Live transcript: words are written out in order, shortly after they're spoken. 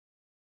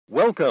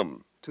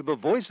Welcome to the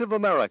Voice of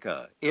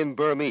America in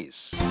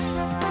Burmese. ။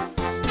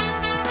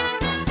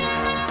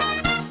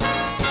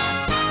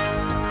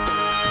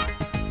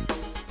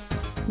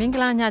မင်္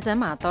ဂလာညချ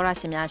မ်းပါသော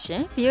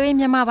ရရှင်များရှင် VOA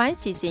မြန်မာပိုင်း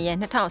စီစဉ်ရဲ့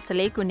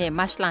2014ခုနှစ်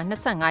မတ်လ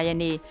25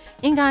ရက်နေ့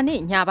အင်္ဂါ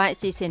နေ့ညပိုင်း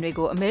အစီအစဉ်တွေ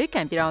ကို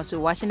American ပြည်ထောင်စု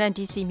Washington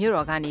DC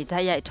မြို့တော်ကနေဓာ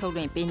တ်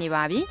ရိုက်ထုတ်လွှင့်ပေးနေပါ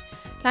ပြီ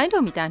။လိုင်း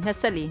ဒိုမီတာ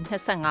24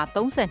 25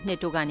 32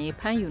တို့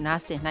ကနေဖမ်းယူနား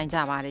ဆင်နိုင်ကြ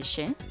ပါ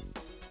တယ်ရှင်။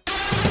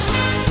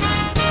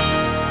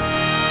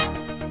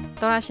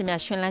တော်ရရှိမြ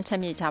ရှင်လန်းချက်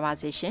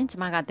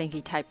မြေချပါစေရှင်ကျမကတင်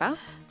ခီ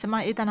ထိုက်ပါကျမ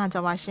အေးတနာ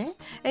ကြောပါရှင်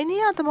အိန္ဒိ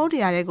ယသမုဒ္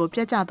ဒရာတွေ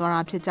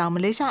ကိုပြတ်ကျသွားတာဖြစ်ကြောင်း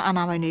မလေးရှားအာ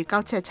ဏာပိုင်တွေ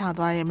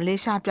ကောက်ချက်ချသွားတဲ့မလေး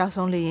ရှားပျောက်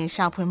ဆုံးလေယာဉ်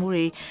ရှာဖွေ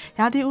မှုတွေ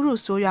ရာသီ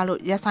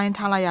ဥတုဆိုးရွားလို့ရပ်ဆိုင်း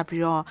ထားလိုက်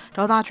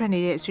ရပြီးတော့ဒေါ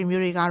သထွက်နေတဲ့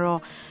ဆွေမျိုးတွေကတော့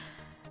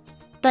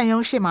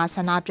တန်ယုံရှိမှဆ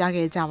န္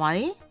ဒပြခဲ့ကြ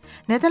ပါ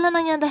တယ်နယ်သာ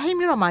လန်နိုင်ငံThe Hague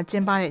မြို့တော်မှာကျ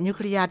င်းပတဲ့နျူ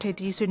ကလ িয়ার ထိပ်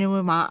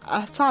သီးဆွေးနွေးပွဲ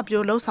မှာအ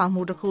စပြိုးလှုပ်ဆောင်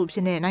မှုတစ်ခုဖြ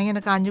စ်တဲ့နိုင်ငံ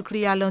တကာနျူ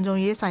ကလ িয়ার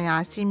လုံခြုံရေး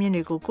ဆိုင်ရာစီးမြင်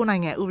တွေကိုကိုယ်နို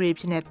င်ငံဥပဒေ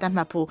ဖြစ်တဲ့တတ်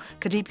မှတ်ဖို့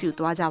ကတိပြု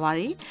သွားကြပါ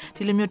တယ်။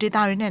ဒီလိုမျိုးဒေ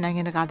သတွေနဲ့နိုင်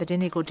ငံတကာသ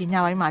တင်းတွေကိုဒီ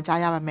ညပိုင်းမှာကြား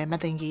ရပါမယ်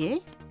မသိင်ကြီးရေ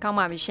။ကောင်း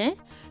ပါပြီရှင်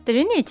။သတ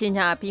င်းတွေကြီး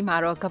ညာပြီး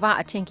မှာတော့ကမ္ဘာ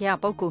အထင်ကြီး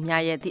ပုဂ္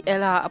ဂိုလ်များရဲ့ The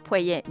Ella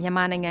အဖွဲ့ရဲ့မြန်မာ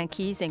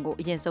နိုင်ငံခီးစဉ်ကို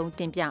အရင်ဆုံး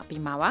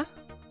တင်ပြပြီးမှာပါ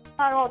။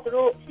တော့သူ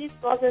တို့ peace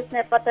process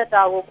နဲ့ပတ်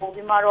သက်တာကို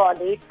ပုံပြီးမှတော့အ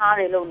လေးထား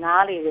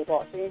တယ်လို့နားလေ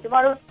တယ်ပေါ့။ဆိုရင်ကျ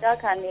မတို့တက်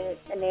ခံနေ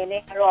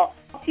အနေနဲ့ကတော့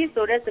peace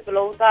ဆိုတဲ့စကား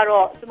လုံး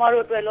ကတော့ကျမ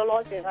တို့အတွက်လော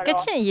လောဆယ်ကတော့က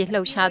ချင်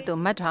ရေးလှုပ်ရှားသူ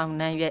မတ်ထောင်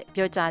နန်း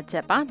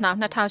ရဲ့ပြောကြားချက်ပါ။နောက်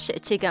2008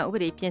အခြေခံဥပ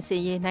ဒေပြင်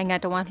ဆင်ရေး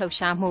နိုင်ငံတော်ဝန်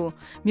လှုပ်ရှားမှု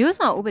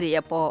မျိုးဆောင်ဥပဒေ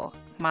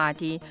အပေါ်မှာ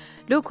ဒီ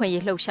လူခွ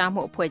င့်ရေး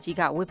လှုပ်ရှားမှု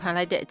အဖွဲ့ကြီးကဝေ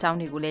ဖန်လိုက်တဲ့အကြော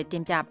င်းတွေကိုလည်းတ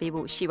င်ပြ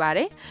ပေးဖို့ရှိပါ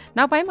တယ်။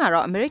နောက်ပိုင်းမှာ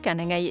တော့ American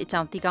နိုင်ငံရေး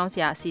အကြောင်းတီးကောင်းစ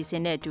ရာအစီအ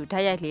စဉ်နဲ့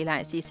အတူဓာတ်ရိုက်လေးလို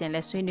က်အစီအစဉ်လ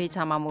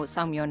ည်းဆွေးနွေးကြမှာမို့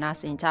စောင့်မျှော်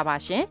နားဆင်ကြပါ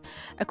ရှင်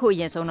။အခုအ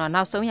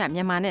ရင်ဆုံးတော့နောက်ဆုံး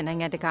ရမြန်မာနဲ့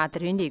နိုင်ငံတကာ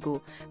သတင်းတွေ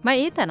ကိုမ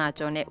အေးတနာ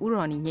ကျော်နဲ့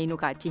ဥရော်နီငိမ့်တို့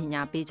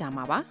ကကြီးညာပေးကြ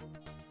မှာပါ။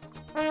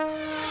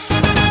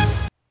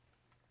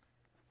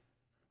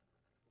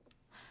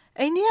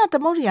အိန္ဒိယသ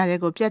မုဒ္ဒရာတွေ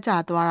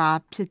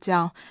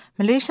ကိုပြတ်ကျသွားတာဖြစ်ကြောင်း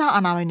မလေးရှား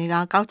အာဏာပိုင်တွေ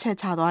ကကောက်ချက်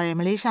ချသွား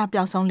တဲ့မ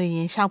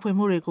လေးရှားပျောက်ဆုံးလေယာဉ်ရှာ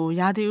ဖွေမှုတွေကို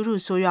ရာသီ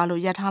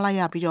ဥတုဆိုးရွားလို့ရပ်ထားလိုက်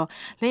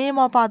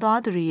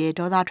ရပြီးတော့လေယာဉ်ပေါ်ပါသွားသူတွေ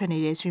ရဲ့ဒေါ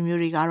သထွက်နေတဲ့ဆွေမျိုး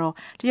တွေကတော့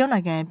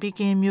တရုတ်နိုင်ငံပီ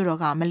ကင်း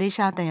မြို့တော်ကမလေး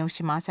ရှားတန်ယုံ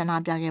ရှိမှဆန္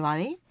ဒပြခဲ့ပါ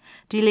တယ်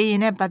။ဒီလေယာဉ်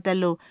နဲ့ပတ်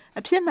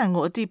သက်လို့အဖြစ်မှန်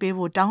ကိုအသိ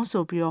ပေးဖို့တော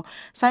င်းဆိုပြီးတော့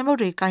ဆိုင်းဘုတ်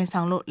တွေကင်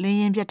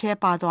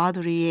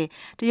ဆောင်လို့လေယာဉ်ပြတ်ထဲပါသွားသူတွေ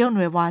ရဲ့တရုတ်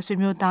နယ်ဘွားဆွေ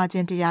မျိုးသားချ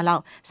င်း100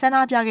လောက်ဆန္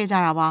ဒပြခဲ့ကြ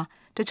တာပါ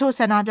။တချို့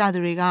ဆန္ဒပြသူ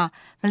တွေက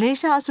မလေး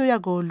ရှားအစိုးရ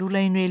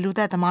ကိုလူလိမ်တွေလူ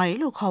သက်သမားတွေ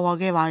လို့ခေါ်ဝေါ်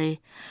ခဲ့ပါတယ်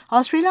။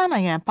ဩစတြေးလျ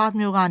နိုင်ငံပတ်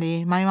မြို့ကနေ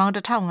မိုင်ပေါင်း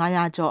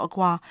1500ကျော်အ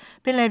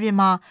ကွာပင်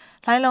လယ်ပြင်မှာ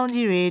လိုင်းလုံး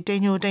ကြီး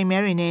တွေတိမ်ညိုတိမ်မဲ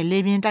တွေနဲ့လေ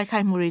ပြင်းတိုက်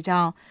ခိုက်မှု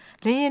တွေကြောင့်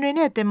လေယာဉ်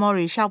တွေနဲ့သင်္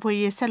ဘောတွေရှာဖွေ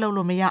ရေးဆက်လုပ်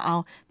လို့မရ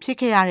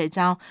အောင်ဖြစ်ခဲ့ရတဲ့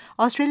အကြောင်း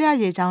ဩစတြေးလျ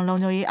ရေကြောင်းလုံ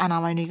ခြုံ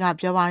ရေးအာဏာပိုင်တွေက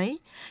ပြောပါတယ်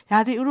။ရာ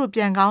သီ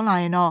ဥတုပြန်ကော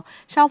င်းလာရင်တော့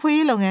ရှာဖွေ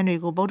ရေးလုပ်ငန်းတွေ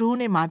ကိုဗုဒ္ဓ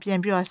ဟူးနေ့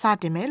မှာပြန်ပြီးတော့စ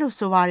တင်မယ်လို့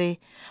ဆိုပါတယ်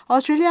။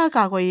ဩစတြေးလျ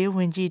ကာကွယ်ရေးဝ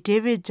န်ကြီး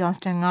David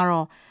Johnston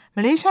ကတော့မ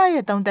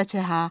လေးရှားရဲ့သုံး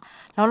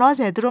သက်ချက်ဟာလော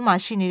လောဆယ်သူတို့မှ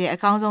ရှိနေတဲ့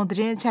အကောင်းဆုံးသ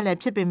တင်းအချက်လက်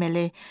ဖြစ်ပေ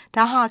မဲ့လ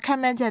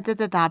ည်းဒါဟာခံမှန်းချက်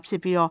သက်သက်သာဖြစ်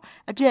ပြီးတော့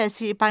အပြည့်အစ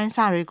ည်းအပိုင်းအစ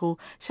တွေကို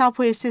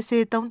ရှာဖွေ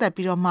စစ်ဆေးသုံး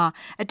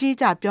သပ်ပြီးတော့မှအတိ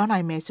အကျပြောနို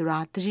င်မယ်ဆိုတာ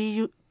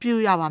သတိပြု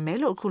ရပါမယ်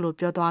လို့အခုလို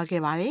ပြောသွား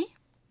ခဲ့ပါတယ်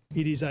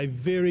It is a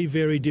very,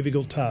 very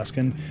difficult task.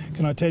 And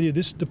can I tell you,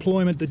 this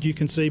deployment that you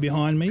can see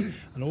behind me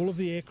and all of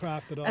the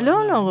aircraft that I...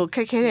 အလုံးလုံးကို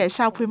ခက်ခဲတဲ့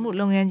ရှာဖွေ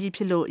မှုလုပ်င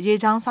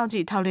န်းကြီးဖြစ်လို့ရေချောင်းစောင့်ကြ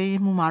ည့်ထောက်လှ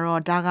မ်းရေးမှုမှာ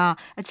တော့ဒါကအ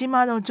ကြီး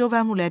မားဆုံးကြိုး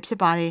ပမ်းမှုလ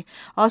ည်းဖြစ်ပါတယ်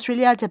။ဩစတြေး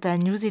လျ၊ဂျပန်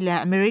၊နယူးဇီလန်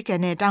၊အမေရိက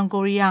န်နဲ့တောင်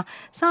ကိုရီး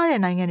ယားစ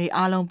တဲ့နိုင်ငံ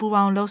တွေအားလုံး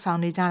ပူးပေါင်းလှုပ်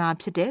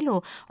ဆောင်နေကြတာဖြစ်တယ်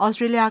လို့ဩစ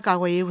တြေးလျကာ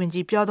ကွယ်ရေးဝန်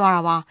ကြီးပြောသွား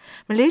တာပါ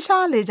။မလေး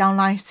ရှားလေကြော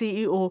င်းလိုင်း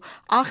CEO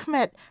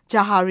Ahmed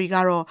Jahari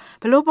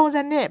ကတော့ဘလို့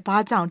ပုံစံနဲ့ဘာ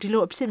ကြော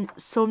င့်ဒီလို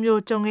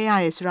အဖြစ်ဆိုးမျိုးကြုံခဲ့ရ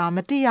တယ်ဆိုတာ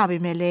မသိရပေ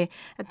မဲ့လ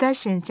ည်းအ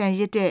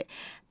သက်ရှင်ကျန်ရစ်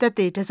တဲ့သက်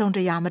သေတစုံ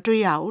တရာမတွေ့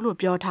ရဘူးလို့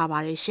ပြောထားပါတ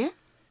ယ်ရှင်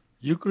။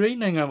ယူကရိန်း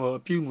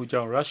နိုင်ငံပေါ်အပြုအမူ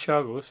ကြော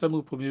င့်ရုရှားကိုစက်မှု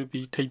ဖွံ့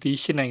ဖြိုးပြီးထိပ်သီး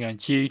၈နိုင်ငံ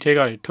G8 ထဲ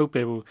ကနေထုတ်ပ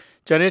ယ်ဖို့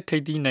ကျန်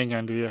တဲ့ထိပ်သီး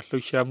နိုင်ငံတွေရဲ့လှု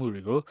ပ်ရှား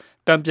မှုတွေ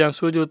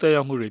ကိုတံပြန်ဆိုးကျိုး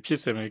တက်ရောက်မှုတွေဖြစ်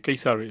စေမယ့်ကိစ္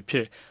စတွေ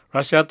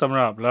အဖြစ်ရုရှားသမ္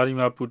မတ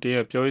ဗလာဒီမာပူတင်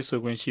ရဲ့ပြောရေး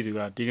ဆိုခွင့်ရှိသူက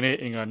ဒီကနေ့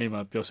အင်္ဂါ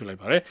နေ့မှာပြောဆိုလိုက်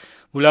ပါတယ်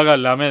။မူလက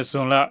လာမယ့်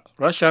ဇွန်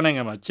လရုရှားနိုင်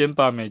ငံမှာကျင်း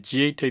ပမယ့်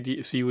G8 ထိပ်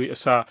သီးအစည်းအဝေး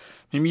အစား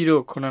မိမိ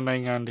တို့9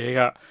နိုင်ငံတ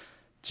ည်းက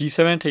G7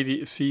 ထိပ်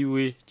သီးအစည်း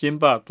အဝေးကျ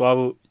င်းပသွား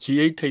ဖို့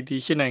G8 ထိပ်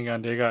သီး၈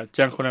နိုင်ငံတည်းကကျ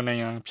န်9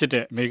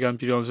နိုင်ငံဖြစ်တဲ့အမေရိကန်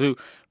ပြည်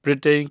ထောင်စုဗြိ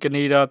တိန်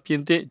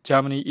ကနေဒါပြင်သစ်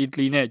ဂျာမနီအီ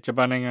တလီနဲ့ဂျ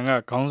ပန်နိုင်ငံ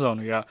ကခေါင်းဆောင်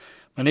တွေက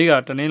မနေ့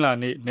ကတနင်္လာ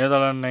နေ့နယ်သာ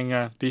လန်နိုင်ငံ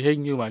ဒီဟိတ်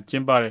မြို့မှာကျ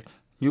င်းပ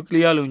တဲ့နျူ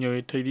ကလ িয়ার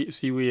လုံခြုံရေးထိပ်သီးအ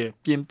စည်းအဝေး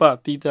ရဲ့ပြင်ပ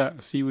တည်တံ့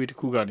အစည်းအဝေးတစ်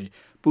ခု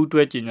ကနေပူး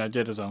တွဲကြေညာချ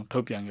က်တစ်စောင်ထု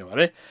တ်ပြန်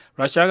ခဲ့ပါတယ်။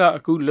ရုရှားကအ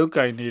ခုလုတ်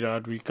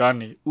ကင်နေတာတွေ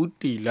ကနေဥ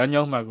တီလမ်း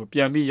ကြောင်းမှကိုပြ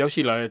န်ပြီး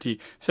ရောက်ရှိလာတဲ့အထိ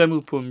စက်မှု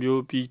ဖွံ့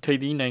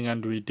ဖြိုးပြီးထိပ်သီး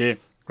နိုင်ငံတွေ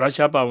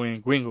တဲ့ရုရှားပါဝ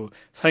င်ခွင့်ကို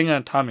ဆိုင်း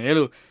ငံ့ထား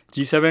မယ်လို့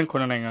G7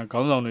 9နိုင်ငံခေါ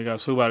င်းဆောင်တွေက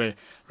ဆိုပါတယ်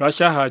ရု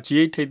ရှားဟာ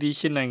G8 ထိပ်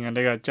သီး၈နိုင်ငံတ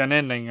ည်းကကျန်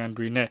တဲ့နိုင်ငံ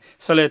တွေနဲ့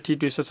ဆက်လက်ထိ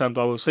တွေ့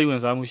ဆက်ဆံသွားဖို့စိတ်ဝင်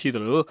စားမှုရှိတ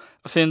ယ်လို့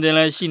အစဉ်အသ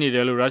င်းလည်းရှိနေ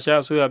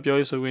တယ်လို့ရုရှားအစိုး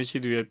ရပြောရေးဆိုခွင့်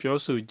ရှိသူရဲ့ပြော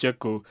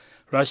ဆိုချက်ကို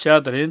ရုရှား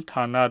သတ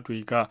င်းဌာန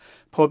တွေက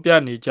ဖော်ပြ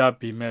နေကြ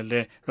ပေ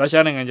မဲ့လ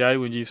ည်းရုရှားနိုင်ငံ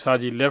သားရေး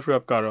ဝန်ကြီးဆာဂျီလက်ဖ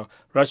ရက်ကတော့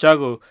ရုရှား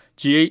ကို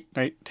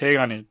G8 ထဲ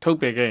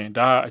ကနေထုတ်ပယ်ခဲ့ရင်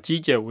ဒါဟာ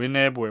အကြီးအကျယ်ဝင်း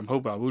နေပွဲမဟု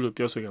တ်ပါ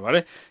ဘူးလို့ပြောဆိုခဲ့ပါတ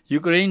ယ်။ယူ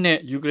ကရိန်း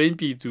နဲ့ယူကရိ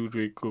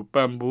န်းပြည်သူတွေ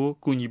ကိုပံ့ပိုး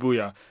ကူညီဖို့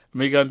ရာ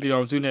အမေရိကန်ပြည်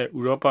ထောင်စုနဲ့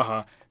ဥရောပဟာ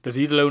တစ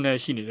ည်းတစ်လုံး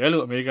နဲ့ရှိနေ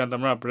တယ်လို့အမေရိကန်သ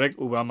မ္မတ Barack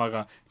Obama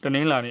ကတ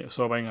နင်္လာနေ့အ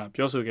စောပိုင်းက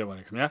ပြောဆိုခဲ့ပါ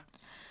တယ်ခင်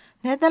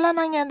ဗျာနယ်သာ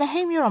လန်နိုင်ငံ The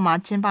Hague မြို့တော်မှာ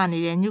ကျင်းပနေ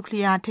တဲ့နျူ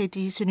ကလ িয়ার ထိပ်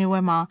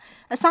သီးဆွေးနွေးပွဲ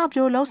မှာအ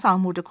စပျိုးလှုပ်ဆောင်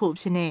မှုတစ်ခု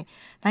အဖြစ်နဲ့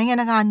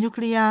နိုင်ငံတကာနျူက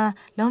လ িয়ার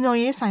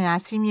လုံခြုံရေး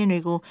ဆိုင်ရာစီးမြင်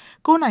တွေကို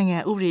ကိုယ်နိုင်ငံ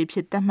ဥပဒေဖြ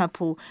စ်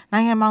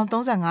သတ်မှတ်ဖို့နိုင်ငံပေါင်း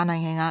35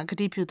နိုင်ငံက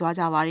ကတိပြုသွား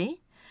ကြပါတယ်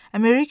။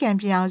အမေရိကန်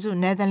ပြည်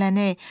ထောင်စုနယ်သာ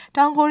လန်နဲ့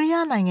တောင်ကို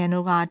ရီးယား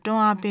နိုင်ငံတို့ကတွ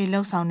န်းအား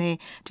ပေးလှုပ်ဆောင်တဲ့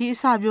ဒီ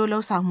အစပျိုးလှု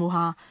ပ်ဆောင်မှု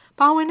ဟာ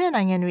ပါဝင်တဲ့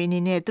နိုင်ငံတွေ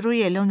အနေနဲ့သူတို့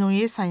ရဲ့လုံခြုံ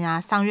ရေးဆိုင်ရာ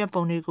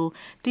ဆောင်ရွက်ပုံတွေကို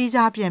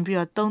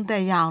တီးခြားပြန်ပြီးတော့သုံးသပ်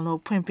ရအောင်လို့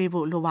ဖွင့်ပေး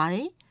ဖို့လိုပါတ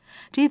ယ်။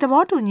ဒီ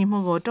သဘောတူညီ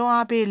မှုကိုတွ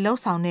န်းအားပေးလှုပ်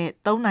ဆောင်တဲ့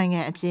၃နိုင်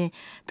ငံ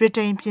အပြင်ဗြိ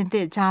တိန်ပြင်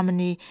သစ်ဂျာ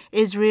မနီအ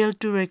စ္စရေး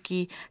တူ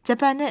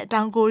ရကီဂျပန်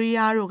နဲ့တောင်ကိုရီး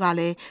ယားတို့က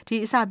လည်းဒီ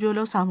အစ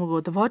ပျိုးလှုပ်ဆောင်မှု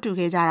ကိုသ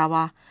ဘောတူခဲ့ကြတာ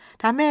ပါ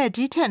ဒါ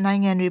မဲ့ဒီထက်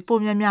နိုင်ငံတွေ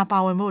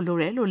ပိုများများပါဝင်ဖို့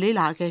လိုတယ်လို့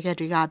လေ့လာခဲ့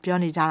တဲ့တွေ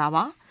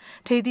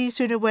ကပြောနေကြတာပါထိပ်သီး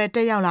ဆွေးနွေးပွဲတ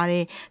က်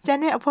ရောက်လာတဲ့ကျန်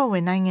တဲ့အဖွဲ့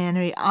ဝင်နိုင်ငံ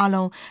တွေအား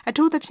လုံး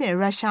အထူးသဖြင့်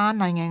ရုရှား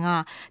နိုင်ငံက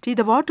ဒီ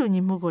သဘောတူ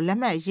ညီမှုကို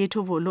လက်မှတ်ရေး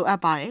ထိုးဖို့လိုအပ်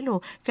ပါ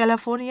တယ်လို့ကယ်လီ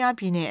ဖိုးနီးယား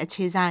ပြည်နယ်အ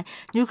ခြေဆိုင်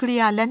နျူက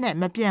လ িয়ার လက်နက်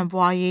မပြန့်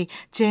ပွားရေး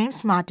James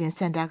Martin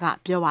Center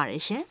ကပြောပါတယ်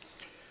ရှင်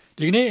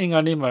ဒီကနေ့အင်္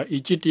ဂါနေ့မှာအီ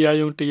ဂျစ်တရား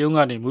ရုံးတရုံးက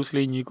နေမွတ်စလ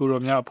င်ညီ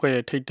ကိုတော်များအဖွဲ့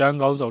ရဲ့ထိပ်တ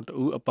န်းခေါင်းဆောင်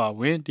တဦးအပါ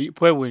အဝင်ဒီ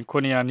အဖွဲ့ဝင်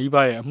900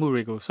နီးပါးရဲ့အ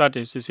မှုတွေကိုစ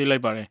တင်စစ်ဆေးလို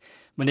က်ပါ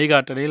တယ်မနေ့က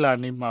တန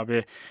င်္လာနေ့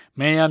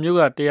မှာပဲမယ်ယာ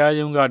မြို့ကတရား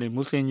ရုံး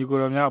ကနေမွတ်စလင်ညီကို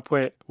တော်များ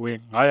အဖွဲ့ဝင်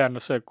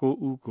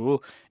929ဦး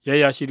ကိုရ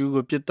ရရှိသူ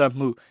ကိုပြစ်တက်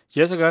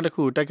မှုရဲစခန်း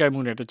တစ်ခုတိုက်ခိုက်မှု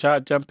နဲ့တခြား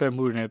အကြမ်း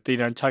ဖက်မှုတွေနဲ့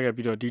တည်တံချခဲ့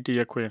ပြီးတော့ဒီတရ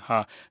က်ခွင်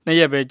ဟာနှစ်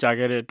ရက်ပဲကြာ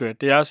ခဲ့တဲ့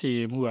အတွက်တရားစီရ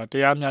င်မှုဟာတ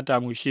ရားမျှ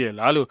တမှုရှိရ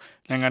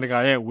လားလို့နိုင်ငံ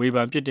တကာရဲ့ဝေ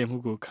ဖန်ပြစ်တင်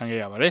မှုကိုခံ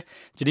ခဲ့ရပါတယ်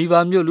။ဂျနီ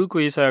ဗာမြို့လူ့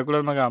ခွေဆိုင်ရာကု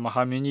လသမဂ္ဂ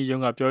မဟာမ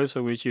င်းကြီးရုံးကပြော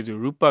ရေးဆိုခွင့်ရှိသူ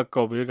ရူ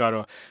ပတ်ကော့ဘေး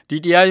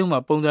ကတော့ဒီတရားရုံးမှာ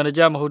ပုံစံတ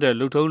ကျမဟုတ်တဲ့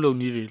လုံထုံးလုံ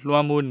နည်းတွေလွှ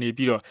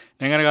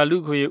မ်းမိုးနေပြီးတော့နိုင်ငံ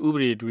တကာလူ့ခွေဥ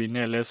ပဒေတွေ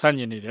နဲ့လည်းဆ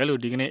န့်ကျင်နေတယ်လို့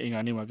ဒီကနေ့အင်္ဂါ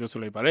နေ့မှာပြော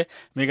ဆိုလိုက်ပါတယ်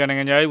။အမေရိကန်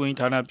နိုင်ငံသားရေးဝန်ကြီး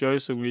ဌာနပြောရေး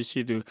ဆိုခွင့်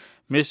ရှိသူ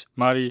Miss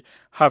Mary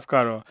Harf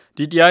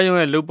ကတော့ဒီတ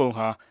ရားရုံးရဲ့လုပ်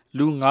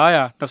ပုံဟာလူ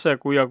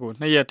929ယောက်ကို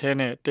2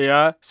ရက်ထဲနဲ့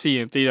တရားစီ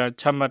ရင်သေးတာ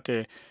ချမှတ်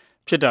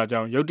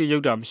တဲ့ဖြစ်တာကြောင့်ရုတ်တရ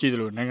က်တာမရှိ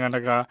သလိုနိုင်ငံတ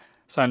ကာ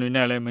စံ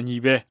တွေနဲ့လည်း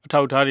မညီပဲအ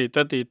ထောက်အထားတွေ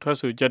တက်တည်ထွက်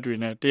ဆိုချက်တွေ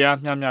နဲ့တ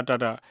ရားမျှမျှတ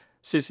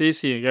တစစ်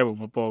ဆေးစီရင်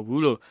ခဲ့ဖို့မပေါ်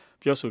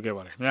ဘူးလို့ပြောဆို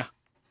ခဲ့ပါတယ်ခင်ဗျာ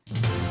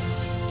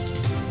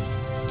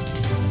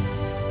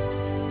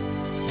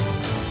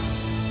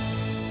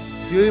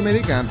ယူ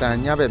အမေရိကန်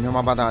တန်ည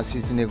ဘက်မြန်မာဘာသာအစီ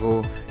အစဉ်တွေကို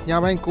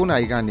ညပိုင်း9:00နာ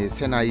ရီကနေ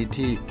10:00နာရီထိ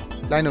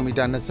လိုင်း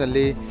နိုမီတာ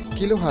24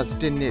 kHz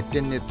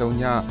 1.123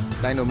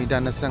ညလိုင်းနိုမီတာ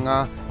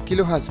25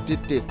 kHz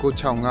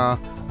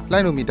 1.665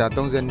လိုင်းနိုမီတာ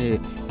32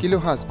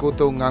 kHz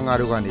 9355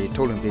တို့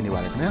ကနေထုတ်လွှင့်ပေးနေပါ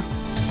တယ်ခင်ဗျာ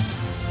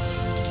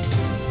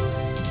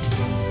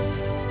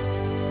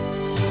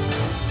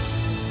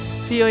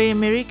VOA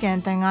American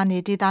တန်က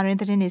နေဒေတာရင်း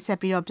သတင်းတွေ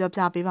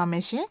ဆက်ပြီးတော့ပြောပြပေးပါ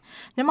မယ်ရှင်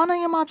။မြန်မာ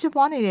နိုင်ငံမှာဖြစ်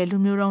ပွားနေ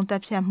တဲ့လူမျိုးတုံး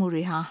တပ်ဖြတ်မှု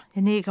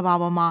တွေဟာယနေ့ကမ္ဘာ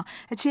ပေါ်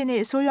မှာအခြေအနေ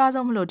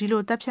အဆိုးရွားဆုံးမလို့ဒီ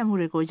လိုတပ်ဖြတ်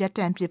မှုတွေကိုရပ်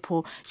တန့်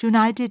ပစ်ဖို့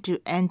United to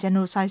End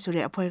Genocide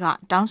ဆိုတဲ့အဖွဲ့က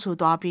တောင်း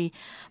ဆိုသွားပြီး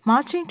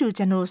Marching to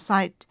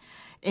Genocide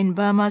in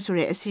Burma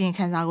ဆိုတဲ့အစီရင်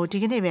ခံစာ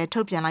ကိုဒီက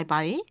နေ့ပဲထုတ်ပြန်လိုက်ပါ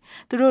တယ်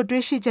။သူတို့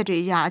တွေ့ရှိချက်တွေ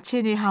အရအခြေ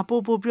အနေဟာပို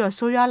ပြီးတော့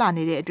ဆိုးရွားလာ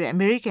နေတဲ့အတွက်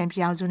American ပြ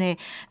ည်အောင်စုနဲ့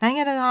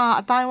နိုင်ငံတကာ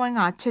အတိုင်းအဝိုင်း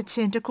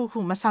ကချက်ချင်း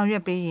တစ်ခုခုမ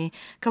ဆောင်ရွက်ပေး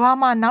ရင်ကမ္ဘာ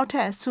မှာနောက်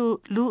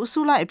ထပ်လူအ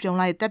စုလိုက်အပြုံ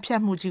လိုက်တပ်ဖြ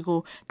တ်မှုကြီးကို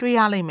တွေ့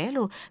ရလိမ့်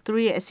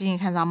မယ်လို့သူတို့ရဲ့အစီရင်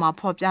ခံစာ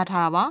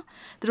မှာဖော်ပြထားတာပါ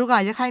။သူတို့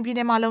ကရခိုင်ပြည်န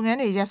ယ်မှာလုပ်င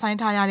န်းတွေရပ်ဆို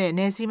င်းထားရတဲ့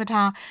နယ်စည်းမ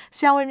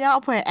ထားဆရာ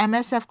ဝန်များအဖွဲ့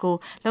MSF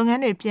ကိုလုပ်င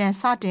န်းတွေပြန်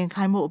စတင်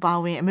ခိုင်းမှုအပါ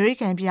အဝင်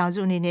American ပြည်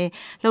အောင်စုအနေ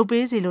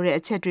နဲ့လုပ်ပေးစီလိုတဲ့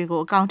အချက်တွေ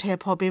ကိုအကောင့်ထဲ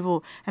ဖော်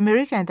ပေးဖို့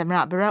American သမ္မ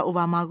တ Barack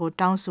Obama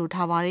ကိုတောင်းဆို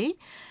ထားပါတယ်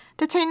။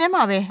တစ်ချိန်တည်း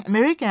မှာပဲ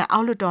American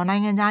အောက်လွှတ်တော်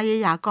နိုင်ငံသား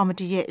ရေးရာကော်မ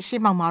တီ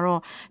ရဲ့ရှေ့မှောက်မှာတော့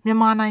မြန်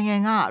မာ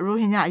နိုင်ငံက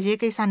ရိုဟင်ဂျာအ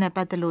ရေးကိစ္စနဲ့ပ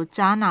တ်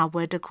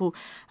သက်လို့ကြားနာပွဲ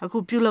တစ်ခုအခု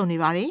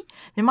ပြုလုပ်နေပါတယ်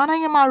။မြန်မာ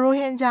နိုင်ငံမှာ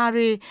ရိုဟင်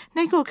ဂျာတွေ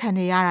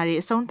နှိပ်ကွပ်ခံနေရတာ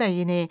တွေအဆုံး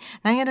သတ်ရေး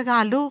နဲ့နိုင်ငံ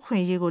တကာလူ့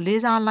အခွင့်အရေးကိုလေး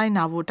စားလိုက်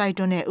နာဖို့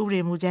တိုက်တွန်းတဲ့ဥ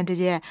ပဒေမူကြမ်း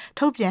တစ်ရပ်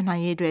ထုတ်ပြန်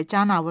နိုင်ရေး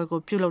အတွက်ကြားနာပွဲ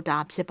ကိုပြုလုပ်တာ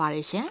ဖြစ်ပါ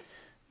တယ်ရှင်။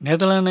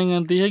နယ်သာလန်နိုင်ငံ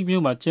The Hague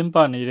မြို့မှာကျ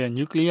င်းပနေ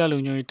တဲ့နျူကလ িয়ার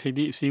လုံခြုံရေးထိပ်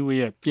သီးအစည်းအဝေး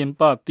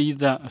ရဲ့ပြင်ပ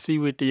သီးသန့်အစည်း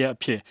အဝေးတစ်ရပ်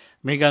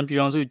အဖြစ်အမေရိ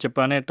ကန်ပြည်ထောင်စုဂျ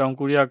ပန်နဲ့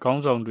တောင်ကိုရီးယား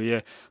ခေါင်းဆောင်တွေ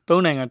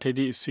ရဲ့သုံးနိုင်ငံထိပ်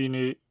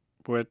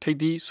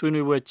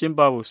သီးဆွေးနွေးပွဲကျင်းပ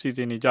ဖို့စီ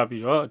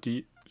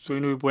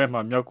စဉ်နေကြပြီးတော့ဒီဆွေးနွေးပွဲ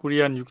မှာမြောက်ကို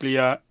ရီးယားနျူက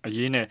လ িয়ার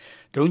အရေး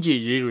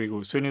နဲ့ဒုံးကျည်အရေးတွေ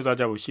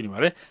ကိုဆွေးနွေးသွားကြဖို့ရှိနေပါ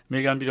တယ်။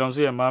အမေရိကန်ပြည်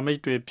ထောင်စုရဲ့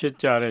မဟာမိတ်တွေဖြစ်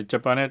ကြ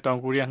တဲ့ဂျပန်နဲ့တောင်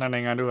ကိုရီး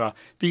ယားနှစ်နိုင်ငံတို့ဟာ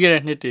ပြီး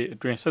ခဲ့တဲ့နှစ်တွေအ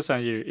တွင်းဆက်ဆံ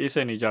ရေးတွေအေးဆ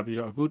က်နေကြပြီး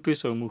တော့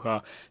အခုတွေ့ဆုံ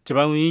မှုဟာဂျပ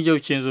န်ဝန်ကြီးချုပ်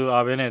ရှင်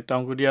ဇိုအာဘဲနဲ့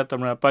တောင်ကိုရီးယား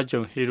သမ္မတပတ်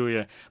ဂျုံဟေတို့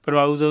ရဲ့ပထမ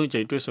ဦးဆုံးအကြိ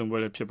မ်တွေ့ဆုံပွဲ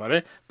လည်းဖြစ်ပါ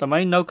တယ်။သမို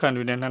င်းနောက်ခံ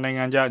တွေနဲ့နှစ်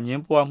နိုင်ငံကြားအငြ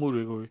င်းပွားမှု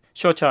တွေကို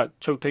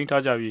ရှော့ချချုပ်ထိ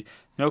န်းထားကြပြီး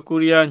မြောက်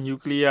ကိုရီးယားနျူ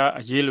ကလ িয়ার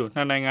အရေး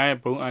လိုနှစ်နိုင်ငံ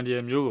ရဲ့ဘုံအန္တရာ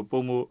ယ်မျိုးကို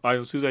ပုံမအာ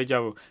ရုံစူး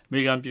စိုက်ကြဖို့အမေ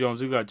ရိကန်ပြည်ထောင်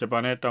စုကဂျပ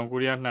န်နဲ့တောင်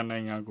ကိုရီးယားနှစ်နို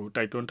င်ငံ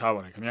ကိုတိုက်တွန်းထားပါ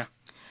တယ်ခင်ဗျာ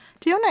။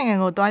တရုတ်နိုင်ငံ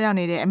ကိုတွားရောက်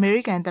နေတဲ့အမေ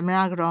ရိကန်သမ္မတ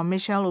ကတော်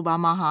Michelle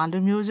Obama ဟာလူ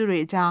မျိုးစုတွေ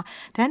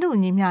အကြားတ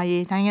န်းတူညီမျှ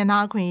ရေးနိုင်ငံ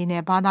သားအခွင့်အ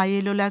ရေးနဲ့ဘာသာ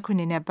ရေးလွတ်လပ်ခွ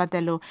င့်တွေနဲ့ပတ်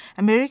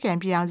သက်လို့အမေရိ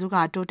ကန်ပြည်ထောင်စု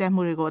ကတိုးတက်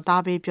မှုတွေကိုအ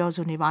သားပေးပြော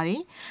ဆိုနေပါတယ်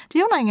။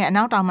တရုတ်နိုင်ငံ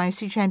အနောက်တောင်ပို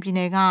င်းစီချန်ပြည်န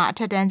ယ်ကအ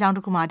ထက်တန်းကျောင်း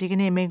တစ်ခုမှာဒီ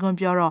ကနေ့မိန့်ခွန်း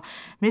ပြောတော့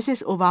Mrs.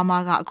 Obama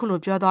ကအခု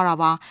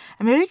လိုပြောသွားတာပါ။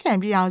အမေရိကန်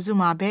ပြည်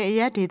ထောင်စုမှာဘယ်အ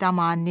ရက်ဒေသ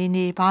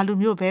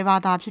မှာနေဘာလူမျိုး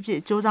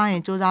ဘယ်ဘာသာဖြစ်ဖြစ်စ조사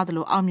ရင်စ조사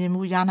သလို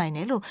အောင်မြင်မှုရနိုင်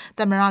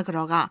တယ်လို့သမ္မတ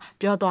ကတော်က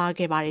ပြောသွား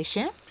ခဲ့ပါတယ်ရှ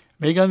င်။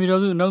အမေရိကန်ပြည်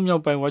ထောင်စုအ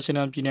နောက်မြောက်ပိုင်းဝါရှင်တ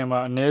န်ပြည်နယ်မှာ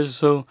အန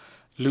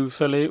ည်းဆုံးလ လူ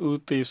14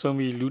ဦးသေဆုံး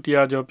ပြီးလူ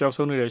100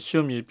ကျော်ပျောက်ဆုံးနေတဲ့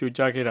ရွှံ့မြေပြို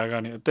ကျ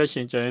ခဲ့တာကနေအသက်ရှ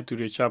င်ကျန်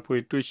တဲ့သူတွေ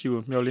ရှာဖွေတွေ့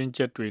ရှိဖို့မျှော်လ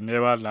င့်ချက်တွေ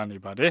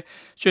နှဲပါလာနေပါတယ်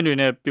။ရွှံ့တွေ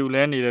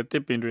နဲ့ပြိုလဲနေတဲ့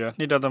တစ်ပင်တွေက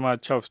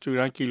 2.6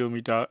 စတုရန်းကီလို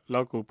မီတာ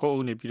လောက်ကိုဖုံးအု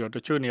ပ်နေပြီးတော့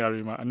တချို့နေရာ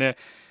တွေမှာအနည်း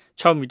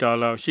6မီတာ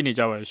လောက်ရှိနေကြ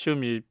ပါတယ်။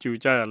ရွှံ့မြေပြို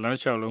ကျရလ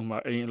မ်းလျှောက်လုံး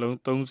မှာအိမ်အလုံး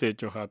30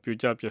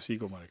ကျော်ဟာပြိုကျပျက်စီး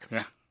ကုန်ပါတယ်ခင်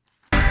ဗျာ။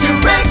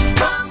 Direct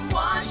from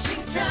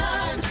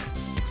Washington,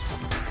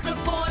 the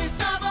voice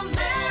of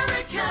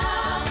America,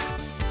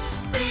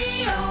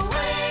 VOA.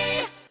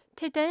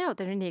 ထိပ်တန်း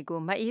ရောက်သတင်းတွေကို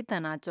မအေး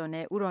တန်နာကျော်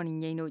နဲ့ဥရော်နီ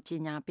ငိ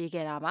မ့်တို့ကြီးညာပေး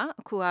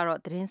ခဲ့တာပါအခု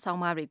ကတော့သတင်း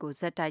ဆောင်မတွေကို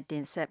ဇက်တိုက်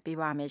တင်ဆက်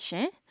ပေးပါမယ်ရှ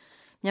င်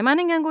မြန်မာ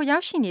နိုင်ငံကို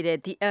ရောက်ရှိနေတဲ့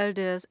The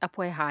Elders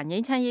အဖွဲ့ဟာငြိ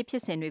မ်းချမ်း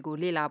ရေးဖြစ်စဉ်တွေကို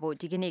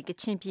လေ့လာဖို့ဒီကနေ့က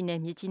ချင်ပြည်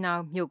နယ်မြစ်ကြီးနား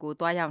မြို့ကို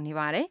တွား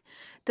ရောက်နေပါတယ်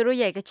။သူတို့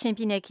ရဲ့ကချင်ပြ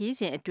ည်နယ်ခီး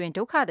စဉ်အတွ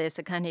င်းဒုက္ခသည်စ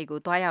ခန်းတွေကို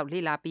တွား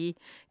ရောက်လေ့လာပြီး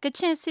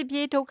ကချင်စစ်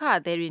ပြေးဒုက္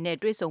ခသည်တွေနဲ့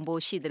တွေ့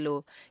ဆုံဖို့ရှိသလို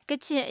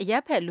ကချင်အ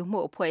ရက်ဖက်လူ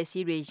မှုအဖွဲ့အစ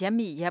ည်းတွေ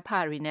ရက်မိရက်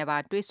ဖတွေ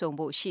နဲ့ပါတွေ့ဆုံ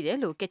ဖို့ရှိတယ်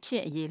လို့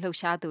ကချင်အရေးလှုပ်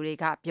ရှားသူတွေက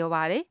ပြောပါ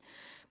တယ်။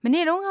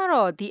မနေ့တုန်းက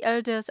တော့ The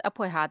Elders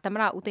အဖွဲ့ဟာသမ္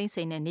မတဦးသိ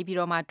န်းစိန်နဲ့နေပြည်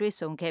တော်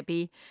မှာတွေ့ဆုံ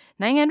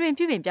ခဲ့ပြီးနိုင်ငံတွင်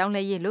ပြုပြင်ပြောင်း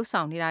လဲရေးလှုပ်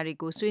ဆောင်နေတာတွေ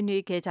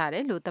ကိုဆွေးနွေးခဲ့ကြ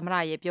တယ်လို့သမ္မတ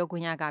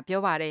ရဲ့ပြောခွင့်ရက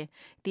ပြောပါတယ်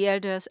။ The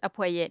Elders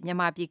အဖွဲ့ရဲ့မြန်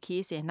မာပြည်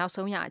ခီးစဉ်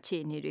နောက်ဆုံးရအခြေ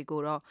အနေတွေ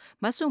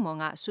ကိုတော့မဆုမွန်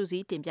ကစူး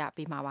စီးတင်ပြ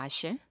ပေးမှာပါရှ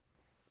င်။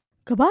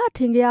ကမ္ဘာထ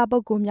င်ရှားပု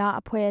ဂ္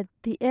ဂိုလ်များအဖွဲ့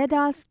The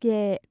Elders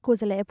ရဲ့ကိုယ်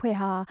စားလှယ်အဖွဲ့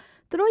ဟာ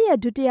သူတို့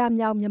ရဲ့ဒုတိယ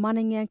မြောက်မြန်မာ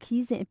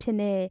နိုင်ငံခီးစဉ်အဖြစ်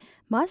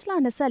နဲ့မတ်လ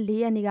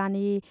24ရက်နေ့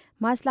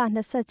ကနေမတ်လ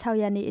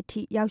26ရက်နေ့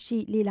အထိရောက်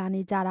ရှိလေ့လာ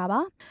နေကြတာပါ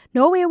။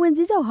နော်ဝေ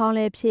ဝန်ကြီးချုပ်ဟောင်း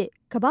လည်းဖြစ်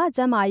ကမ္ဘာ့ကျ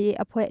န်းမာရေး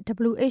အဖွဲ့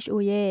WHO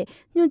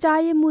ရဲ့ညွှန်ကြား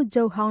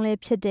ရေးမှူးချုပ်ဟောင်းလည်း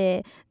ဖြစ်တဲ့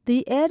The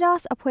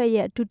Elders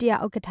အဖွဲ့ရဲ့ဒုတိ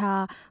ယဥက္ကဋ္ဌ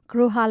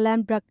Gro Harlem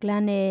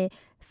Brundtland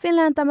နဲ့ဖင်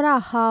လန်သမ္မတ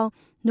ဟောင်း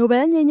နိုဘ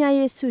ယ်ငြိမ်းချ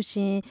မ်းရေးဆုရှ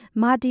င်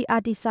မာတီအာ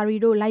တီဆာရီ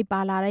တို့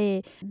လိုက်ပါလာတဲ့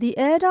The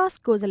Elders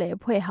ကိုယ်စားလှယ်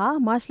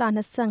အဖွဲ့ဟာမတ်လ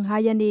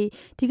25ရက်နေ့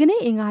ဒီကနေ့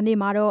အင်္ဂါ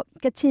နေ့မှာတော့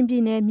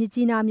ကချင်ပြည်နယ်မြစ်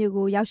ကြီးနားမြို့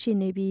ကိုရောက်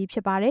ရှိနေပြီဖြ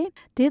စ်ပါတယ်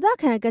။ဒေ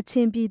သခံကချ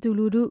င်ပြည်သူ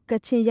လူထု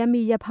ကချင်ရက်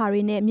မိရက်ဖ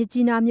တွေနဲ့မြစ်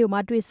ကြီးနားမြို့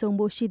မှာတွေ့ဆုံ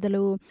ဖို့ရှိသ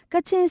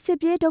လိုကချင်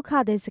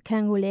စစ်ပြေးဒုက္ခသည်စ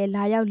ခန်းကိုလ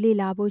ည်းလာရောက်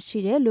လေ့လာဖို့ရှိ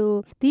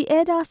တယ်လို့ The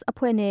Elders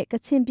အဖွဲ့နဲ့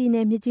ကချင်ပြည်န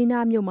ယ်မြစ်ကြီး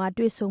နားမြို့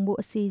မှာတွေ့ဆုံဖို့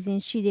အစီအ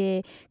စဉ်ရှိ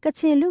တဲ့က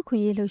ချင်လူခွ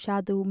င့်ရေး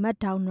လှုပ်ရှားသူမတ်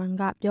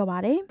ဒေါင်နွန်ကပြောပါ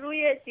တယ်။သူတို့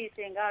ရဲ့အစီအစ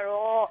ဉ်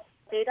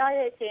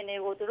ကတော့ဒေတာရဲ့အခြေ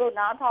အနေကိုသူတို့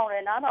နားထောင်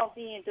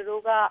ပြီး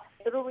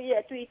ရင်သူတို့ရဲ့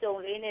အတွေ့အကြုံ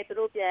လေးနဲ့သူ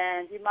တို့ပြ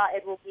န်ဒီမှာ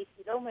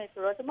advocacy လုပ်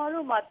မယ်ဆိုတော့ကျ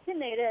မတို့မှာဖြစ်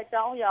နေတဲ့အ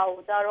ကြောင်းအရာ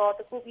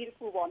ကိုဒါတော့တစ်ခုပြီး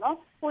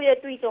တစ်ခုပေါ့နော်ကိုယ့်ရဲ့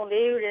အတွေ့အကြုံ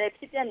လေးတွေဖြ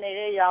စ်ပျက်နေ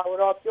တဲ့အရာ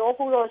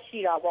ကိုတော့ပြောဖို့တော့ရှိ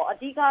တာပေါ့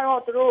အဓိက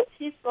တော့သူတို့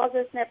peace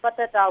process နဲ့ပတ်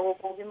သက်တာကို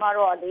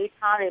ပုံပြီးမှတော့အ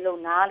လေးထား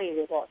တယ်လို့နားလေ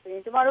တယ်ပေါ့ဆို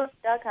ရင်ကျမတို့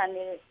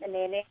တက်ခံနေအ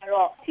နေနဲ့က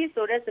တော့ peace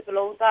ဆိုတဲ့စကား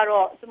လုံး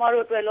ကတော့ကျမ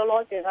တို့အတွက်လော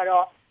လောဆယ်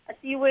ကတော့အ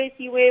စည်း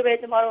အဝေးပဲ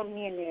ကျ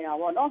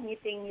မတို့မြင်နေတာပေါ့နော်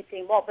meeting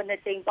ပေါ့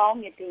ဘယ်နှကြိမ်ပေါင်း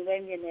meeting ပဲ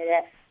မြင်နေ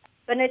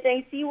တဲ့ဘယ်နှ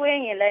ကြိမ်စည်းဝေး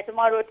ရင်လ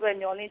ည်းကျမတို့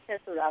အတွက်မျှော်လ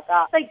င့်ချက်ဆိုတာ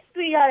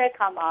ကစိတ်တွေ့ရ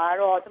တဲ့ခါမှာ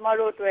တော့ကျ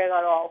မတို့အတွက်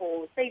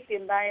ကတော့စိတ်ပ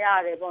င်ပန်းရတ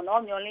ယ်ပေါ့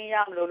နော်မျှော်လင့်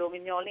ရမလို့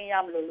မမျှော်လင့်ရ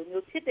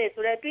မလို့မျိုးဖြစ်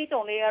တယ်ဆိုတဲ့အတွေ့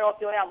အကြုံလေး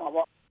ကတော့ပြောရ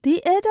မှာပေါ့The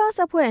Elders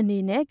အဖွဲ့အနေ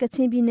နဲ့ကချ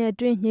င်ပြည်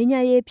နယ်တွင်းငြိမ်းချ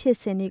မ်းရေးဖြစ်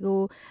စဉ်တွေ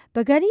ကိုပ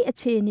ဂတိအ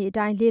ခြေအနေ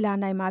အတိုင်းလေ့လာ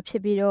နိုင်မှာဖြ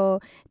စ်ပြီးတော့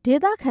ဒေ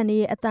သခံတွေ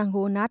ရဲ့အသံ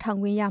ကိုနား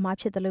ထောင်ခွင့်ရမှာ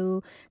ဖြစ်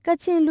တယ်လို့က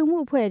ချင်လူ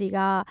မှုအဖွဲ့တွေက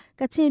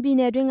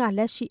ကချင်ပြည်နယ်တွင်းက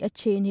လက်ရှိ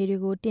အခြေအနေတွေ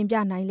ကိုတင်ပြ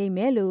နိုင်လိမ့်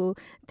မယ်လို့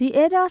The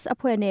Elders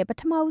အဖွဲ့နဲ့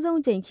ပထ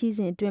မဦးဆုံးအကြိမ်ခီး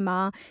စဉ်အတွင်းမှာ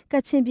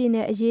ကချင်ပြည်န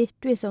ယ်အရေး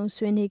တွေ့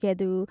ဆုံဆွေးနွေးခဲ့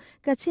သူ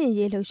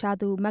ကချင်ရေး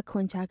လှုပ်ရှားသူမက်ခွ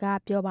န်ချာက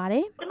ပြောပါ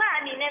တယ်ကျမ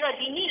အနေနဲ့တော့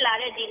ဒီ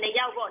နေ့လာတဲ့ဒီနှစ်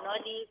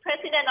ယောက်ပေါ့နော်ဒီ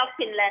President of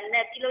Finland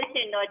နဲ့ပြီးလို့ရှိ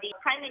ရင်တော့ဒီ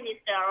Prime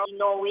Minister of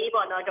Norway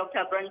ပေါ့နော်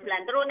Dr.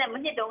 Brundtland တို့နဲ့မ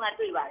နှစ်တုန်းက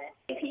တွေ့ပါ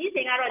တယ်ခီး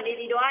စဉ်ကတော့နေ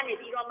ပြည်တော်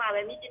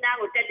ကနေပြီးတော့မှပဲမြစ်ကြီးနား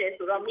ကိုတက်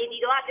တယ်ဆိုတော့နေပြ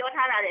ည်တော်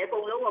ကပြောထားတာလည်း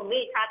အကုန်လုံးကို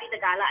မေ့ထားပြီး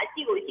တကားလားအ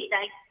ရှိကို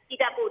ရှိတို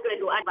င်းကြီးတတ်ဖို့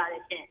အတွက်လိုအပ်ပါတယ်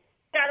ရှင်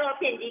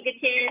ကတော့ဖြင့်ဒီ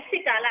ကချင်စ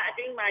စ်ကာလအ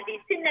တွင်းမှာဒီ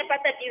စစ်နဲ့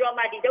ပတ်သက်ပြီးတော့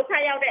မှဒီဒုက္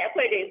ခရောက်တဲ့အ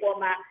ဖွဲ့တွေအပေါ်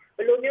မှာဘ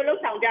ယ်လိုမျိုး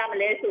လှုပ်ဆောင်ကြ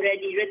မလဲဆို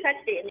တဲ့ဒီ research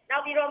တွေနော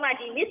က်ပြီးတော့မှ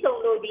ဒီမြစ်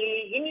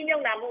ဆုံလို့ဒီရ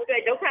င်းနှီးမြှုပ်နှံမှုအတွ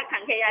က်ဒုက္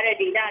ခခံခဲ့ရတဲ့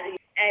ဒေ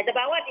သတွေ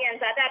တဘာဝတရား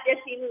ဇာတာပျက်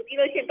စီးမှုပြီး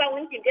လို့ရှိရင်ပတ်ဝ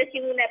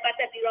န်းကျင်ပျက်စီးမှုနဲ့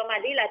ပတ်သက်ပြီးတော့မှ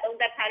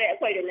လေးလာသုံးသပ်ထားတဲ့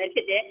အဖွဲ့တွေလည်းဖြ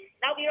စ်တယ်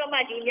။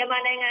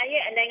နောက်ပြီးတော့မှဒီမြန်မာနိုင်ငံ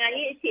ရဲ့နိုင်ငံ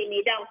ရေးအခြေအနေ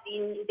ကြော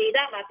င့်ဒီဒေသ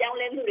မှာပြောင်း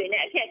လဲမှုတွေ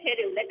နဲ့အခက်အခဲ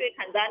တွေကို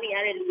လက်တွေ့ခံစားနေ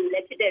ရတဲ့လူတွေလ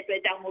ည်းဖြစ်တဲ့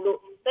အတွက်ကြောင့်မို့လို့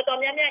တော်တော်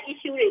များများ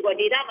issue တွေကို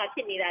ဒေသမှာဖြ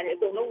စ်နေတာတွေအ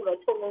ကုန်လုံး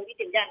ကိုတော့ခြုံငုံပြီး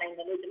တင်ပြနိုင်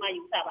တယ်လို့ကျွန်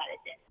မယူဆပါ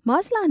တယ်ရှင်။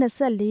မတ်လ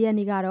24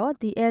ရက်နေ့ကတော့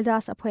The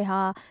Elders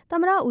အဖွဲ့ဟာသ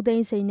မ္မတဦးသိ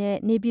န်းစိန်နဲ့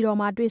နေပြည်တော်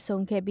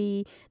မှာတွေ့ဆုံ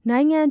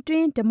ခဲ့ပြီးနိုင်ငံတွ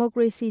င်းဒီမို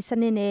ကရေစီစ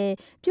နစ်နဲ့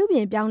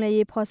ပြုပြင်ပြောင်းလဲ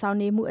ရေးဖော်ဆောင်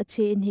နေမှုအ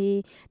ခြေအနေ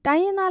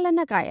တိုင်းရင်းသားလက်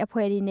နက်ကိုင်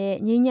အဖွဲ့တွေ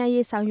နဲ့ငြိမ်းချမ်း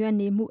ရေးဆောင်ရွက်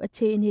နေမှုအ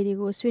ခြေအနေ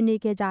တွေကိုဆွေးနွေး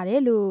ခဲ့ကြတ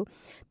ယ်လို့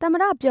သမ္မ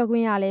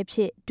တပြောခွင့်ရလ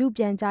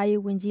ည်းဖြစ်ဒုပြန်ကြားရေး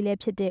ဝန်ကြီးလ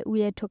ည်းဖြစ်တဲ့ဦး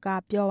ရဲထွဋ်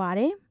ကပြောပါတ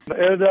ယ်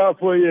။ Elder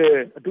အဖွဲ့ရဲ့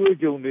အတွေ့အ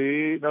ကြုံ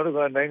တွေနောက်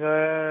တစ်ခါနိုင်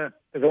ငံ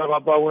တကာမှာ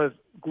ပါ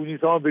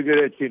ဝင်ကူညီဆောင်ပေးခဲ့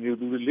တဲ့အခြေအနေ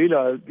ကိုသူလေး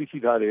လာသိ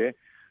ရှိထားတယ်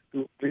။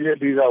သူ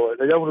လေးစားပါ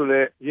ဒါကြောင့်မလို့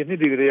လဲယနေ့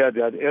ဒီကလေးက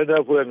Elder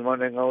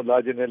အဖွဲ့မြန်မာနိုင်ငံ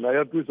ကိုလာခြင်း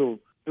နဲ့လာရောက်တွေ့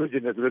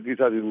ဆုံတွေ့ခြင်းနဲ့ဆိုတဲ့ကိစ္စ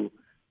တွေကို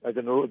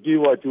ကျွန်တော်တို့အ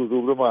ပြေအဝကြိုဆို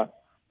ပြီးတော့မှ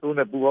သူတို့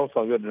နဲ့ပူးပေါင်း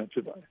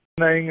ဆောင်ရွက်နေတာဖြစ်ပါတယ်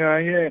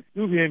နိုင်ငံရဲ့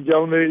လူပြင်ပြော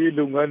င်းလဲရေး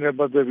လုပ်ငန်း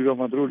နဲ့ပတ်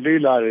သက်ပြီးတော့မှသူတို့လေး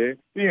လာ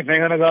တယ်ပြီးရင်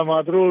နိုင်ငံတကာ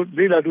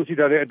မှာသူတို့လေးလာတွေ့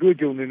ရှိထားတဲ့အတွေ့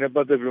အကြုံတွေနဲ့ပ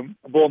တ်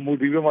သက်ပြီးတော့အပေါ်မူ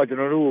တည်ပြီးမှကျွန်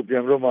တော်တို့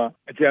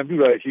ကိုပြန်ပြီးတော့မှအကြံပြု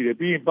တာရှိတယ်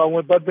ပြီးရင်ပါဝ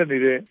င်ပတ်သက်နေ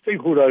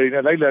တဲ့စိတ်ခိုတာ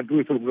တွေနဲ့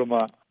လိုက်လံတွေ့ဆုံပြီးတော့မှ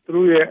သူ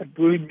တို့ရဲ့အ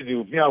တွေးအမြင်တွေ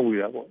ကိုမျှဝေ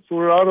တာပေါ့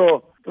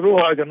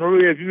ဆိုတော့သူတို့ဟာကျွန်တော်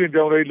တို့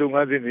ရဲ့ပြည်ပြင်ပြောင်းလဲရေးလုပ်င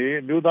န်းစဉ်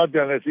တွေမျိုး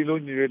သားပြန်လည်စည်းလုံး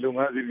ညီရေးလုပ်င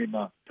န်းစဉ်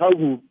တွေမှာ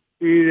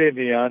ထောက်ကူပေး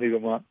တဲ့နေရာတွေ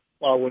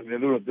မှာပါဝင်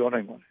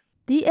တယ်လို့ပြောနိုင်ပါတယ်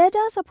The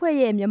Elders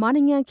အဖွဲ့ရဲ့မြန်မာ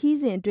နိုင်ငံခီး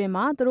စဉ်အတွ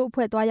င်းမှာသူတို့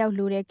အဖွဲ့သွားရောက်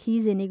လိုတဲ့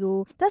ခီးစဉ်တွေကို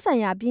သက်ဆိုင်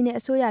ရာပြည်내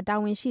အစိုးရတာ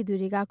ဝန်ရှိသူ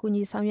တွေကကူညီ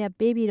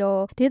ဆောင်ရွက်ပေးပြီးတော့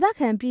ဒေ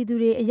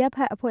သခံပြည်သူတွေအရက်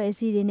ဖက်အဖွဲ့အစ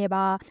ည်းတွေ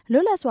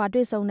နဲ့ပါလွတ်လပ်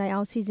စွာတွေ့ဆုံ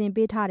နိုင်အောင်စီ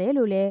စဉ်ပေးထားတယ်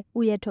လို့လည်း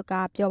ဦးရဲထွဋ်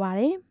ကပြောပါတ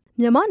ယ်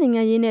မြန်မာ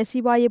နိုင်ငံရေး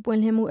နဲ့စီးပွားရေးပွင့်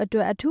လင်းမှုအတွ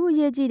က်အထူး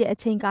အရေးကြီးတဲ့အ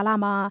ချိန်ကာလ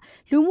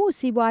မှာလူမှု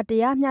စီးပွားတ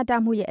ရားမျှ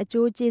တမှုရဲ့အ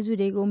ကျိုးကျေးဇူး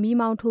တွေကိုမိ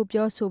မောင်းထိုး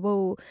ပြော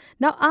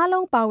ဆိုဖို့နောက်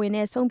အားလုံးပါဝင်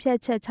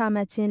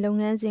တဲ့ဆုံးဖြတ်ချက်ချမှတ်ခြင်းလုပ်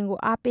ငန်းစဉ်ကို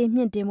အားပေးမြ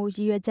င့်တင်မှုရ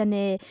ည်ရွယ်ချက်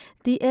နဲ့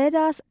The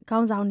Elders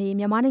ခေါင်းဆောင်တွေ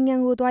မြန်မာ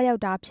နိုင်ငံကိုတွား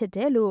ရောက်တာဖြစ်တ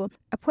ယ်လို့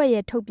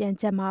အဖွဲ့ရဲ့ထုတ်ပြန်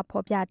ချက်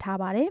မှာဖော်ပြထား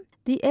ပါတယ်။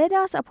 The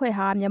Elders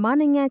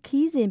အဖွဲ့ဟာမြန်မာနိုင်ငံ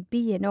ခီးစဉ်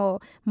ပြီး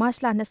ရင်တော့မတ်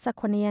လ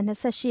 29 ရက်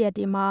 28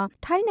 ရက်တွေ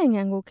မှာထိုင်းနိုင်ငံ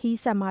ကိုခီး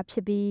ဆက်မှာဖြ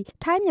စ်ပြီး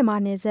ထိုင်းမြန်မာ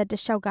နယ်စပ်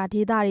တလျှောက်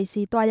ကဒေသ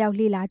တွေစီတွားရောက်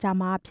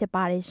လေ့လာကြမှာဖြစ်ပါ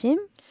တယ်ရှင်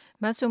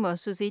။မဆုမ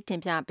စူစီ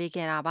တင်ပြပေး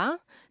ခဲ့တာပါ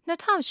။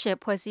2008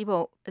ဖွဲ့စည်း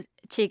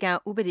ပုံအ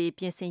ခြေခံဥ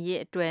ပဒေပြင်ဆင်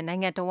ရေးအတွက်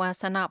နိုင်ငံတော်ဝန်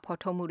ဆန္ဒဖော်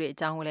ထုတ်မှုတွေ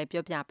အကြောင်းကိုလ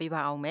ည်းပြောပြပေး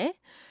ပါအောင်မယ်။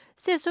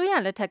စစ်ဆိုးရ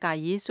လက်ထက်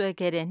ကရေး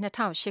ဆွဲခဲ့တဲ့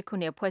2008ခု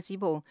နှစ်ဖွဲ့စည်း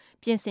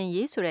ပုံပြင်ဆင်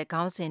ရေးဆို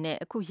တဲ့ခေါင်းစဉ်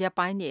နဲ့အခု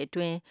ရက်ပိုင်းတွေ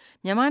အတွင်း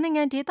မြန်မာ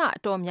နိုင်ငံဒေသ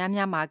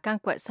အတော်များများမှာကန့်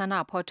ကွက်ဆန္ဒ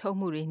ဖော်ထုတ်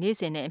မှုတွေ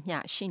နေ့စဉ်နဲ့အ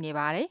မျှရှိနေပါ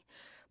တယ်။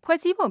ဖွဲ့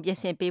စည်း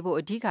ပုံပြင်ဆင်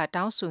ပေးဖို့အဓိ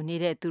ကတောင်းဆိုနေ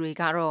တဲ့သူတွေ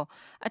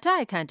ကတော့အ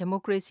တိုက်အခံဒီ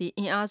မိုကရေစီ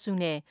အင်အားစု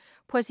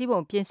နဲ့ဖွဲ့စည်းပုံ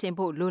ပြင်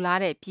ဆင်ဖို့လို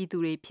လားတဲ့ပြည်သူ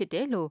တွေဖြစ်တ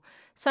ယ်လို့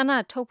ဆန္ဒ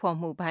ထုတ်ဖော်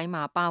မှုပို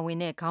င်းမှာပါ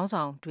ဝင်တဲ့ခေါင်း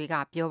ဆောင်တွေ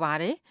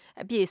ကပြောပါတယ်။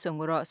အပြည့်အစုံ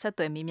ကိုတော့ဆက်သွ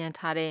ယ်မေးမြန်း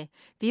ထားတဲ့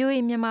VOA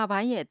မြန်မာ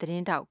ပိုင်းရဲ့သ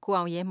တင်းတောက်ကို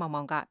အောင်ရဲမောင်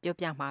မောင်ကပြော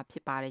ပြ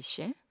မှာဖြစ်ပါတယ်ရှ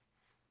င်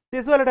။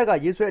စစ်ဆွဲလက်ထက်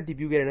ကရေးဆွဲအ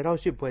တည်ပြုခဲ့တဲ့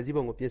2008ဖွဲ့စည်း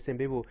ပုံကိုပြင်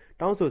ဆင်ပေးဖို့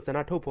တောင်းဆိုဆန္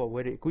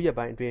ဒထုတ်ဖော်ပွဲတွေအခု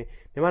ရက်ပိုင်းအတွ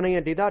င်းမြန်မာနိုင်ငံ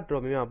ဒေ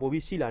သတော်များများပို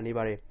ပြီး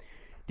ရှိလာနေပါတယ်။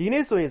ဒီ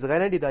နေ့ဆိုရင်စ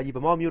ကိုင်းတိုင်းဒေသကြီးဗ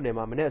မောက်မြို့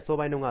နယ်မှာမနေ့အစော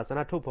ပိုင်းတုန်းက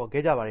ဆန္ဒထုတ်ဖော်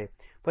ခဲ့ကြပါတယ်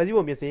။ဖွဲ့စည်း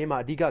ပုံပြင်ဆင်ရေးမှာ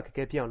အဓိက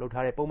ခက်ခဲဖြစ်အောင်လုပ်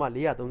ထားတဲ့ပုံမှန်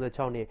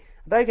436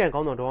နဲ့အတိုက်အခံ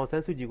ခေါင်းဆောင်ဒေါအောင်ဆ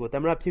န်းစုကြည်ကို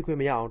တမရဖြစ်ခွင့်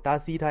မရအောင်တား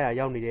ဆီးထား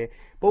ရရောက်နေ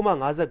တဲ့ပုံမှန်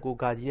59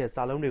ဂါကြီး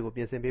နဲ့စာလုံးတွေ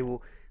ကိုပြင်ဆင်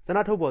ပေးဖို့ဆန္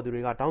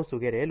ဒထုတ်ဖော်သူတွေကတောင်းဆို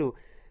ခဲ့တယ်လို့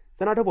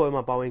ဆန္ဒထုတ်ဖော်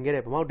ပွဲမှာပါဝင်ခဲ့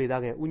တဲ့ဗမောက်ဒေသ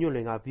ခံဦးညွ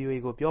န့်လွင်က VOA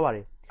ကိုပြောပါတ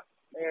ယ်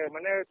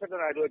မနေ့7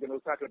 နာရီတော့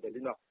ကျွန်တော်စထွက်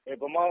တယ်လीနော်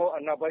ဗမောက်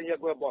အနောက်ပိုင်း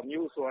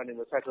ရက်ကွက်ပေါ့မြို့ဆိုကနေ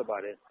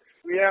စထွက်ပါတယ်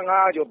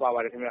900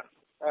ကျော်ပါပါတယ်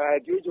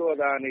ခင်ဗျကျွေး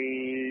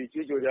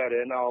ကြော်တာနေကျွေးကြော်ကြတ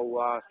ယ်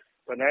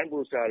နောက်ဗ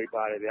နိုင်ပူစာတွေပါ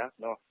တယ်ဗျာ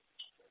နော်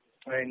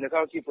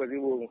2008ဖွဲ့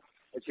စည်း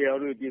ပုံအခြေအ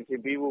ရပြင်ဆ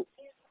င်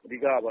ပေးဖို့အဓိ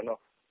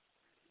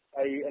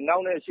ကပါနော်အ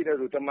နောက်နဲ့ရှိတဲ့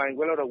ဆိုတ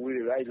မိုင်ခွဲလောက်တော့ဝေး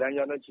တယ်ဗျလ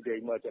မ်းကြောင်းနဲ့ချစ်တယ်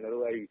ဒီမှာကျွန်တော်တို့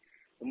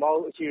ဗမော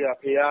က်အခြေ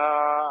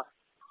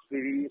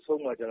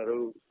ကဖျားဒီဆုံးမှာ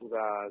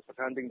ကျွန်တော်တို့စ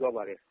ခန်းသိ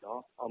မ်းသွားပါတယ်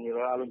နော်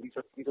အောင်မြင်တော့အားလုံးပြီး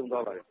ဆုံး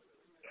သွားပါ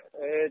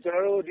တယ်ကျွန်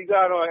တော်တို့အဓိက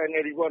တော့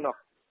NLD ပေါ့နော်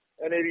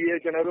NLD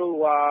ရဲ့ကျွန်တော်တို့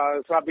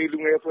စာပေလူ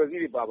ငယ်အဖွဲ့အစ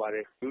ည်းတွေပါပါ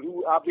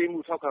တယ်လူထုအားပေးမှု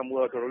ထောက်ခံမှု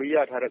တော့တော်တော်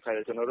လေးရထားတဲ့ခါကျ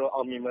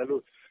ကျွန်တော်တို့အောင်မြင်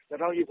မယ်လို့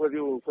2008ဖွဲ့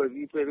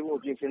စည်း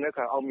ပုံပြင်ဆင်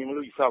တဲ့ခါအောင်မြင်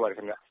မယ်လို့ယူဆပါတယ်ခ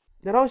င်ဗျ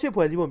2008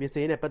ဖွဲ့စည်းပုံပြင်ဆ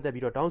င်ရေးနဲ့ပတ်သက်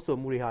ပြီးတော့တောင်း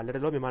ဆိုမှုတွေဟာလက်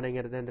တလောမြန်မာ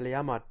နိုင်ငံတ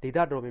လျားမှာဒေသ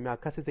တော်များများ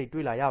ခက်ဆစ်စိတ်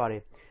တွေ့လာရပါတ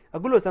ယ်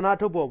အခုလိုဆန္ဒ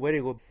ထုတ်ဖော်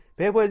ပွဲတွေ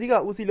ကိုဘယ်ဖွဲ့စည်း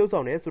ကဦးစီးလှုပ်ဆော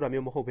င်တယ်ဆိုတာ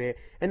မျိုးမဟုတ်ဘဲ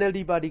NLD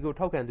ပါတီ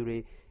ကိုထောက်ခံသူတွေ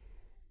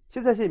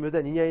88မျိုးဆ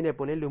က်ညီညာရေးနဲ့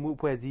ပွန်လင်းလူမှုအ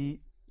ဖွဲ့အစ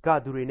ည်းက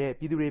သူတွေနဲ့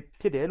ပြည်သူ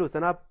တွေဖြစ်တယ်လို့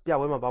ဆန္ဒပြ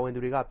ပွဲမှာပါ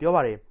ဝင်သူတွေ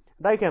ကပြောပါတယ်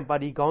အတိုက်ခံပါ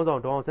တီခေါင်း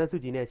ဆောင်ဒေါအောင်ဆ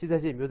န်းစုကြည်နဲ့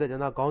88မျိုးဆက်ကျ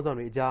န်းသားခေါင်း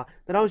ဆောင်တွေအကြား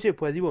2008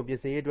ဖွဲ့စည်း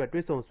ပုံပြင်ဆင်ရေးအတွက်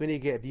တွဲဆုံဆွေး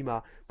နွေးခဲ့အပြီး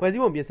မှာဖွဲ့စ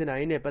ည်းပုံပြင်ဆင်နိုင်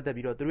ရေးနဲ့ပတ်သက်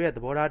ပြီးတော့သူတို့ရဲ့သ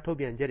ဘောထားထုတ်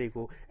ပြန်ချက်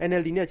တွေကို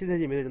NLD နဲ့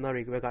88မျိုးဆက်ကျန်းသား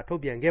တွေကထု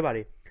တ်ပြန်ခဲ့ပါတ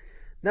ယ်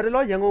နယ်တ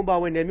လောရန်ကုန်ပါ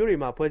ဝင်နယ်မြို့တွေ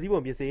မှာဖွဲ့စ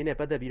ည်းပုံပြင်ဆင်ရေး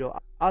နဲ့ပတ်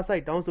သက်ပြီးတော့အား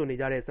စိုက်တောင်းဆိုနေ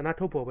ကြတဲ့ဆန္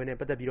ဒထုတ်ဖော်ပွဲ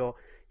နဲ့ပတ်သက်ပြီးတော့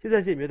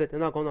88မျိုးဆက်ကျ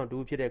န်းသားခေါင်း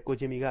ဆောင်တူဖြစ်တဲ့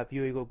ကိုချင်းမီက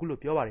VOA ကိုအခု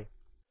လိုပြောပါတယ်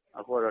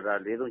အခုတော့ဒါ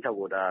436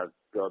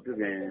ကိုဒါပြု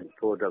ပြင်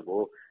ဖို့အတွက်ကို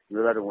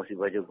မျိုးသားဒီမိုကရေစီ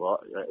ဘက်ချုပ်က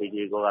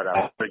ADA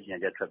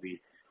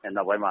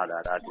ကဒါပြည်ညံချက်ထွက်ပြီးနောက်ပိုင်း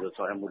မှာဒါဒီလို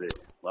ဆောင်ရွက်မှု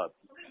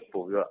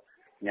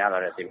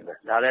တွေပို့ပြီးတော့များလာတဲ့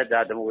တင်ပဲဒါလ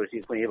ည်းဒါဒီမို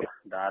ကရေစီခွင့်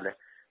ရေးပါဒါလ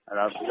ည်းအဲ့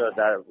တော့ပြီးတော့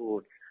ဒါ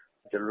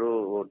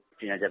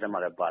ကျွန်တော်တို့ပြည်ညံချက်ထဲမှာ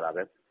လည်းပါတာပဲ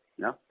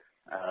နော်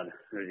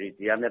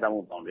ဒီအမြတ်တ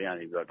မှုပေါင်းတွင်း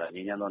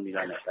ရနေပြီးတော့ဒါငြိမ်းချမ်းသောနိလ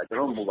နဲ့ဒါကျွန်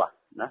တော်မူပါ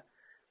နော်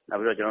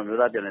နောက်ပြီးတော့ကျွန်တော်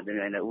မျိုးသားပြည်နယ်တင်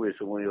ပြနေတဲ့ဥ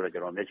ပဒေစိုးမိုးရေးကိုကျွ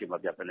န်တော်မျက်ခြေမ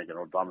ပြတ်ပဲနဲ့ကျွန်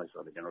တော်သွားမယ်ဆို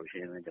တော့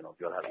ကျွန်တော်ရှင်းရှင်းလင်းကျွန်တော်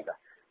ပြောထားလိုက်တာ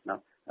နော်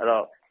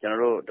အဲ့တော့ကျွန်တော်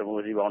တို့ဒီမိုက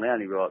ရေစီပေါင်းထဲ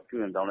ကနေပြီးတော့ပြု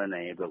ရင်တောင်းလဲနို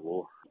င်ရေးအတွက်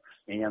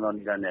ကိုငြိမ်းချမ်း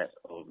သောနိလ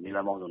နဲ့နိလ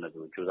မောင်းစုံနဲ့သူ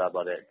စူးစ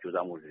မ်းသွားတဲ့စူးစ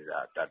မ်းမှု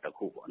တွေဒါတစ်ခု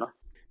ပေါ့နော်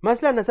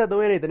မတ်လ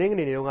23ရက်နေ့တနင်္ဂ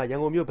နွေနေ့တုန်းက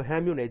ရန်ကုန်မြို့ဗဟ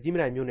န်းမြို့နယ်ကြီးမ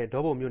နိုင်မြို့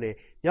နယ်ဒေါပုံမြို့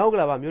နယ်မြောက်က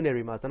လာပါမြို့နယ်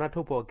တွေမှာဆန္ဒ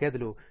ထုတ်ဖော်ခဲ့တ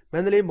ယ်လို့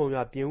မန္တလေးမုံ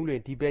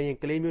ရွာပြင်ဦးလွင်ဒီပဲရင်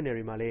ကလေးမြို့နယ်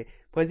တွေမှာလည်း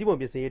ဖွဲ့စည်း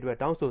ပုံပြင်ဆင်ရေးအတွက်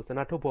တောင်းဆိုဆန္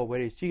ဒထုတ်ဖော်ပွဲ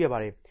တွေရှိ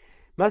ခဲ့ပါတယ်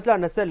မတ်လ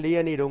24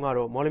ရက်နေ့တုန်းက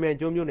တော့မော်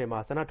လမြိုင်ကျွန်းမြို့နယ်မှာ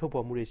ဆန္ဒထုတ်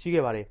ဖော်မှုတွေ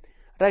ရှိခဲ့ပါ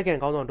တယ်အ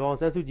တိုက်ခံခေါင်းဆောင်ဒေါအောင်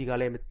ဆန်းစုကြည်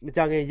ကလည်းမကြ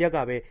ခင်ရက်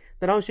ကပဲ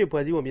2008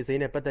ဖွဲ့စည်းပုံပြင်ဆင်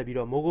ရေးနဲ့ပတ်သက်ပြီး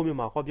တော့မိုးကုတ်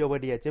မြို့မှာဟောပြောပွဲ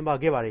တည်းကျင်းပ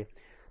ခဲ့ပါတယ်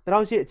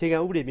2008အခြေခံ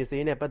ဥပဒေပြင်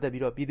ဆင်ရေးနဲ့ပတ်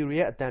သက်ပြီးတော့ပြည်သူတွေ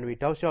ရဲ့အတန်တွေ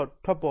တောက်လျှောက်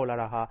ထွက်ပေါ်လာ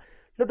တာဟာ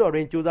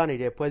လွှတ်တော်တွင်စူးစမ်းနေ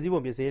တဲ့ဖွဲ့စည်းပုံ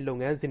ပြင်ဆင်ရေးလုပ်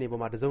ငန်းစဉ်တွေ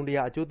ပေါ်မှာတစုံတ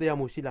ရာအကျိုးသက်ရောက်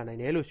မှုရှိလာ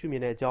နိုင်တယ်လို့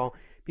ရှုမြင်တဲ့အကြောင်း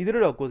ပြည်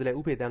သူ့တော်ကိုယ်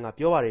စားလှယ်ဦးဖေတန်းက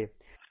ပြောပါ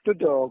တယ်လွှတ်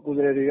တော်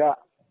ကိုယ်စားလှယ်တွေက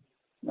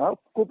နော်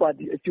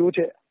ကိုပါတီအကျိုးထ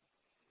က်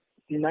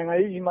ဒီ ဒီ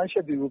နိုင်ငံရေးကြီးမှချ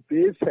က်တွေကို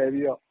ပေးဖယ်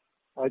ပြီး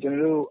တော့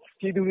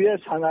ကျွန်တော်တို့ပြည်သူတွေ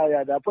ရဲ့ဆန္ဒအ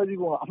ရဒါဖွဲ့စ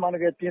ည်းပုံကအမှန်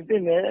တကယ်ပြင်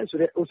သင့်တယ်ဆို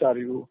တဲ့ဥစ္စာ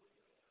တွေကို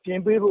ပြ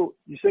င်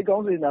ပေးဖို့ဒီစိတ်ကော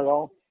င်းစေနာကော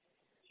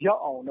င်းရော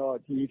က်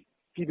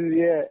အောင်တော့ဒီပြည်သူတွေ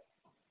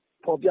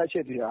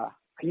ရဲ့ပေါ်ပြချက်တွေဟာ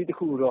ခရီး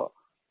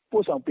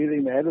တစ်ခုတော့ပို့ဆောင်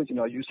ပေးလိမ့်မယ်လို့ကျွန်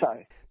တော်ယူဆတ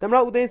ယ်သမ္မ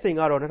တဦးသိန်းစိန်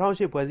ကတော့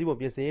2008ဖွဲ့စည်း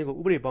ပုံပြင်ဆင်ရေးကို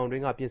ဥပဒေပေါင်းတွ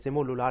င်းကပြင်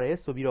ဆင်ဖို့လိုလားတယ်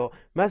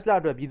ဆိုပြီးတော့မတ်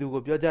လအတွက်ပြည်သူ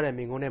ကိုပြောကြားတဲ့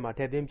မိန့်ခွန်းထဲမှာထ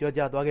ည့်သွင်းပြော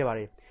ကြားသွားခဲ့ပါတ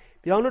ယ်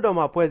။ပြည်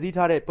ထောင်စုတော်မှာဖွဲ့စည်း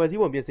ထားတဲ့ဖွဲ့စည်း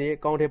ပုံပြင်ဆင်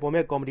ရေးအကောင့်ထဲပေါ်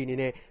မဲ့ကော်မတီ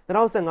အနေနဲ့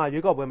2015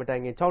ရွေးကောက်ပွဲမတို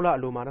င်ခင်6လအ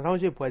လိုမှာ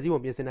2008ဖွဲ့စည်း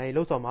ပုံပြင်ဆင်နိုင်ရေး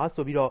လှုပ်ဆောင်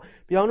မှာဆိုပြီးတော့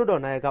ပြည်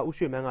ထောင်စုတော်နိုင်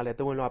ကဦးရွှေမန်းကလည်း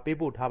တဝန်လွှာ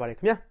ပေးပို့ထားပါတယ်ခ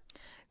င်ဗျာ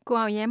။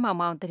ကိုအောင်ရဲ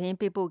မောင်မောင်သတ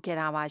င်းပေးပို့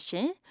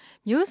ခဲ့တာပါရှင်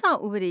။မျိုးဆောင်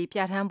ဥပဒေပြ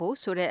ဋ္ဌာ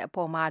န်းဖို့ဆိုတဲ့အ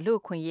ပေါ်မှာလူ့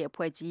အခွင့်အရေး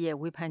အဖွဲ့ကြီးရဲ့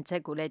ဝေ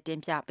ဖန်ချက်ကိုလည်း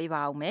တင်ပြပေး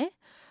ပါဦးမယ်။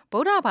ဗု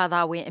ဒ္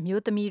ဓဘာသာဝင်အမျိုး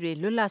သမီး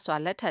တွေလွတ်လပ်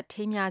စွာလက်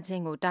ထပ်ထိမ်းမြားခြ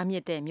င်းကို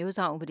တားမြစ်တဲ့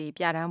မျိုးဆောင်ဥပဒေ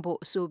ပြဋ္ဌာ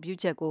န်းဖို့အဆိုပြု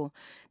ချက်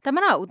ကိုသမ္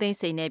မတဦးသိ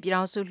န်းစိန်နဲ့ပြည်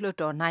ထောင်စုလွှတ်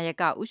တော်နာ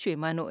ယကဦးရွှေ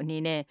မန်းတို့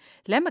အနေနဲ့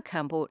လက်မခံ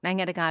ဖို့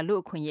နိုင်ငံတကာ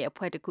လူ့အခွင့်အရေးအ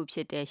ဖွဲ့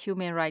တစ်ခုဖြစ်တဲ့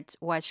Human Rights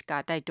Watch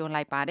ကတိုက်တွ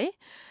န်းလိုက်ပါတယ်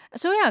။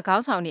အစိုးရ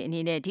ခေါင်းဆောင်တွေ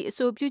အနေနဲ့ဒီ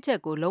အဆို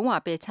ပြုချက်ကိုလုံး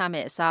ဝပယ်ချ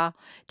မဲ့အ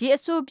စားဒီအ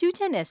ဆိုပြုချ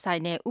က်နဲ့ဆို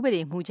င်တဲ့ဥ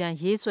ပဒေမူကြမ်း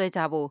ရေးဆွဲကြ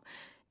ဖို့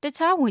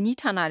တခြားဝန်ကြီး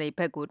ဌာနတွေ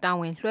ဘက်ကိုတာ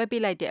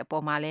ဝန်လွှဲပေးလိုက်တဲ့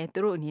အပေါ်မှာလည်းသူ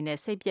တို့အနေနဲ့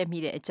စိတ်ပြ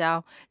ည့်မိတဲ့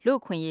အကြောင်း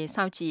လူ့အခွင့်အ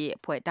ရေးစောင့်ကြည့်ရေးအ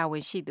ဖွဲ့တာ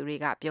ဝန်ရှိသူ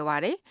တွေကပြောပါ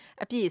တယ်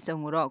။အပြည့်အစုံ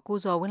ကိုတော့ကို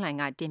ဇော်ဝင်းလှိုင်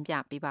ကတင်ပြ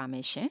ပေးပါမ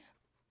ယ်ရှင်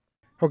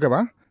။ဟုတ်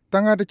ကဲ့ပါ။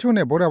တန်ခါတ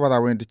ချို့နဲ့ဗုဒ္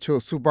ဓဘာသာဝင်တချို့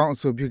စုပေါင်း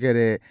အဆိုပြုခဲ့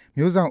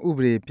တဲ့မျိုးဆောင်ဥ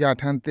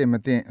ပဒေပြဋ္ဌာန်းသင့်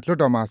မသင့်လွှတ်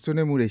တော်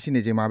မှာဆွေးနွေးမှုတွေရှိ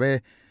နေချိန်မှာပဲ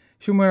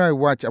Human Rights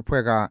Watch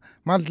အဖွဲ့က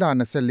မတ်လ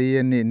24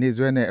ရက်နေ့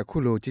စွဲနဲ့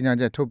အခုလို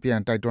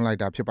ကြေညာချက်ထုတ်ပြန်တိုက်တွန်းလိုက်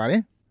တာဖြစ်ပါ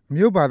တယ်။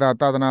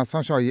မြို့ဘာသာသာသနာ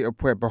စောင့်ရှောက်ရေးအ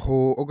ဖွဲ့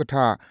ဗဟိုဥက္ကဋ္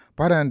ဌဗ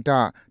ရန္တ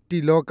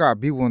တီလောက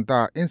ဘိဝန္တ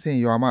အင်း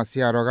စင်ရွာမဆ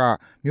ရာတော်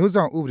ကမျိုး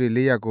ဆောင်ဥပဒေ၄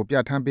ရပ်ကိုပြ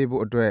ဋ္ဌာန်းပေး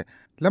ဖို့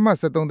အတွက်လက်မှတ်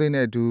73သိ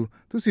န်းနဲ့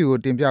အတူသူစီကို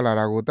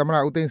တင်ပြလာတာကိုသမ္မ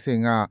တဦးသိန်းစိ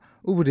န်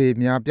ကဥ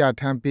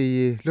ပဒေများပြဋ္ဌာန်း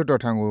ပေးရေး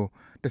လွှတ်တော်ထံကို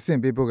တဆ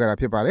င့်ပေးပို့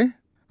ခဲ့တာဖြစ်ပါတယ်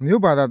။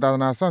မြို့ဘာသာသာသ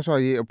နာစောင့်ရှော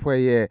က်ရေးအဖွဲ့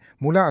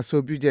ရဲ့မူလအဆို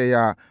ပြုချက်အ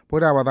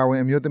ရဗုဒ္ဓဘာသာ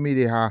ဝင်အမျိုးသ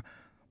မီးတွေဟာ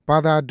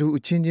ဘာသာတူ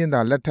အချင်းချ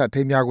င်းသာလက်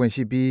ထပ်ထိမ်းမြားခွ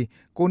င့်ရှိပြီး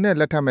ကိုယ်နဲ့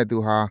လက်ထပ်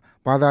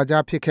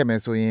မဲ့သူဟာဘာသာကြားဖြစ်ခဲ့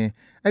မယ်ဆို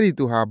ရင်အဲ့ဒီ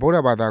သူဟာဗုဒ္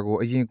ဓဘာသာကို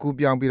အရင်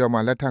ကူးပြောင်းပြီးတော့မှ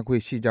လက်ထပ်ခွ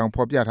င့်ရှိကြော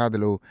င်းဖော်ပြထား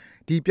သလို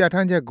ဒီပြဋ္ဌာ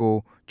န်းချက်ကို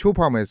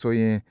ချိုးဖောက်မယ်ဆို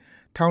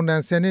ရင်ထောင်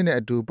ဒဏ်10နှစ်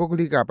နဲ့အတူပုဂ္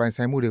ဂလိက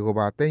ပိုင်ဆိုင်မှုတွေ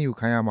ကိုပါသိမ်းယူ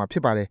ခံရမှာဖြ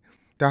စ်ပါတယ်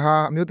။ဒါ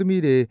ဟာအမျိုး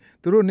သမီး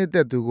တွေသူတို့နှစ်သ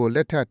က်သူကိုလ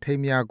က်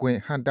ထပ်ထိမ်းမြားခွ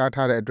င့်ဟန်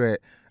တားထားတဲ့အတွက်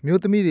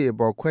အမျိုးသမီးတွေအ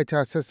ပေါ်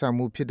ခွဲခြားဆက်ဆံ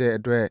မှုဖြစ်တဲ့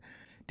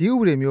အတွက်ဒီဥ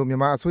ပဒေမျိုးမြန်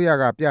မာအစိုးရ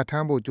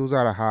ကပြဋ္ဌာန်းဖို့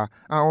ကြိုးစားတာဟာ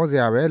အံ့ဩ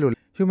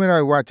စရာပဲလို့ Human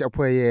Rights Watch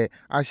အဖွဲ့ရဲ့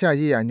အာရှ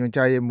ရေးရာညွှန်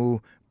ကြားရေးမှူး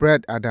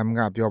Brad Adam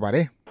ကပြောပါတ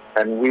ယ်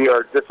။ And we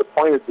are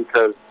disappointed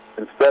because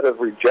instead of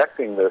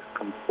rejecting this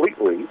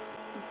completely,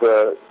 the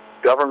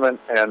government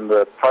and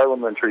the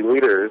parliamentary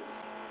leaders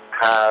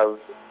have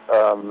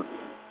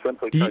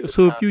simply ဒီ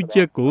အဆို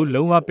ပြုချက်ကို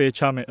လုံးဝပယ်ချ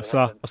မဲ့အ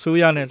စားအစိုး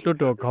ရနဲ့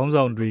လွှတ်တော်ခေါ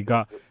င်းဆောင်တွေက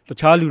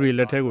တခြားလူတွေ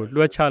လက်ထက်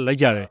ကိုလွှဲချလိုက်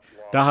ကြတယ်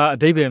။ဒါဟာ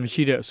အဓိပ္ပာယ်မ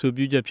ရှိတဲ့အဆို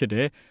ပြုချက်ဖြစ်တ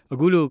ယ်။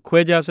အခုလို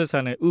ခွဲခြားဆက်ဆံ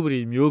တဲ့ဥ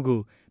ပဒေမျိုး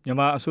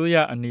ကိုမြန်မာအစိုး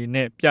ရအနေ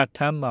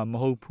နဲ့ပြဋ္ဌာန်းမှာမ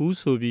ဟုတ်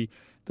ဘူးဆိုပြီး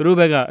သူတို့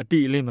ဘက်က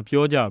အတိအလင်း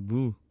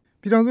မပြောကြဘူး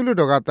။ပြည်ထောင်စုလွှတ်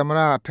တော်ကသမ္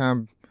မတ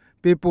ထံ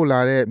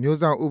ပေးပို့လာတဲ့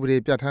မျိုးဆောင်ဥပဒေ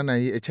ပြဋ္ဌာန်းနို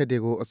င်ရေးအချက်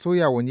တွေကို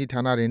အစိုးရ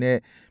ဝန်ကြီးဌာနတွေနဲ့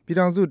ပြည်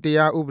ထောင်စုတ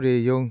ရားဥ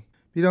ပဒေချု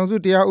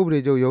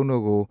ပ်ရုံး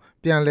တို့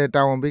ကိုပြန်လည်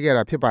တာဝန်ပေး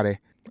ခဲ့တာဖြစ်ပါတယ်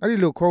။အဲဒီ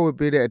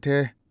လိုခေါ်ဝေပေးတဲ့အ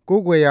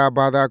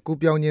ထက်ကိုးကွယ်ရာဘာသာကူး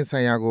ပြောင်းခြင်း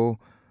ဆိုင်ရာကို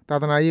သာ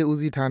သနာရေးဦး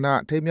စီးဌာန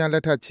ထိမ်းမြားလ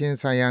က်ထပ်ခြင်း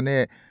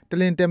ဆိုင်ရာနဲ့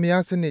တလင်တမ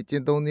ယားစ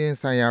နစ်ကျင့်သုံးခြ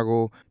င်းဆိုင်ရာ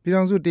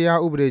ကိုပြည်ထောင်စုတရား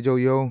ဥပဒေ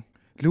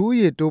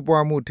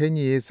ချုပ်ရုံးလူဦးရေတိုးပွားမှုထိ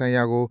န်းညှိရေးဆိုင်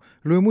ရာ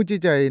ကိုလူမှုကြီး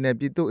ကြပ်ရေးနဲ့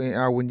ပြည်သူ့အင်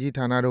အားဝန်ကြီး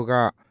ဌာနတို့က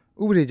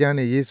ဥပဒေကြ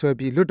မ်းတွေရေးဆွဲ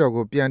ပြီး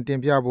လွှတ်တော်ကိုပြန်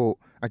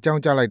တင်ပြဖို့အကြော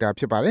င်းကြားလိုက်တာ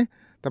ဖြစ်ပါတယ်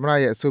။သမ္မ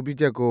တရဲ့အဆို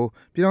ပြုချက်ကို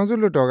ပြည်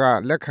ထောင်စုလွှတ်တော်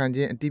ကလက်ခံခြ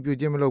င်းအတည်ပြု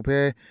ခြင်းမလုပ်ဘဲ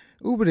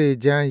ဥပဒေ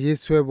ကြမ်းရေး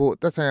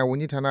ဆွဲဖို့သက်ဆိုင်ရာဝန်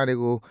ကြီးဌာနတွေ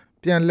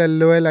ကိုပြန်လက်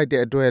လွှဲ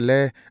လိုက်တဲ့အတွက်လ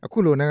ည်းအ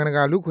ခုလိုနိုင်ငံ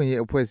တကာလူ့ခွင့်ရေး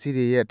အဖွဲ့အစည်း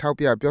တွေရဲ့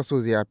ထောက်ပြပြောဆို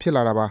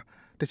စရာဖြစ်လာတာပါ။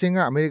တချိန်ကအ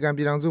မေရိ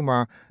ကန်ပြည်ထောင်စု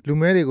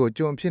မှာလူမဲတွေ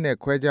ကိုကြုံအဖြစ်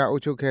နဲ့ခွဲခြားအု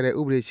ပ်ချုပ်ခဲ့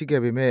တဲ့ဥပဒေရှိ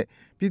ခဲ့ပေမဲ့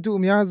ပြည်သူ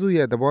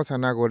အများစုရဲ့သဘော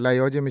ဆန္ဒကိုလိုက်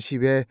လျောခြင်းမ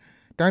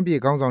ရှိဘဲတို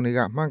င်းပြည်ခေါင်းဆောင်တွေက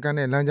မှန်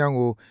ကန်တဲ့လမ်းကြော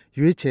င်းကို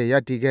ရွေးချယ်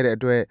ရည်တည်ခဲ့တဲ့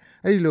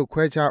အတွက်အဲ့ဒီ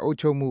လိုခွဲခြားအုပ်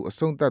ချုပ်မှု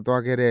အဆုံးသတ်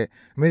သွားခဲ့တဲ့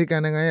အမေရိက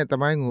န်နိုင်ငံရဲ့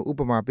သမိုင်းကို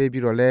ဥပမာ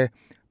ပေးပြီးတော့လဲ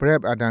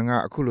Brad Adam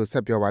ကအခုလိုဆ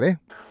က်ပြောပါတယ်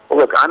။ Well,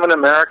 look, I'm an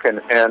American,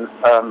 and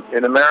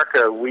in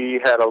America we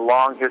had a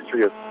long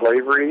history of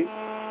slavery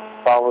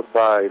followed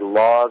by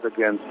laws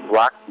against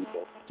black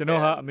people.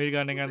 ကျွန်တော်ဟာအမေရိ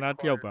ကန်နိုင်ငံ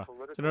သားတစ်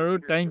ယောက်ပါကျွန်တော်တို့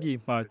တိုင်းပြည်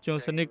မှာကျွန်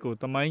စနစ်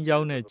ကိုတမိုင်းကြော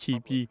င်းနဲ့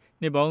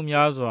ချီပြီးနှစ်ပေါ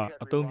င်းများစွာ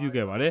အသုံးပြု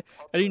ခဲ့ပါတယ်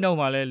။အဲဒီ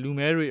နောက်မှာလည်းလူ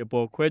မဲတွေအ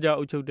ပေါ်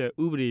ခွဲခြားအုပ်ချုပ်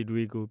တဲ့ဥ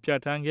ပဒေတွေ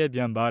ကိုပြဋ္ဌာန်း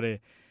ခဲ့ပြန်ပါတယ်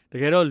။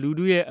တကယ်တော့လူ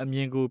ထုရဲ့အမြ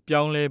င်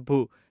ကိုပြောင်းလဲ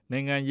ဖို့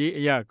နိုင်ငံရေး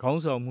အရာခေါ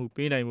င်းဆောင်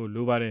မှုပေး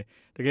နိုင်ဖို့လိုပါတယ်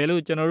။တကယ်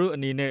လို့ကျွန်တော်တို့အ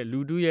နေ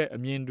နဲ့လူထုရဲ့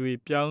အမြင်တွေ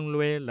ပြော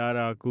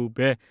င်းလဲလာတာကို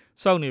ပဲ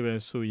စောင့်နေပဲ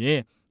ဆိုရင်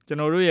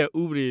ကျွန်တော်တို့ရဲ့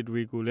ဥပဒေ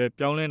တွေကိုလည်း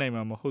ပြောင်းလဲနိုင်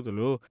မှာမဟုတ်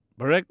သလို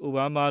Barack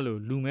Obama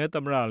လိုလူမဲသ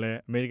မ္မတလည်း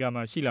အမေရိကန်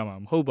မှာရှိလာ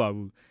မှာမဟုတ်ပါ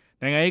ဘူး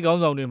။နိုင်ငံရေး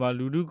ခေါင်းဆောင်တွေ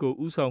မှာလူထုကို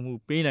ဥဆောင်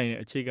မှုပေးနိုင်တဲ့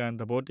အခြေခံ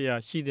သဘော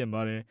တရားရှိသ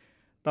င့်ပါတယ်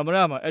။သမ္မ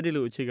တမှာ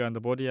အဲ့ဒီလိုအခြေခံ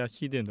သဘောတရား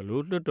ရှိသင့်တယ်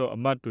လို့လွှတ်တော်အ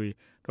မတ်တွေ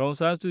ဒေါ်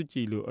ဆန်းစုကြ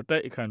ည်လိုအ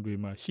တိုက်အခံ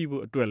တွေမှာ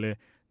ရှိဖို့အတွက်လဲ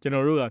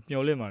ကျွန်တော်တို့က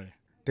မျှော်လင့်ပါတယ်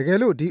။ တကယ်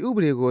လို့ဒီဥပ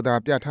ဒေ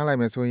ကိုသာပြဋ္ဌာန်း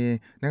လိုက်မယ်ဆိုရင်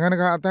နိုင်ငံတ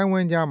ကာအတိုင်းအ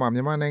ဝန်းကြား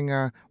မှာမြန်မာနိုင်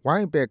ငံ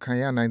ဝိုင်းအပယ်ခံ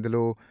ရနိုင်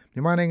သလိုမြ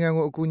န်မာ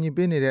နိုင်ငံကိုအကူအညီ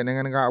ပေးနေတဲ့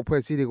နိုင်ငံတကာ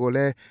အဖွဲ့အစည်းတွေကို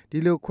လည်းဒီ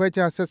လိုခွဲ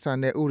ခြား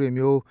ဆက်ဆံတဲ့ဥပဒေ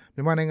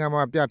မျိုးမြန်မာနိုင်ငံ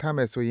မှာပြဋ္ဌာန်း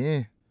မယ်ဆို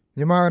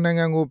ရင်မြန်မာနိုင်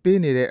ငံကိုပေး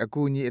နေတဲ့အ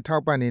ကူအညီအ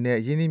ထောက်ပံ့တွေနဲ့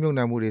ယင်းနှိမ့်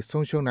မြုပ်နှံမှုတွေ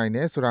ဆုံးရှုံးနိုင်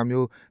တယ်ဆိုတာ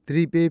မျိုးသ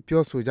တိ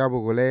ပေးပြောဆိုကြ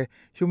ဖို့ကိုလည်း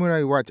Human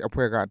Rights Watch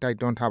အဖွဲ့က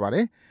တိုက်တွန်းထားပါတ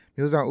ယ်။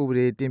မျိုးဆောင်ဥပ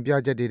ဒေ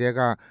တင်ပြချက်တွေ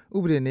ကဥ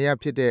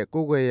ပဒေနေရာဖြစ်တဲ့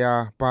ကိုယ်ွယ်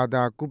ရာဘာသာ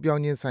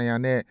ကူးပြောင်းခြင်းဆိုင်ရာ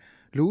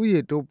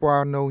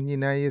နဲ့လူဦးရေတိုးပွားနှုန်းညှိ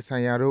နှိုင်းရေး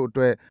ဆိုင်ရာတို့အ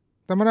တွက်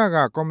သမ္မတက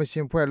ကော်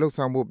မရှင်ဖွဲ့လှုပ်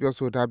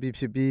ဆောင်ဖို့ပြောဆို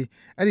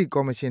ထားပြီးဖြစ်ပြီးအဲ့ဒီ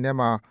ကော်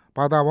မရှင်ထဲမှာ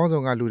ဘာသာပေါင်း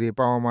စုံကလူ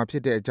တွေပါဝင်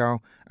မှာဖြစ်တဲ့အကြောင်း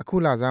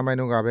အခုလဆန်းပိုင်း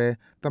တုန်းကပဲ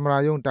သမ္မ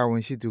တရုံးတာဝ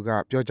န်ရှိသူက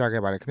ပြောကြား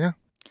ခဲ့ပါတယ်ခင်ဗျာ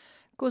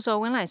ကိုစော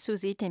ဝင်းလိုက်စူး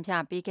စီးတင်ပြ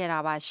ပေးခဲ့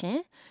တာပါရှင်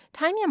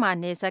ထိုင်းမြန်မာ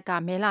နယ်စပ်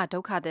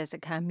ကမဲလာဒုက္ခသည်စ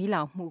ခန်းမိ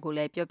လောင်မှုကိုလ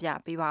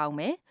ည်းပြောပြပေးပါ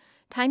အောင်မယ်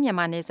ထိုင်းမြန်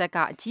မာနယ်စပ်ကအ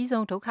ကြီး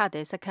ဆုံးဒုက္ခသ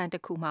ည်စခန်းတ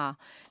စ်ခု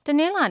မှာတ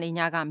နင်္လာ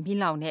နေ့ည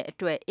ကမိလောင်တဲ့အ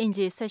တွက်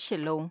အင်ဂျီ18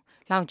လုံး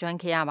လောင်ကျွ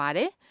မ်းခဲ့ရပါတ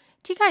ယ်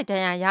ထိခိုက်ဒ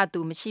ဏ်ရာ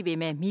ရသူမ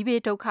ရှိပေမဲ့မိ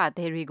ဘေးဒုက္ခ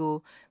သည်တွေ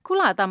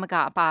ကိုကုလသမဂ္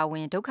ဂအပါအဝ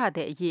င်ဒုက္ခသ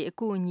ည်အရေး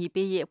အကူအညီ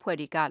ပေးရေး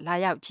အဖွဲ့တွေ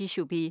ကလာရောက်ကြီးစု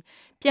ပြီး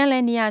ပြန်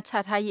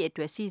လည်နေရာချထားရေးအ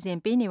တွက်စီ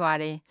စဉ်ပေးနေပါ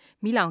တယ်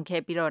။မိ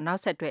လောင်ခဲ့ပြီးတော့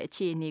နောက်ဆက်တွဲအ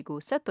ခြေအနေ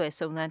ကိုဆက်သွယ်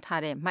စုံစ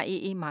မ်းထားတဲ့မ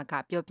အေးအေးမာ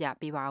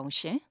ကပြောပြပေးပါ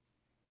အောင်ရှင်။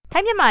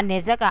ထိုင်းမြန်မာ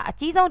နယ်စပ်ကအ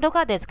ကြီးဆုံးဒုက္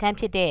ခသည်စခ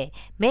န်းဖြစ်တဲ့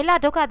မဲလာ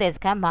ဒုက္ခသည်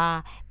စခန်းမှာ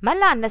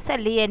မတ်လ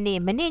24ရက်နေ့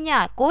မနေ့ည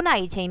9:00နာ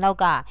ရီချိန်လောက်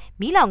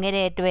ကမီးလောင်ခဲ့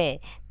တဲ့အတွက်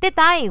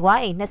တစ်သားအိမ်ဝါ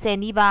အိမ်20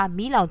နီးပါး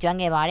မီးလောင်ကျွမ်း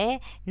ခဲ့ပါတယ်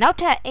။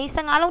နောက်ထပ်အိမ်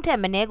15လုံး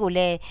ထက်မနည်းကိုလ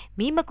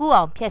ည်းမီး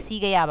မကူအောင်ဖျက်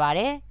ဆီးခဲ့ရပါတ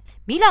ယ်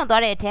။မီးလောင်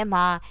သွားတဲ့အထဲ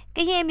မှာက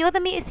ရင်မျိုး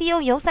သမီးအစည်းအ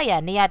ရုံးရုံး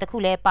ဆက်ရာနေရာတစ်ခု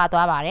လည်းပါ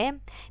သွားပါတယ်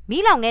။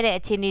မီးလောင်ခဲ့တဲ့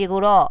အခြေအနေကို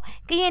တော့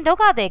ကရင်ဒုက္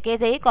ခသည်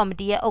ကယ်ဆယ်ရေးကော်မ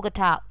တီရဲ့ဥက္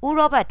ကဋ္ဌဦး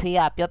ရောဘတ်ထွေး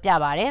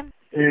ကပြောပြပါတယ်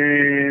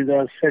။ဒါ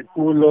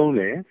19လုံး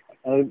လေ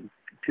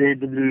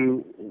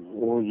KW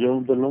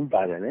ရုံး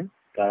တစ်လုံးပါတယ်လေ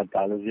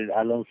ဒါလို့ဒီ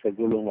အလုံး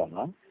19လုံးပါ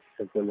နော်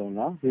19လုံး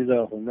နော်ပြီး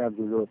တော့ဟိုက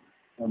သူတို့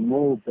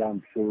မိုးပြန်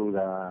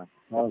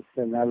ဆိုတာနောက်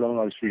15လုံး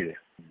လောက်ရှိ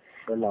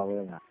တယ်ဘယ်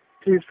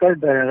လောက်လဲဒီစိုက်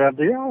တယ်က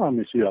တရားမှ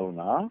မရှိ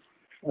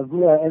အောင်နော်အခု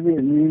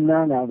အဲ့ဒီနီး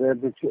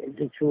နားနာပဲတ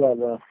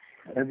ချို့ကတော့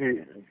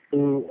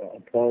အဲ့ဒီသူ့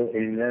ပေါ်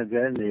အင်း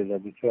လည်းနေလို့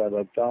တချို့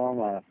ကတော့တော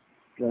င်းမှာ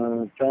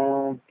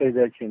တောင်းပြ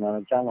တဲ့ချိန်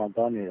မှာတောင်းမှာ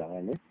တောင်းနေတာပဲ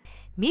လေ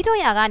မီးထွန်း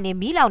ရာ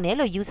ကနေမီးလောင်တယ်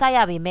လို့ယူ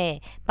ဆရပေ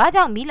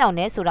မဲ့ဘာကြောင့်မီးလောင်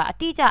လဲဆိုတာအ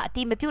တိအကျအ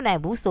တိမပြုတ်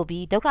နိုင်ဘူး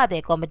ဆိုပြီးဒုက္ခ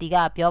သည်ကော်မတီ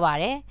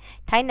ကပြောပါတယ်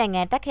။ထိုင်း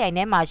နိုင်ငံတက်ခရိုင်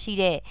ထဲမှာရှိ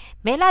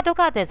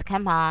တဲ့မဲလာဒုက္ခသည်စ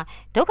ခန်း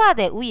မှာဒုက္ခ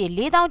သည်ဦးရေ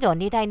4000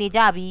ကျော်နေထိုင်နေကြ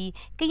ပြီး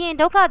ကရင်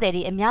ဒုက္ခသည်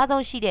တွေအများ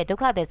ဆုံးရှိတဲ့ဒုက္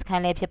ခသည်စခ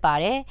န်းလ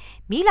ည်းဖြစ်ပါတယ်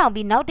။မီးလောင်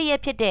ပြီးနောက်တ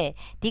ရက်ဖြစ်တဲ့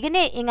ဒီ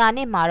ကနေ့အင်္ဂါ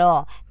နေ့မှာ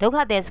တော့ဒုက္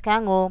ခသည်စခ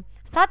န်းကို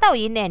စားတောက်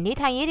ရေးနဲ့နေ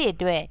ထိုင်ရေးတွေအ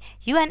တွက်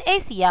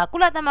UNHCR ကု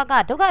လသမဂ္ဂ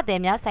ဒုက္ခသည်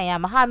များ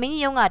ဆိုင်ရာမဟာမင်းကြီး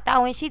ရုံး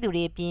ကတာဝန်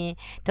ရှိသူတွေ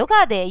အပြင်ဒုက္ခ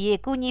သည်အ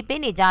ရေးကူညီပေး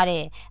နေကြ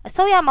တဲ့အ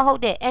စိုးရမဟုတ်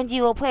တဲ့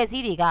NGO ဖွဲ့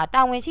စည်းတွေကတာ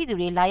ဝန်ရှိသူ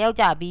တွေလာရောက်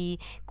ကြပြီး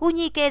ကူ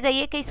ညီကယ်ဆယ်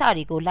ရေးကိစ္စ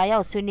တွေကိုလာ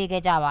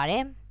ရောက်ဆွေးနွေးခဲ့ကြပါ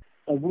တယ်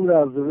။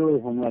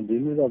အခုတော့သူတို့ဟို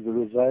မှာဒီနေ့တော့သူ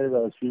တို့စားရ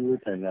တော့ဆွေးနွေး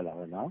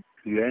ထိုင်ကြတာပဲနော်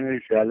။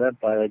 UNHCR လည်း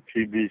ပါတဲ့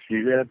TBC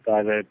လည်းပါ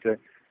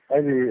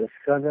တဲ့အဲ့ဒီ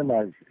စကား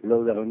မှာလော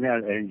လောဆ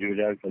ယ် NGO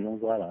တွေကလုံး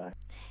သွားတာ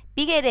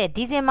ပြီးခဲ့တဲ့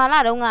ဒီ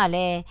ဇင်ဘာလတုန်းက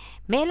လည်း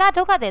မဲလာ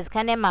ဒုက္ခသည်စခ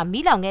န်းထဲမှာ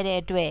မီးလောင်ခဲ့တဲ့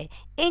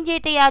အတွက်အင်ဂျီ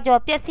100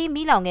ကျော်ပျက်စီး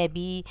မီးလောင်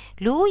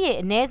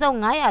ခဲ့ပြီးလူဦးရေအနည်းဆုံး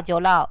900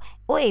ကျော်လောက်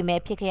အိုးအိမ်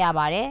မဲ့ဖြစ်ခဲ့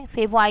ရပါတယ်။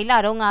ဖေဖော်ဝါရီ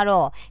လတုန်း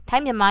ကတော့ထို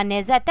င်းမြန်မာန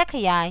ယ်စပ်တက်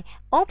ခရိုင်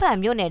အုံး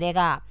ဖန်မြို့နယ်တွေ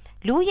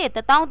ကလူဦးရေ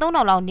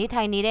13000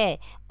လောက်နေထိုင်နေ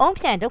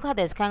တဲ့အုံးဖန်ဒုက္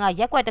ခသည်စခန်းက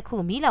ရက်ကွက်တစ်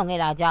ခုမီးလောင်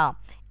ခဲ့တာကြောင့်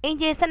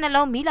အင်ဂျီ12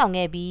လုံးမီးလောင်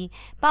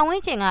ခဲ့ပြီးပတ်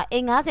ဝန်းကျင်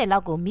ကအိမ်90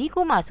လောက်ကို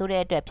မီးကူးမှ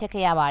ဆိုတဲ့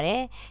အတွက်ဖြစ်ခဲ့ရပါတယ်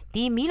။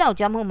ဒီမီးလောင်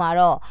ကျွမ်းမှုမှာ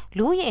တော့လူ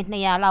ဦးရေ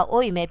200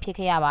လောက်အိုးအိမ်မဲ့ဖြစ်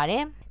ခဲ့ရပါ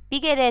တယ်။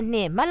ပြီးခဲ့တဲ့နှ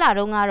စ်မတ်လ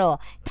တုန်းကတော့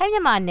ထိုင်းမြ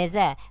န်မာနယ်စ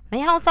ပ်မဲ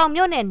ဟောင်ဆောင်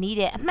မြို့နယ်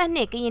နီးတဲ့အမှတ်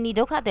2ကရင်နီ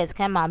ဒုက္ခသည်စခ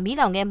န်းမှာ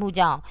မီးလောင်ခဲ့မှု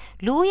ကြော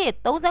င့်လူဦးရေ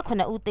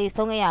38ဦးသေ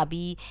ဆုံးခဲ့ရ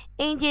ပြီး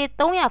အင်ဂျီ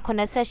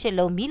388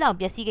လုံးမီးလောင်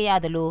ပျက်စီးခဲ့ရတ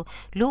ယ်လို့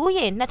လူဦး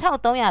ရေ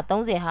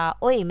2330ဟာ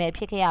အိုးအိမ်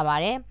မဲ့ဖြစ်ခဲ့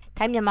ရပါတယ်။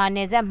ထိုင်းမြန်မာ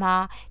နယ်စပ်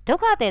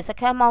မှာဒုက္ခသည်စ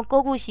ခန်းပေါင်း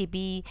9ခု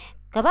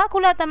ရှိပြီးကမ္ဘာကု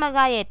လသမဂ္ဂ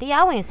ရဲ့တ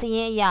ရားဝင်စာ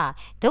ရင်းအရ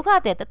ဒုက္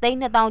ခသည်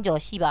32000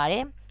ကျော်ရှိပါ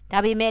တယ်။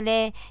ဒါပေမဲ့လ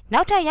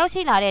ည်းနောက်ထပ်ရောက်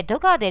ရှိလာတဲ့ဒု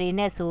က္ခသည်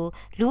တွေနဲ့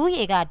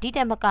ဆိုလူဦးရေကဒီ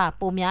တက်မ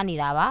ကပိုများနေ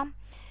တာပါ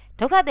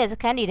ဒုက္ခသည်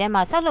စခန်းတွေထဲ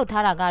မှာဆောက်လုပ်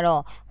ထားတာက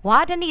တော့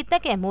ဝါဒနီတ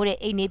က်ကဲမိုး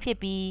တဲ့အိမ်တွေဖြစ်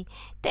ပြီး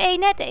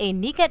တအိမ်နဲ့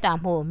တအိမ်နီး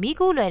ကပ်တာမှုမိ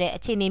ကူးလွယ်တဲ့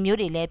အခြေအနေမျိုး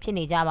တွေလ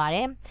ည်းဖြစ်နေကြပါတ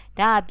ယ်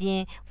ဒါ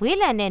အပြင်ဝေး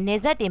လံ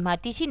တဲ့နေဆက်တွေမှာ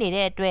တည်ရှိနေ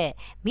တဲ့အတွက်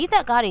မိ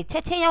သက်ကား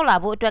တွေချက်ချင်း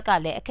ရောက်လာဖို့အတွက်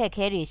ကလည်းအခက်အ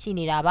ခဲတွေရှိ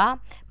နေတာပါ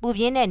ပူ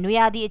ပြင်းတဲ့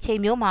နွေရာသီအ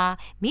ချိန်မျိုး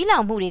မှာမီး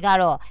လောင်မှုတွေက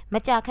တော့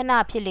မကြာခဏ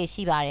ဖြစ်လေ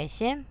ရှိပါတယ်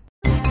ရှင်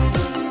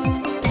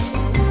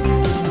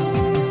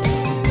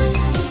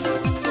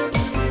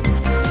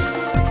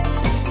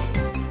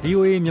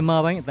VOA မြန်မာ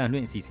ပိုင်းအတန်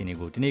လွှင့်အစီအ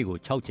စဉ်တွေကိုဒီနေ့ကို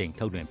6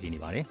ချိန်ထုတ်လွှင့်ပေးနေ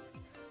ပါတယ်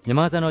။မြန်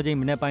မာစံတော်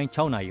ချိန်မနက်ပိုင်း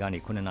6နာရီကနေ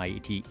9နာရီ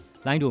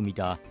အထိလိုင်းဒိုမီ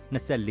တာ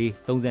24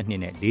 32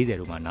နဲ့40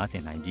တို့မှာနား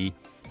ဆင်နိုင်ပြီး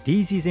ဒီ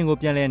အစီအစဉ်ကို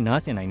ပြန်လည်နား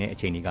ဆင်နိုင်တဲ့အ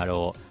ချိန်တွေ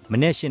ကတော့မ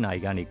နက်8နာရီ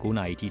ကနေ9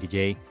နာရီအထိတစ်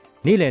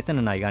ချိန်နေ့လယ်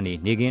12နာရီ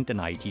ကနေနေ့ခင်း1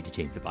နာရီအထိတစ်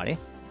ချိန်ဖြစ်ပါတယ်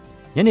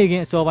။ညနေခ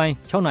င်းအစောပိုင်း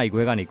6နာရီ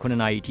ခွဲကနေ9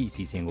နာရီအထိအ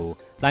စီအစဉ်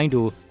ကိုလို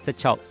င်းဒို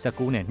16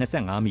 19နဲ့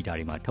25မီတာ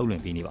တွေမှာထုတ်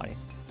လွှင့်ပေးနေပါတယ်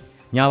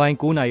။ညပိုင်း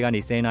9နာရီ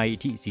ကနေ10နာရီ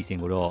အထိအစီအစဉ်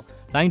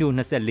ကိုတော့လိုင်းဒို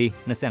24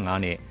 25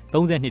နဲ့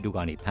32တို့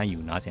ကနေဖ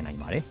မ်းယူနားဆင်နိုင်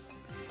ပါတယ်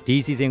။ ဒီ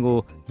အစီအစဉ်ကို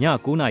ည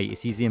9:00နာရီအ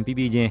စီအစဉ်ပြီး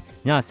ပြီးချင်း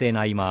ည10:00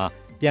နာရီမှာ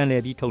ပြန်လ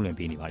ည်ပြီးထုတ်လွှင့်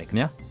ပေးနေပါတယ်ခင်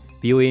ဗျာ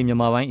VOA မြန်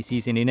မာပိုင်းအစီ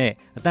အစဉ်တွေနဲ့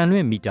အတန်လွ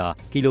င့်မီတာ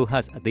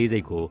kHz အသေးစိ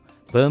တ်ကို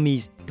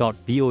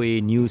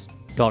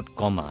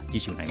burmese.voanews.com မှာကြ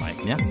ည့်ရှုနိုင်ပါတယ်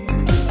ခင်ဗျာ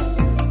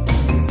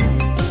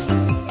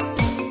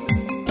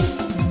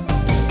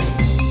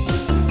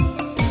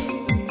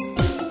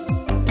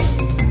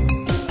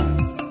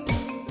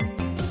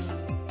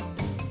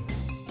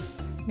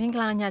မင်္ဂ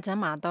လာညချ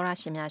မ်းပါသောရ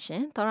ရှင်များရှ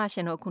င်သောရရှ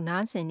င်တို့ခု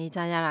နားဆင်နေကြ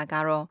ရတာက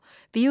တော့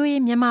VOA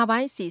မြန်မာပို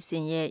င်းအစီအစ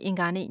ဉ်ရဲ့အင်္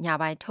ဂါနေ့ည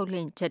ပိုင်းထုတ်လွှ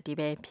င့်ချက်တွေ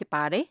ပဲဖြစ်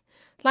ပါတယ်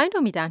။လိုင်း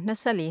ဒိုမီတာ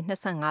24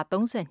 25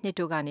 32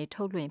တို့ကနေ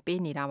ထုတ်လွှင့်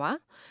ပေးနေတာပါ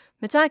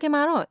။မကြာခင်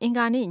မှာတော့အင်္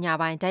ဂါနေ့ည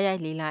ပိုင်းဓာတ်ရို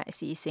က်လေးလိုက်အ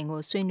စီအစဉ်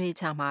ကိုဆွေးနွေး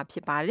ကြမှာဖြ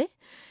စ်ပါတယ်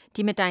။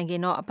ဒီမတိုင်ခ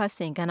င်တော့အပတ်စ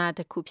ဉ်ကဏ္ဍတ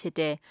စ်ခုဖြစ်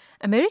တဲ့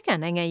အမေရိကန်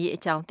နိုင်ငံရေး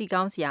အကြောင်းသိ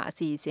ကောင်းစရာအ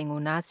စီအစဉ်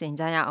ကိုနားဆင်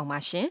ကြရအောင်ပါ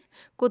ရှင်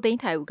။ကိုသိန်း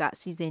ထိုင်ဦးက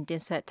စီစဉ်တ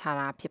င်ဆက်ထား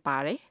တာဖြစ်ပါ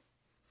တယ်။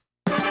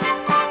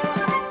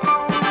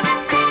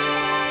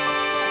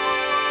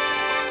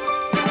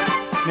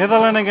နယ်သာ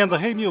လန်နိုင်ငံThe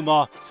Hague မြို့မှာ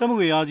စက်မှု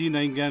အင်အားကြီး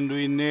နိုင်ငံ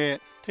တွေနဲ့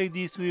ထိပ်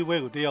သီးဆွေးနွေးပွဲ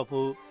ကိုတက်ရောက်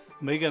ဖို့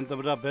အမေရိကန်သမ္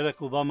မတဘရက်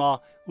အိုဘားမား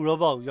ဥရော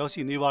ပကိုရောက်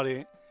ရှိနေပါတ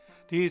ယ်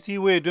။ဒီအစည်း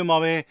အဝေးအတွင်းမှာ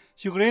ပဲ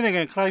ယူကရိန်းနိုင်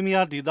ငံခရိုင်းမီး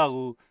ယားဒေသ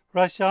ကို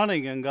ရုရှားနို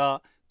င်ငံက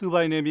သူ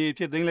ပိုင်နယ်မြေအ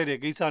ဖြစ်သိမ်းလိုက်တဲ့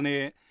ကိစ္စ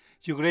နဲ့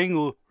ယူကရိန်း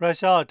ကိုရု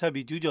ရှားကထပ်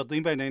ပြီးကျူးကျော်သိ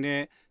မ်းပိုက်နိုင်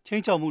တဲ့ချ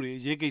င်းချောက်မှုတွေ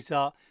အရေးကိစ္စ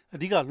အ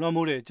ဓိကလွှမ်း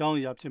မိုးတဲ့အကြောင်း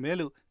အရာဖြစ်မယ်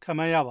လို့ခန့်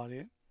မှန်းရပါတ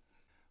ယ်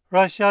။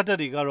ရုရှားတပ်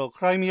တွေကတော့ခ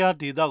ရိုင်းမီးယား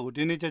ဒေသကိုတ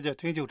င်းတင်းကြပ်ကြပ်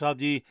ထိန်းချုပ်ထား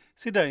ပြီး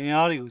စစ်တပ်အင်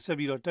အားတွေကိုဆက်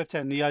ပြီးတော့တပ်ဖြ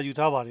တ်နေရာယူ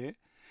ထားပါတယ်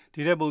။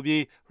ဒီတဲ့ပုံ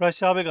ပြီးရု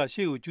ရှားဘက်က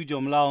ရှေ့ကိုကျူး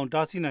ကျော်မလာအောင်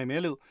တားဆီးနိုင်မ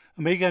ယ်လို့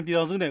အမေရိကန်ပြည်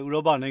ထောင်စုနဲ့ဥ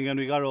ရောပနိုင်ငံ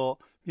တွေကတော့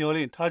မျှော်လ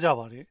င့်ထားကြ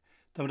ပါတယ်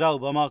။သမ္မတအို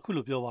ဘားမားအခု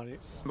လိုပြောပါတယ်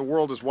။ The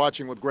world is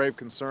watching with grave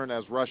concern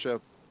as Russia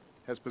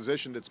has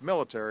positioned its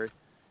military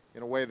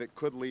in a way that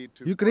could lead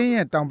to ယူကရိန်း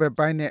ရဲ့တောင်ဘက်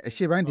ပိုင်းနဲ့အ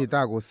ရှေ့ပိုင်းဒေသ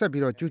ကိုဆက်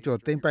ပြီးတော့ကျူးကျော်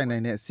သိမ်းပိုက်နို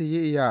င်တဲ့စစ်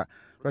ရေးအရာ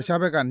ရုရှား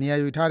ဘက်ကနေရာ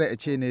ယူထားတဲ့အ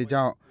ခြေအနေ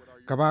ကြောင့်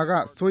ကမ္ဘာက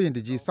စိုးရင်တ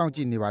ကြီးစောင့်ကြ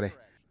ည့်နေပါတယ်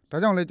။ဒါ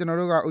ကြောင့်လေကျွန်တော်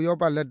တို့ကဥရော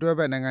ပလက်တွဲဘ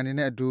က်နိုင်ငံတွေ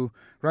နဲ့အတူ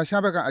ရု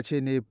ရှားဘက်ကအခြေ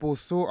အနေပို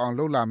ဆိုးအောင်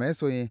လုပ်လာမယ်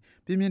ဆိုရင်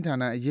ပြင်းပြင်းထန်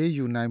ထန်အေးအေး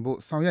ယူနိုင်ဖို့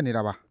ဆောင်ရွက်နေ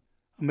တာပါ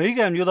။အမေရိက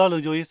န်မျိုးသားလုံ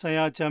ခြုံရေးဆိုင်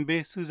ရာချန်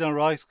ပေးဆူဇန်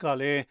ရိုက်စ်က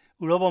လည်း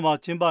ဥရောပမှာ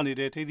ကျင်းပနေ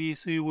တဲ့ထိပ်သီး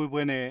ဆွေးနွေး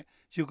ပွဲနဲ့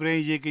ယူကရိ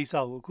န်းရေးကိစ္စ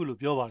ကိုအခုလို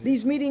ပြောပါတယ်။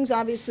 These meetings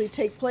obviously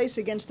take place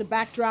against the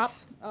backdrop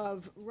of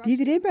ဒီ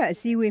သတင်းပတ်အ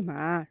စည်းအဝေး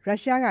မှာရု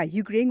ရှားက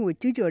ယူကရိန်းကို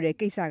ကျူးကျော်တဲ့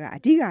ကိစ္စကအ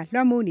ဓိကလွှ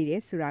မ်းမိုးနေတ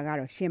ယ်ဆိုတာက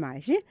တော့ရှင်းပါတ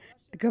ယ်ရှင်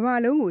။ကမ္ဘာ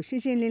လုံးကိုရှ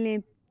င်းရှင်းလင်းလ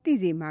င်းသိ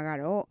စေမှာက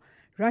တော့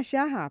ရု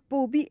ရှားဟာ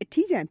ပိုပြီးအ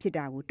ထီးကျန်ဖြစ်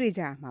တာကိုတွေ့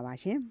ကြရမှာပါ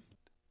ရှင်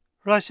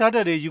။ရုရှားတ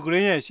ပ်တွေယူကရိ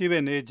န်းရဲ့ရှေ့ဘ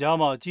က်နယ်ကြား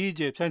မှာအကြီးအ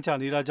ကျယ်ဖြန့်ချ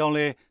နေတာကြောင့်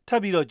လဲထ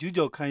ပ်ပြီးတော့ကျူး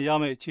ကျော်ခံရ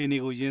မယ့်အခြေအနေ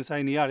ကိုရင်ဆို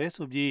င်နေရတယ်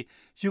ဆိုပြီး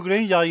ယူကရိ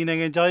န်းယာယီနို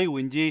င်ငံသားရေးဝ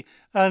န်ကြီး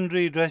အန်ဒ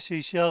ရီဒရက်ရှီ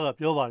ရှာက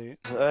ပြောပါတယ်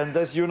။ And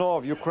as you know,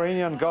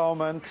 Ukrainian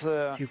government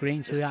ယူကရိ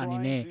န်းအစိုးရအနေ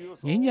နဲ့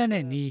ငြိမ်းချမ်း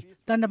တဲ့နီး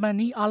တန်တမန်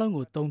နီးအားလုံး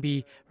ကိုတုံးပြီး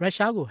ရု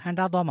ရှားကိုဟန်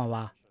တားသွားမှာ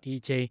ပါ။ဒီ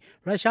အချိန်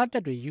ရုရှားတ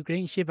ပ်တွေယူကရိ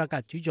န်းအရှေ့ဘက်က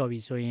ကျူးကျော်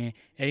ပြီးဆိုရင်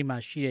အဲဒီမှာ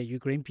ရှိတဲ့ယူ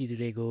ကရိန်းပြည်သူ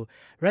တွေကို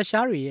ရု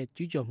ရှားတွေရဲ့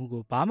ကျူးကျော်မှု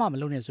ကိုဘာမှမ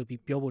လုပ်နဲ့ဆို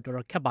ပြီးပြောဖို့တော်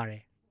တော်ခက်ပါတ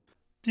ယ်။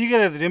ပြီးခဲ့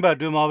တဲ့သတင်းပတ်အ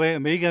တွင်းမှာပဲ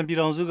အမေရိကန်ပြည်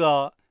ထောင်စုက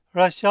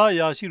ရုရှားအ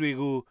ရာရှိတွေ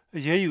ကိုအ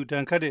ရေးယူတ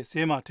န်ခတ်တဲ့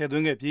ဆဲမှာထည့်သွ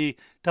င်းခဲ့ပြီး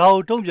ဒါ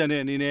ကိုတုံ့ပြန်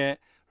တဲ့အနေနဲ့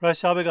ရု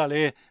ရှားဘက်ကလ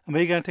ည်းအမေ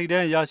ရိကန်ထိပ်တ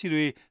န်းအရာရှိ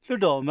တွေလွှ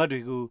တ်တော်အမတ်တွေ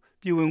ကို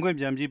ပြည်ဝင်ခွင့်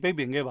ပြန်ပြီးပိတ်ပ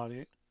င်ခဲ့ပါတ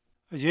ယ်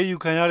။အရေးယူ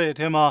ခံရတဲ့အ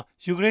ထက်မှာ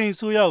ယူကရိန်းအ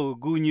စိုးရကိုအ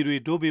ကူအညီတွေ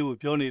တိုးပေးဖို့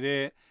ပြောနေ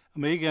တဲ့အ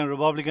မေရိကန်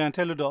Republican ထ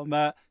က်လွှတ်တော်အမ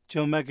တ်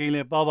ဂျွန်မက်ကိန်းလ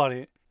ည်းပါပါတ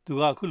ယ်။သူ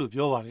ကအခုလို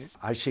ပြောပါတယ်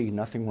။ I see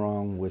nothing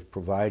wrong with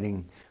providing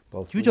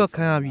both ကျူးကျော်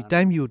ခံရပြီး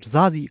တိုင်းပြည်ကိုတ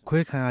စားစီအခွဲ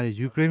ခံရတဲ့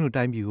ယူကရိန်းလို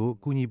တိုင်းပြည်ကိုအ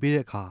ကူအညီပေး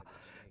တဲ့အခါ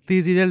သေ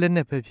စေတဲ့လက်န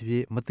က်ပဲဖြစ်ဖြ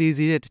စ်မသေ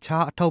စေတဲ့တ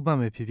ခြားအထောက်ပံ့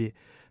ပဲဖြစ်ဖြစ်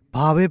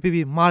ဘာပဲဖြစ်ဖြ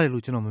စ်မှားတယ်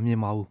လို့ကျွန်တော်မမြင်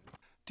ပါဘူး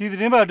။ဒီသ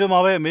တင်းပတ်အတွင်းမှာ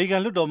ပဲအမေရိက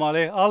န်လွှတ်တော်မှာလ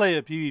ည်းအားလျ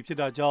က်ပြီးဖြစ်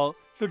တာကြောင့်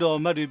လွှတ်တော်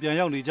အမတ်တွေပြန်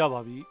ရောက်နေကြပါ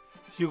ပြီ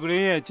။ယူကရိ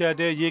န်းရဲ့ကြက်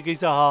တဲ့ရေးကိ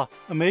စ္စဟာ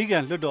အမေရိက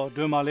န်လွှတ်တော်အ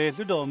တွင်းမှာလည်း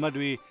လွှတ်တော်အမတ်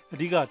တွေအ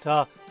ဓိက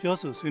ထားပြော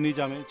ဆိုဆွေးနွေး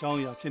ကြမယ့်အကြောင်း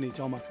အရာဖြစ်နေ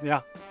ကြောင်းပါခင်ဗျာ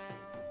။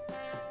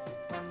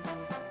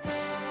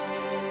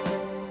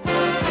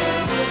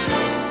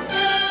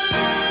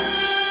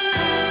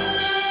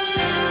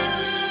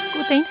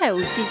သိန်းထိုင်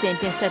ဦးစီစဉ်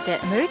တင်ဆက်တဲ့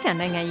အမေရိကန်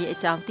နိုင်ငံရေးအ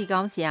ကြောင်းသိ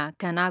ကောင်းစရာ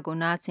ကဏ္ဍကို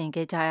နားဆင်ကြ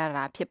ကြရ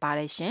တာဖြစ်ပါတ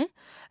ယ်ရှင်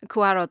။အခု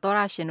ကတော့သောရ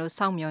ရှင်တို့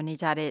စောင့်မျှော်နေ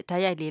ကြတဲ့ဓာ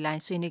တ်ရိုက်လေးလို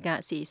င်းဆွေးနွေးက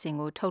အစီအစဉ်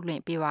ကိုထုတ်လွှ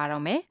င့်ပေးပါ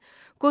တော့မယ်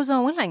။ကိုဇွ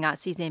န်ဝင်းလှိုင်က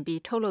စီစဉ်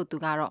ပြီးထုတ်လုပ်သူ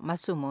ကတော့မ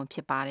ဆုမွန်ဖြ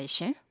စ်ပါတယ်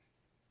ရှင်။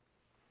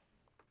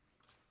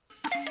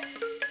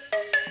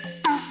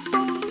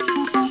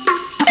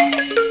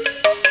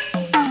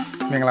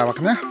မင်္ဂလာပါခ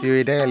င်ဗျာ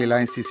VOA ဓာတ်ရိုက်လေးလို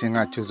င်းစီစဉ်က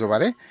ကြိုဆိုပါ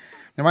ရစေ။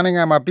မြန်မာနိုင်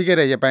ငံမှာပြီးခဲ့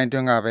တဲ့ရက်ပိုင်းအတွ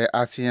င်းကပဲ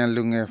အာဆီယံ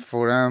လူငယ်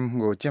ဖိုရမ်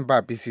ကိုကျင်းပ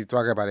ပြီးစီး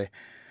သွားခဲ့ပါတယ်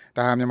။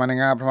ဒါဟာမြန်မာနို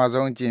င်ငံကပထမ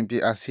ဆုံးအကြိမ်ပြ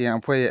အာဆီယံ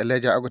အဖွဲ့ရဲ့အလဲ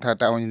ကျဥက္ကဋ္ဌ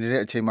တာဝန်ယူနေ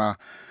တဲ့အချိန်မှာ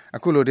အ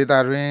ခုလိုဒေတာ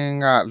ရင်း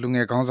ကလူင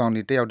ယ်ခေါင်းဆောင်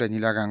တွေတက်ရောက်တဲ့ညီ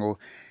လာခံကို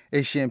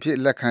အေရှင်အဖြစ်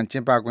လက်ခံကျ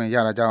င်းပခွင့်ရ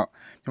တာကြောင့်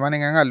မြန်မာနို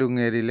င်ငံကလူင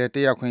ယ်တွေလည်းတ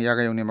က်ရောက်ခွင့်ရ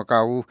ကြုံနေမက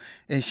ဘူး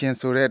အေရှင်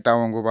ဆိုတဲ့တာဝ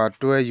န်ကိုပါ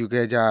တွဲယူ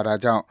ခဲ့ကြရတာ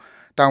ကြောင့်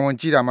တာဝန်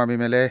ကြီးတာမှပဲ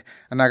လည်း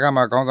အနာဂတ်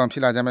မှာခေါင်းဆောင်ဖြ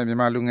စ်လာကြမယ့်မြန်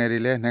မာလူငယ်တွေ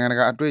လည်းနိုင်ငံတ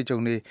ကာအတွေ့အကြုံ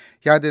တွေ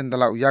ရတဲ့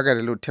လောက်ရခဲ့တ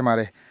ယ်လို့ထင်ပါ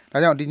တယ်။ ဒါ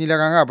ကြော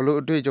င့်ဒီညီလာခံက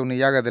ဘလို့အတွေ့အကြုံတွေ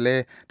ရခဲ့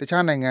တယ်လဲတ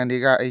ခြား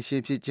နိုင်ငံတွေကအိမ်ရှိ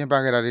ဖြစ်ကျင်းပ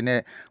ခဲ့တာတွေ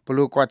နဲ့ဘ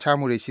လို့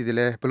ကွာခြားမှုတွေရှိ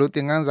တယ်လဲဘလို့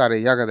သင်ခန်းစာတွေ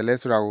ရခဲ့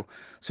တယ်လဲဆိုတာ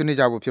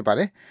ကိုဆွေးနွေးကြဖို့ဖြစ်ပါတ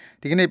ယ်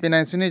ဒီကနေ့ပြည်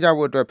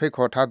နိုင်ဆွေးနွေးကြဖို့အတွက်ဖိတ်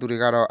ခေါ်ထားသူတွေ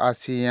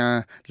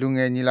ကတော့အာဆီယံလူင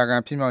ယ်ညီလာခံ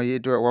ဖြစ်မြောက်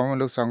ရေးအတွက်ဝိုင်းဝန်း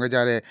လှုပ်ဆောင်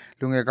ခဲ့ကြတဲ့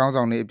လူငယ်ကော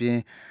င်းဆောင်တွေအပြင်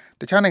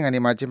တခြားနိုင်ငံ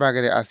တွေမှာကျင်းပ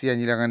ခဲ့တဲ့အာဆီယံ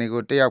ညီလာခံ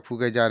တွေကိုတက်ရောက်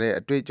ဖူးခဲ့ကြတဲ့အ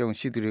တွေ့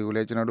အကြုံရှိသူတွေကို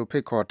လည်း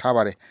ကျွန်တော်တို့ဖိတ်ခေါ်ထား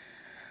ပါ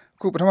တယ်အ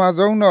ခုပထ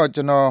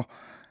မဆုံးတော့ကျွန်တော်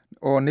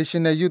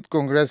National Youth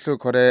Congress လို့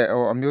ခေါ်တဲ့အ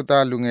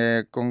မျိုးသားလူ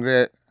ငယ်ကွန်ဂ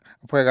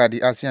ရက်အဖွဲ့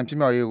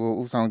ကဒီအာဆီယံဖြစ်မြောက်ရေး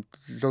ကိုဦးဆောင်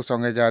လှုပ်ဆော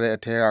င်ခဲ့ကြတဲ့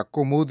အထက်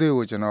ကကိုမိုး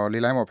သေးကိုကျွန်တော်လေး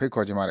လိုင်း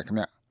မှာဖိတ်ခေါ်ချင်ပါတယ်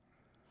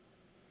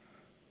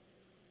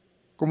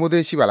ခင်ဗျကိုမိုး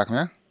သေးရှိပါလားခင်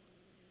ဗျ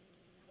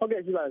ဟုတ်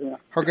ကဲ့ရှိပါတယ်ခင်ဗျ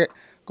ဟုတ်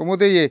ကဲ့ကိုမိုး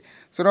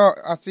သေးရေဆိုတော့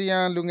အာဆီ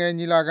ယံလူ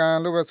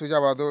ငယ်ညီလာခံလို့ပဲဆိုကြ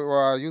ပါတော့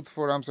Youth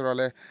Forum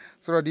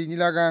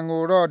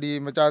ဆိုတော့ဒီညီလာခံကိုတော့ဒီ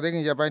မကြသေး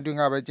ခင်ရက်ပိုင်းတွ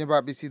င်းကပဲကျင်းပ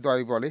ပြီး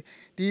စီးသွားပြီပေါ့လေ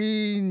ဒီ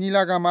ညီ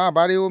လာခံ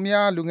မှာဘာတွေ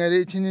ကိုများလူငယ်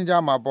တွေအချင်းချင်း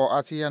ကြား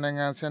မှာပေါ့အာဆီယံနိုင်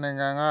ငံ10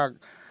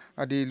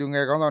နိုင်ငံကဒီလူ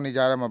ငယ်ကောင်းဆောင်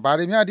တွေကြားထဲမှာဘာ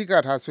တွေများအဓိ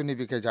ကထားဆွေးနွေး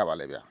ပြ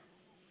ခဲ့ကြပါလဲဗျာ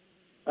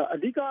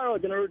အဓိကတော့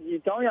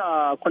ကျွန်တော်တို့ဒီတောင်းရ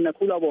9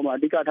ခုလောက်ပေါ်မှာ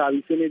အဓိက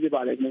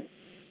ထားပြီးဆွေးနွေးပြပါလိမ့်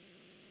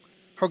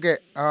မယ်ဟုတ်ကဲ့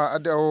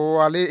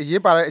ဟာလေးအ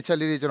ရေးပါတဲ့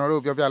အချက်လေးတွေကျွန်တော်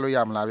တို့ပြောပြလို့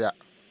ရမ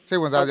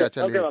လားဗျစိတ်ဝင်စားစရာ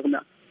အချက်လေးဟုတ်ကဲ့ပါခင်ဗျ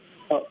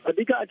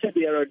အဓိက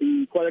အချက်တွေကတော့ဒီ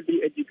quality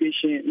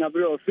education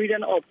နောက်ပြီးတော့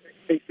freedom of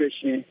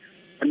expression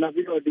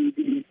နောက်ပြီးတော့ဒီ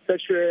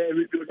sexual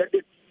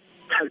reproductive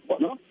health ပေါ့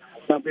နော်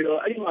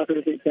နောက်ပြီးတော့အဲ့ဒီမှာဆို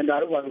လို့ရှိရင် gender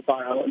တို့ပါလို့ပါ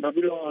တာပေါ့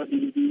နောက်ပြီးတော့ဒီ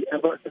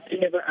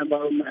sustainable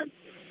environment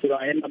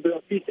ဆိုတာရဲ့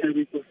နောက်ပြီးတော့ peace and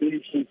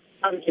reconciliation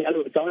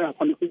အဲ့လိုအကြောင်းအရာ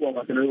9ခုပေါ်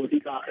မှာကျွန်တော်တို့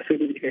အဓိကဆွေး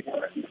နွေး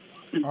ခဲ့ကြပါတယ်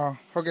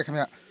ဟုတ်ကဲ့ခင်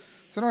ဗျ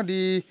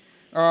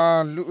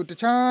ဆိုတော့ဒီတ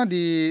ခြား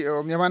ဒီ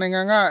မြန်မာ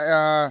နိုင်ငံက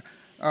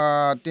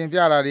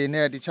တင်ပြတာတွေ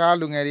နဲ့တခြား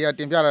လူငယ်တွေ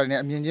ကတင်ပြတာတွေနဲ့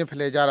အမြင်ချင်း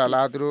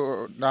ဖလှယ်ကြတာလားသူတို့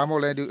ဒါမှ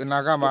မဟုတ်လဲဒီအနာ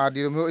ဂတ်မှာ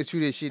ဒီလိုမျိုး issue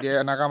တွေရှိ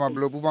တယ်အနာဂတ်မှာ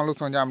ဘယ်လိုပူးပေါ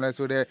င်းလုပ်ဆောင်ကြ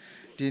မလဲဆို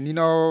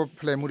တဲ့ဒီနီနော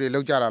ဖလှယ်မှု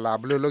တွေလုပ်ကြတာလား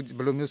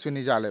ဘယ်လို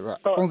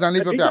မျိုးဆွေးနွေးကြလဲဗျပုံစံ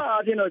လေးပြောပြအဓိကအား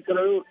ဖြင့်တော့ကျွန်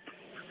တော်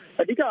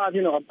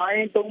တို့အပို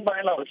င်း3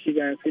ပိုင်းလောက်အ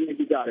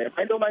ခြေခံဆွေးနွေးကြတယ်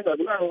အပိုင်း3ပိုင်း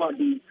ဆိုတော့ကျွန်တော်တို့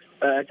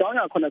ကဒီအကြောင်းအ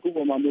ရာ9ခု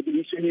ပေါ်မှာမူတ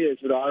ည်ဆွေးနွေး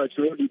ရဆိုတာကတော့ကျွ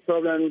န်တော်တို့ဒီ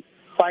problem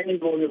finding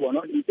goal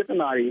တွေပေါ့နော်ဒီပြဿ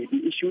နာတွေဒီ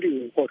issue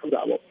တွေကိုပေါ်ထုတ်တာ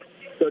ပေါ့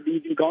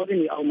ဆိုတော့ဒီခေါင်းစဉ်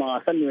တွေအောက်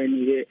မှာဆက်နွယ်နေ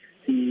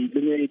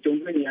တဲ့ဒီလူငယ်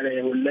တွေကြုံတွေ့နေရ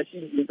တဲ့လက်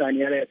ရှိရင်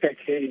ဆိုင်နေရတဲ့အခက်အ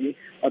ခဲ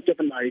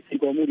တွေပြဿနာ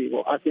တွေစိန်ခေါ်မှု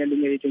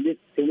တွေပေါ့အာဆီယံလူငယ်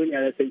တွေကြုံတွေ့နေရ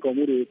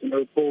တဲ့စိန်ခေါ်မှုတွေကို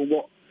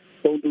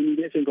ကျွန်တော်တို့ပုံတူနေ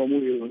တဲ့စိန်ခေါ်မှု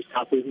တွေကိုစာ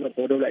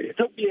ပွေပြီးတော့ပေါ်ထုတ်လိုက်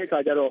တယ်ထုတ်ပြတဲ့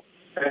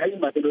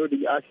အခါကျတော့အဲဒီမှာ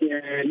ကျွန်တော်တို့ဒီအာဆီယံ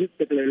Youth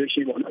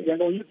Declaration ပေါ့နော်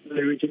ရန်ကုန် Youth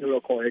Declaration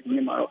လို့ခေါ်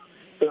တယ်ဒီနေ့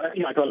မှာတော့ဆိုတော့အဲဒီ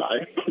မှာထွက်လာတ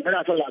ယ်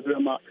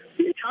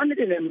အဲ့ဒါထွက်လာပြီးတော့မှဒီအခြားနှစ်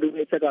တွေနဲ့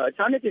မတူတဲ့အချက်က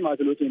အခြားနှစ်တွေ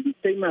မှာဆိုလို့ရှိရင်ဒီ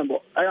statement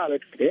ပေါ့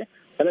အဲ့ဒါပဲဖြစ်တယ်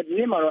ဒါပေ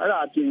မဲ့ဒီနေ့မှာတော့အဲ့ဒါ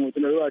အပြင်ကို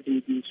ကျွန်တော်တို့က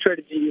ဒီ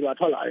strategy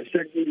တွေပါထွက်လာတယ်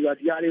strategy တွေက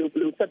ဒီအားတွေကိုဘ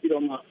ယ်လိုဆက်ပြီး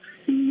တော့မှ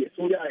ဒီ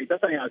အစိုးရတွေသက်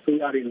ဆိုင်ရာအစိုး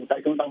ရတွေကိုတို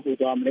က်တွန်းတောင်းဆို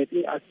သွားမလဲဒီ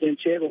ASEAN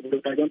chair ကိုဘယ်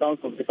လိုတိုက်တွန်းတော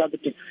င်းဆိုလဲစသ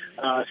ဖြင့်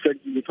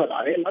strategy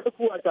တွေထွက်လာတယ်နောက်တစ်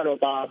ခု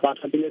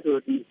ကကျတော့ဘာထပ်ပြီးလဲ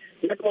ဆိုတော့ဒီ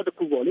network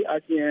တစ်ခုပေါ့လေ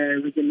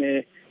ASEAN Regional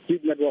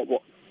Youth Network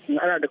ပေါ့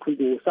အဲ့ဒါတစ်ခု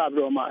ကိုစပြီး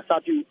တော့မှအစ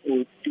ပြုတ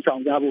ည်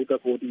ဆောင်ကြဖို့အတွ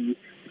က်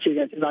ကိုဒီအ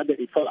ခြေခံစဉ်းစားချက်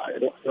တွေထွက်လာတယ်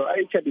ပေါ့ဆိုတော့အဲ့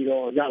ဒီချက်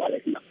တွေတော့ရပါ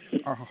တယ်ခင်ဗျ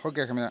ဟုတ်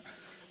ကဲ့ခင်ဗျ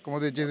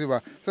ကိုမိုးသေးကျေး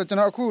ဇူးပါဆိုတော့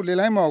ကျွန်တော်အခုလေ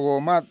လိုင်းမော်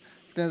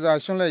ကိုတင်စာ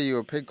ရှင်းလက်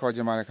ရေးကိုဖိတ်ခေါ်ခြ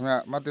င်းပါတယ်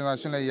ခင်ဗျတင်စာ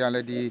ရှင်းလက်ရေးက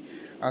လည်းဒီ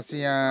အာဆီ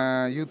ယံ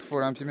Youth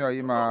Forum ဖြစ်မြောက်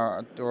ရေးမှာ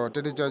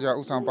တက်ကြွ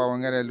ဥဆောင်ပါ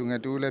ဝင်ခဲ့တဲ့လူငယ်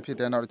တူလည်းဖြစ်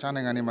တယ်နောက်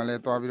တခြားနိုင်ငံတွေမှာလည်း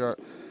တွားပြီးတော့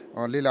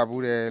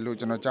လေ့လာဘူး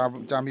တယ်လို့ကျွန်တော်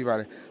ကြားမိပါ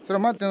တယ်ဆို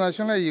တော့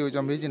တင်စာရှင်းလက်ရေးကိုကျွ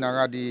န်တော်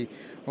မေးချင်တာကဒီ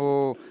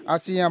အာ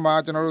ဆီယံ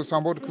မှာကျွန်တော်တို့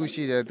ဆောင်ပုဒ်တစ်ခု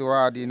ရှိတယ်သူ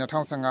ကဒီ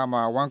2015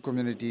မှာ One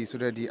Community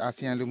ဆိုတဲ့ဒီအာ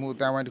ဆီယံလူမှုအ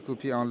တိုင်းအဝိုင်းတစ်ခု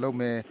ဖြစ်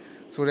အောင်လုပ်မယ်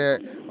ဆိုတဲ့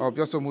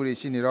ပြောဆိုမှု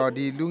တွေရှိနေတော့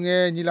ဒီလူ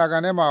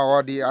ငယ်ညီလာခံထဲမှာ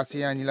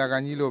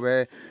ရောဒီအာဆီယံညီလာခံကြီးလို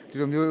ပဲဒီ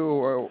လိုမျိုး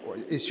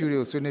issue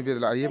တွေကိုဆွေးနွေးပြ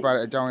သလားအရေးပါ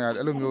တဲ့အကြောင်းအရာ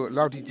အဲ့လို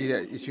မျိုးလောက်ထိကြီး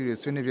တဲ့ issue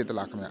တွေဆွေးနွေးပြသ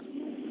လားခင်ဗျ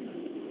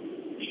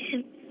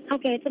ဟု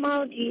တ်ကဲ့ကျွန်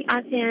တော်ဒီအာ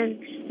ဆီယံ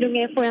လူ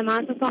ငယ် forum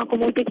မှာဆက်ဆောက်ကို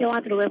မိုးပြပြော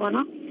ရသ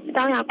လိုပဲပေါ့နော်အ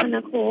ကြောင်းအရာ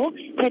9ခု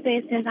ကိုထ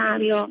ည့်သွင်းစဉ်း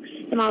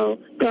စားပြီးတော့ကျွန်တော်တို့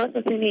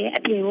process တွေရဲ့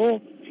အပြင်ကို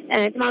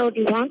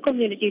ကျွန်တော်တို့ဒီ One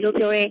Community လို့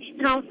ပြောရဲ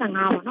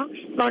2015ပေါ့နော်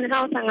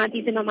2015ဒီ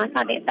ဇင်ဘာမှာ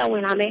စတဲ့အသက်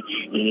ဝင်လာမယ်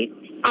ဒီ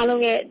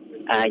အားလုံးရဲ့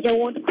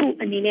ရုံဝန်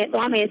တစ်ခုအနေ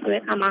နဲ့သွားမယ်ဆိုတဲ့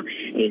အခါမှာ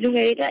ဒီလူ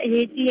ငယ်တွေအတွက်အ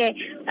ရေးကြီးတဲ့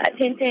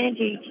အချင်းချ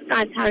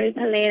င်းဒီကာချာတွေဖ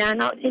လှယ်တာ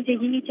နောက်အချင်းချင်း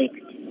ကြီးကြီး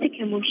သိ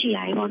ခင်မှုရှိရ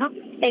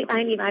တယ်ပေါ့နော်အဲ့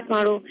တိုင်းဒီမှာကျွ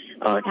န်တော်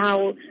တို့ဒါ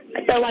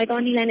ကိုအတော်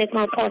ဝိုက်တော့နီးလန်းနဲ့ကျွ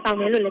န်တော်ပေါ်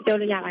ဆောင်တယ်လို့လည်းပြော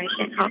လို့ရပါတယ်ရှ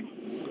င်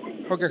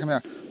ဟုတ်ကဲ့ခင်ဗျ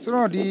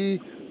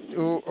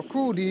ဆိုတော့ဒီအ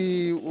ခုဒီ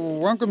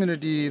One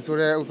Community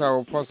ဆိုတဲ့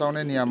ဥစ္စာကိုပေါ်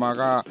ဆောင်တဲ့နေရာ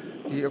မှာက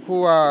ဒီ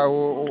အခုက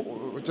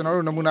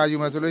ကျွန်တော်တို့နမူနာယူ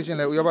မယ်ဆိုလို့ရှိရင်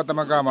လည်းဥရောပသ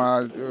မဂ္ဂ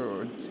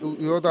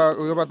မှာဥ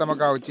ရောပသမဂ္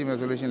ဂကိုကြည့်မယ်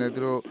ဆိုလို့ရှိရင်လ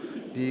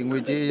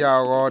ည်းသူတို့ဒီငွေကြေး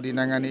အရာရောဒီ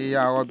နိုင်ငံတွေ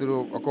အရာရောသူ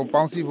တို့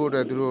အကုန်ပေါင်းစည်းဖို့အတွ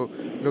က်သူတို့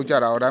လုပ်ကြ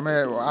တာဟောဒါပေမဲ့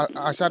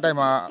အာရှ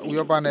တိုက်မှာ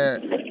ဥရောပနဲ့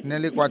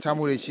နည်းလေးကွာခြား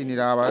မှုတွေ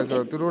ရှိနေတာပါလဲဆို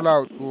တော့သူတို့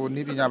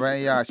လောက်နီးပညာပို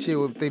င်းအရာရှေ့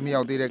ကိုသိမ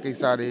ရောက်သေး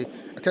တဲ့ကိစ္စ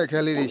တွေအခက်အ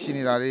ခဲလေးတွေ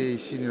ရှိနေတာတွေ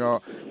ရှိနေတော့ဘ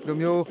ယ်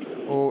လိုမျိုး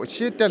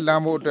ရှေ့တက်လ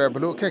မ်းဖို့အတွက်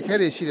ဘယ်လိုအခက်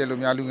အခဲတွေရှိတယ်လို့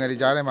များလူငယ်တွေ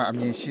ကြားထဲမှာအ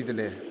မြင်ရှိတယ်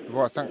လေ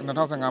ဘော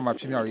2015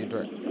မှာဖြစ်မြောက်ရေး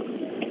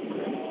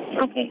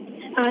အတွက်โอเ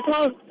คကျွန်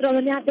တော်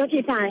တို့များပြောပြ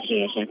ချင်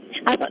ရှိရရှင်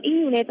အဲ့တော့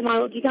EU နဲ့ကျွန်တော်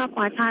တို့အဓိက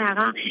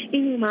ခွာခြားတာက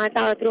EU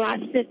မှာတော့သူတို့က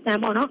system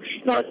ပေါ့နော်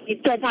ကျွန်တော်ဒီ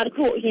structure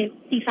တစ်ခုအ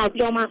ရင်တည်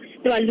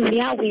ဆောက်ပြီးတော့မှသူကလူ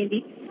တွေက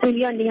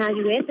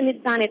ဝင်ပြီးနေရာယူရဲစ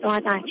နစ်သား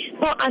နဲ့တွားကြတယ်။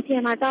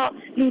ဟောအာဆီယံမှာတော့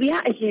လူတွေက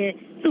အရင်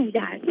စုကြ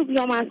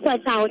တယ်စုပြီးတော့မှဆွဲ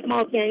ချကိုကျွန်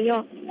တော်ပြန်ပြီး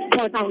တော့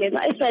ပေါ်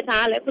ဆောင်နေဆိုအဲ့ဆွဲချ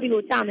ကလ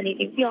ည်းခုဒီကိုကြာမနေ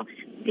ပြီးတော့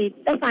ဒီ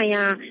တက်ဆိုင်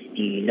ရာ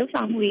ဒီ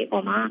လှုပ်ဆောင်မှုတွေ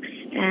အပေါ်မှာ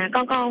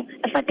ကောင်းကောင်း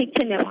effective ဖြ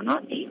စ်နေပါတော့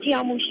ဒီကြော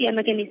က်မှုရှိရ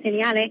mechanism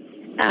တွေကလည်း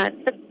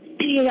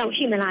ဒီ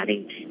ရောက်ရှိမလားဒီ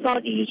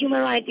ဆိုဒီ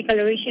human rights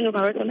declaration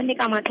ကိုကတော့မနစ်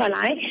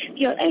ကမှထွက်လာတယ်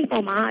ပြီးတော့အဲ့ဒီပုံ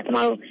မှာကျွန်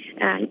တော်တို့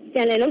ပြ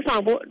န်လည်လှုပ်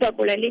ဆောင်ဖို့အတွက်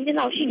ကိုလည်း၄နှစ်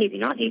လောက်ရှိနေ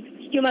ပြီเนาะဒီ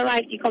human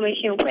rights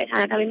commission ကိုဖွဲ့ထား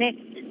တာဒါပေ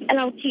မဲ့အဲ့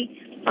လောက်ထိ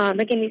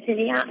mechanism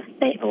တွေက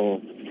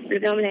ဘယ်လို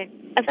ပြောမလဲ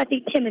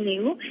effective ဖြစ်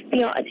မနေဘူး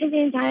ပြီးတော့အချင်းချ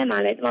င်းကြားထဲမှာ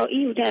လည်းကျွန်တော်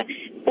EU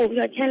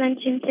တက်ပို့ပြီးတော့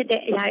challenging ဖြစ်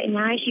တဲ့အရာတွေအ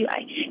များကြီးရှိပါတ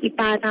ယ်ဒီ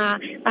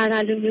ဘာသာ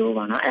လူ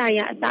မျိုးပေါ့နော်အဲ့ဒါ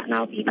ကြီးအစ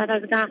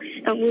နောက်ဒီဘာသာစ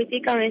ကားငွေကြေး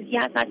currency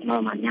အစ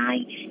ကျွန်တော်မှာ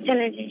အများကြီး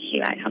challenging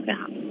ရှိပါတယ်ဟုတ်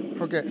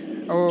ကဲ့ဟုတ်ကဲ့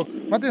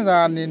မတင်စာ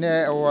အနေနဲ့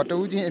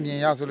တဦးချင်း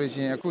အမြင်ရ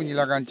ဆိုလို့ရှိရင်အခုညီ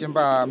လာခံကျင်းပ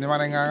မြန်မာ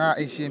နိုင်ငံက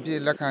အေရှင်ပြည်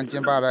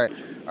လက်ခံကျင်းပတဲ့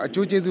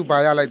အကျိုးကျေး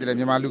ဇူးဘာရလိုက်တယ်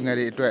မြန်မာလူ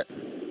ငယ်တွေ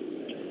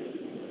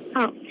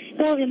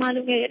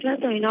အတွက်ဟုတ်မြန်မာလူငယ်တွေအတွက်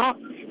ဆိုရင်တော့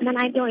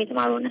နိုင်ပြောရင်ကျ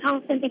မတို့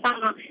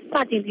2012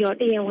ကစ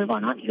တင်ပြီးတော့တည်ရင်ဝင်ပေါ့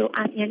နော်ဒီ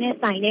လိုအာဆီယံနဲ့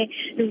ဆိုင်တဲ့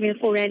လူ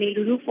ငယ်ဖိုရမ်တွေ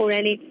လူလူဖိုရ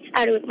မ်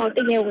တွေအဲ့လိုကျွန်တော်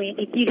တည်ရင်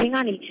ဝင်ဒီပြည်တွင်း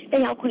ကနေတ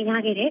က်ရောက်ခွင့်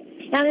ရခဲ့တယ်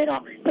။ဒါပေ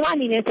မဲ့တော့ကျွန်မအ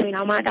နေနဲ့ဆို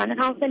ရင်တော့မှဒါ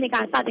2012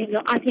ကစ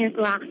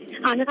တင်ပြီးတော့အာဆီယံဆိုတာ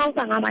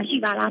2015မှာရှိ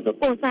ပါလားဆို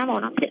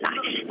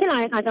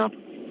ပုံစံပေါ့နော်ဖြစ်လာတဲ့ခါကျတော့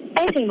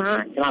အဲ့ဒီအချိန်မှာ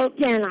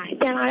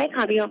ကျွန်တော်တို့ပြန်လာတဲ့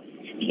ခါပြီးတော့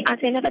ဒီအာ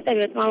ဆီယံနဲ့ပတ်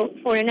သက်ပြီးတော့ကျွန်တော်တို့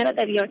foreign နဲ့ပတ်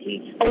သက်ပြီးတော့ဒီ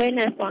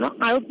awareness ပေါ့နော်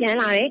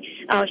အားတို့ပြန်လာတယ်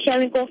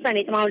sharing conference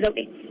တွေကျွန်တော်တို့လုပ်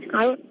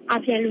တယ်အားတို့အာ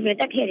ဆီယံလူ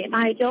ငယ်တက်ခဲ့တယ်ဘာ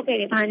တွေပြောခဲ့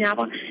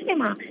တယ်ဘာညာပေါ့အဲ့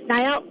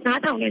မှာလာရောက်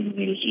နားထောင်တဲ့လူင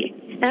ယ်တွေရှိ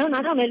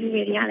တယ်ဒါတော့နားထောင်တဲ့လူ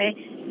ငယ်တွေကလ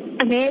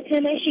ည်းအမဲချ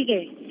င်းပဲရှိ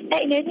ခဲ့တယ်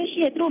အဲ့အနေချင်းရှိ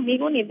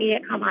ရသူတို့မိကုန်နေပြီးတဲ့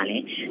အခါမှာ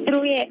လည်းသူ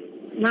တို့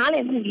ရဲ့နား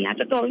လည်မှုတွေက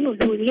တော်တော်ကြီး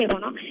ကိုလိုသေးတယ်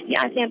ပေါ့နော်ဒီ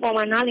အာဆီယံပေါ်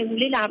မှာနားလည်မှု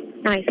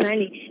လေ့လာနိုင်စွ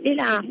မ်းနေလေ့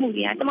လာ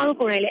မှုတွေကကျမတို့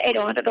ကိုယ်တိုင်လည်း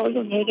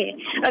အဲ့တော့တော်တော်ကြီးကိုနေခဲ့တယ်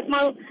အဲ့ကျမ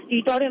တို့ဒီ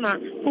တော့တွေမှာ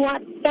ကိုက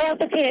တက်ရောက်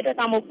တက်ခဲ့တဲ့အတွက်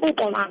ကြောင့်မို့ကိုယ်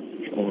ပေါ်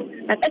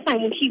မှာတက်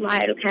ဆိုင်မှု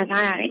ရှိသွားတယ်လို့ခံ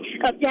စားရ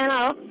တယ်အဲ့ပြန်လာ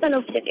တော့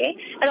ဆက်လုပ်ဖြစ်တယ်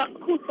အဲ့တော့အ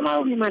ခုကျ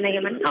မတို့မြန်မာနိုင်ငံ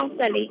မှာ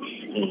2014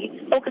ဒီ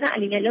ဥက္ကဋ္ဌအ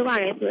နေ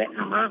နဲ့လုပ်ရတယ်ဆိုတဲ့အ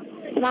ခါ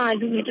မှာကျမ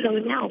လူ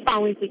ငယ်တော်တော်များများကိုပါ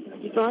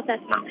ဝင်ပြီးဒီ process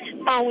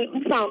မှာပါဝင်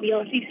ဥဆောင်ပြီး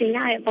တော့စီစဉ်ရ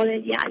တဲ့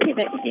volunteer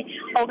အဖြစ်ပဲဖြစ်ဖြစ်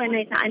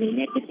organizer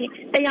အနေနဲ့ဖြစ်ဖြစ်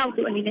တက်ရောက်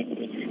သူအနေနဲ့ဖြစ်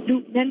ဖြစ်လူ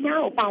များ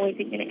ကိုပါဝင်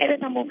စေချင်တယ်အဲ့ဒါ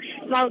ကြော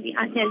င့်မို့ကျမတို့ဒီ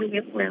အာဆီယံလူ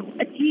ငယ် forum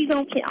ကိုအကြီး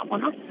ဆုံးဖြစ်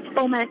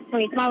အောင်ပေါ့နော်ပုံမှန်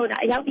ဆိုရင်ကျ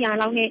မတို့ဒါအယောက်100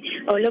လောက်နဲ့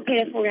လုပ်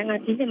ခဲ့တဲ့ forum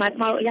ကဒီနှစ်မှာကျ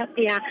မတို့အယောက်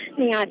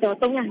200ကျော်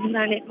300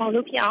နီးပါး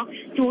နဲ့ပေါ့လုပ်ဖြစ်အောင်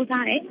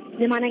ကြိုးစား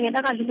တယ်မြန်မာနိုင်ငံ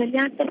ဘက်ကလူ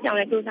ငယ်များတက်ပြော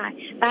င်းလဲကြိုးစားတယ်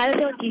ဒါလည်း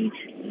တော့ဒီ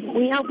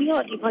ဝင်ရောက်ပြီး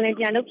တော့ဒီ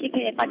volunteer လုပ်ဖြစ်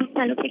ခဲ့တဲ့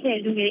participant လုပ်ဖြစ်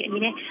ခဲ့တဲ့လူငယ်တွေ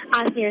အနေနဲ့အာ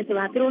ဆီယံ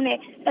ဆိုတာသူတို့နဲ့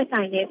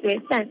သက်ဆိုင်တဲ့အတွက်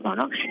sense ပေါ့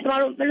နော်ကျ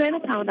မတို့မလွဲမ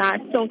ချောင်တာ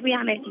ကြုံတွေ့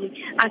ရမယ်ဒီ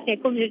အာဆီယံ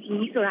community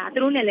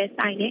ဆိုတာသူတို့နဲ့လည်း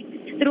ဆိုင်တယ်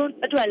သူတို့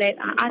အတွက်လ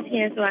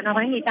ည်းအာဆီယံဆိုတာ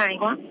နောက်ပိုင်းနေတိုင်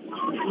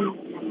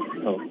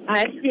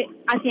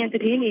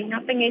ကွာအာဆီယံတည်နေ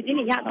နောက်တငယ်ချင်း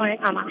တွေရသွား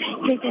တဲ့အခါ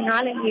မှာပြင်ဆင်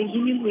ထားတဲ့ရင်း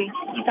နှီးမှုတွေ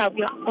ကြီး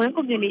တောက်ပြီးတော့ one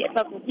community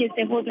အတွက်ကိုပြင်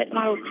ဆင်ဖို့အတွက်ကျ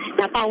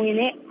မတို့ဒါပါဝင်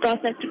တဲ့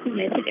process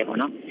တစ်ခုလည်းဖြစ်တယ်ပေါ့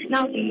နော်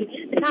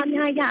နောက်ဒီတခြား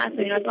အများကြီးရ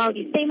ဆိုရင်တော့ကျ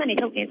မတို့ဒီ statement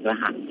တွေထုတ်တယ်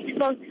ဆိုတာဟာ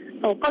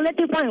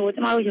collective point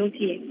ကိုကျမတို့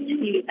ယုံကြည်တယ်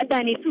ဒီအတ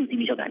န်တွေစုစ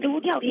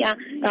ည်းပြီးထုတ်တာတူတယောက်တ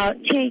ည်းက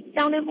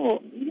ချိန်ကြောင်းနေ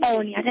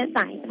မှုပေါ်နေရ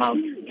တဲ့ဆိုင်ကျ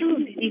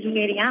မတို့စုစည်းလူင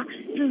ယ်တွေက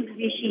စု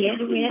စည်း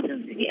ရှိရဲလူငယ်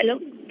တွေစုစည်းအလုပ်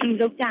ဒီ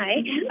လုပ်ကြ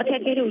တယ်အ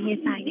ခက်အခဲတွေရင်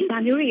ဆိုင်တယ်ဒါ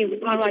မျိုးတွေ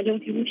ကိုကျမတို့ကယုံ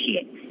ကြည်မှုရှိ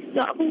တယ်ဆို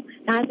တော့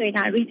အခုဒါဆို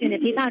ရင်ဒါ region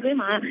နဲ့ data တွ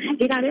င်းမှာ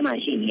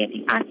ရှိနေတဲ့ဒီ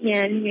အာဆီယံ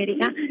လူ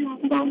ငယ်တွေ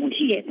ကပူးပေါင်း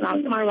မှုရှိရဲ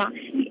ဆိုတော့ကျမတို့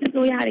ကဒီအ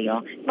စိုးရတွေရော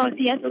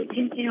CS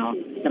ဆိုချင်းချင်းရော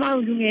ကျ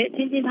မတို့လူငယ်ချ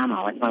င်းသား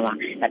မှာရောကျ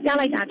မတို့ကကြား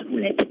လိုက်တာတခု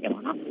လည်းဖြစ်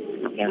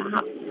တယ်ပေါ့နော်ဟုတ်ကဲ့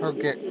ပါဟုတ်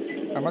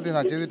ကဲ့မ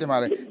တင်သာကျေးဇူး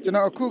တင်ပါတယ်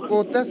ကျွန်တော်အခု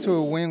ကိုသက်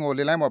ဆိုဝင်းကို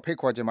လေလိုက်မှာဖိတ်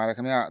ခေါ်ချင်ပါတယ်ခ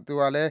င်ဗျသူ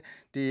ကလ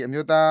ည်းဒီအ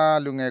မျိုးသား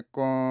လူငယ်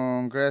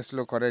Congress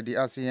လို့ခေါ်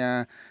တဲ့ဒီအာဆီယံ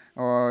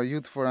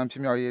youth forum ဖြ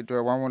စ်မြောက်ရေးအတွ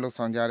က်ဝိုင်းဝန်း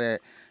လှုပ်ဆောင်ကြ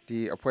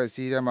တဲ့ဒီအဖွဲ့အစ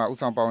ည်းထဲမှာ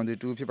ဥဆောင်ပါ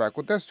ဝင်သူတူဖြစ်ပါတယ်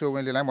ကိုသက်ဆိုဝ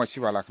င်းလေလိုက်မှာရှိ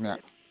ပါလားခင်ဗျ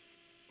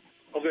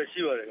ဟုတ်ကဲ့ရှိ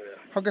ပါတယ်ခင်ဗျ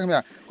ဟုတ်ကဲ့ခင်ဗျ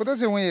ကိုသက်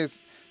ဆိုဝ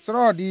င်းရေဆို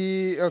တော့ဒီ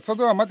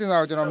စောစောကမ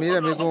တင်သာကိုကျွန်တော်မေး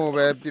တဲ့မေးခွန်းကိုပဲ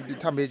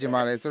ထပ်မေးချင်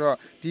ပါတယ်ဆိုတော့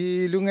ဒီ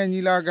လူ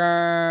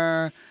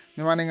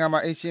ငယ်ညီလာခံမြန်မာနိုင်ငံ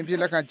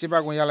မှာအေရှင်ပြည်လက်ခံကျင်းပ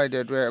ခွင့်ရ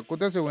လိုက်တဲ့အတွက်ကို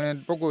သက်ဆိုဝင်း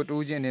ပုဂ္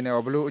ဂိုလ်တူးချင်းအနေ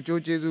နဲ့ဘယ်လိုအ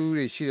ကျိုးကျေးဇူး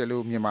တွေရှိ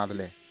တယ်လို့မြင်ပါတယ်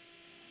လဲ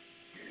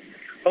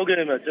ဟုတ်ကဲ့ခ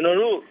င်ဗျ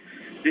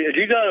ကျွန်တော်တို့ဒီအ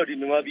ဓိ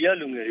ကတော့ဒီမြန်မာပြည်က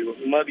လူငယ်တွေပေါ့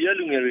မြန်မာပြည်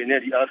ကလူငယ်တွေနဲ့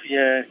ဒီအာဆီ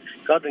ယံ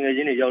ကတ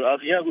ငယ်ချင်းတွေရောက်အာ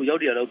ဆီယံအခုရောက်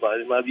100လောက်ပါတယ်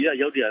မြန်မာပြည်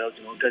ကရောက်100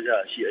လောက်ကျွန်တော်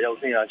တက်ကြရှိအယောက်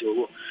200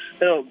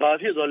ကျော်ပေါ့အဲ့တော့ဘာ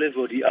ဖြစ်သွားလဲ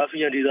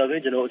ဆိုဒီအာဆီယံဒေသတွ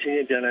င်းကျွန်တော်အချင်းချ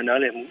င်းပြန်လည်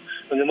နားလည်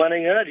မှုမြန်မာနို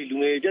င်ငံ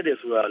ကဒီလူငယ်တွေတက်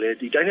တယ်ဆိုတာလေ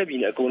ဒီတိုင်း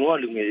နယ်ပြည်နယ်အကုန်လုံးက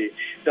လူငယ်တွေ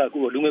ကကို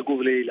လူငယ်ကိုယ်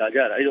ကလေးလာကြ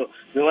တာ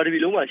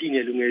အဲ့တော့မြန်မာပြည်လုံးမှာ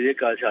ရှိနေတဲ့လူငယ်တွေ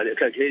ကာချာတဲ့အခ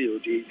က်အခဲတွေ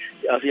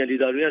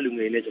ကိုဒီအာဆီယံဒေသတွင်းကလူ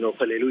ငယ်တွေနဲ့ကျွန်တော်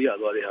ဖလှယ်လို့ရ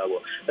သွား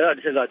တဲ့ဟာပေါ့အဲ့ဒါ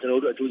တစ်ချက်က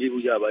ကျွန်တော်တို့အ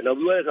ကျိုးကျေးဇူးရပါတယ်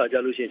နောက်ပြီးတော့အခါကြ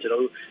လို့ရှိရင်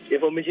ကျွန်တော်တို့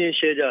information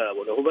share ကြတာ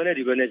ပေါ့နော်ဟိုဘက်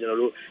နဲ့ဒီဘက်နဲ့ကျွန်တော်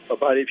တို့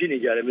ဘာ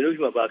တွေဖြစ်နေကြလဲမ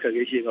င်းတို့မှာဘာအခက်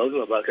အခဲရှိငါတို့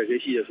မှာဘာအခက်အခဲ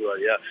ရှိရ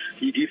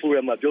ဆိုတာတွေကဒီ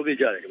forum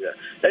မှာပြောပြကြတယ်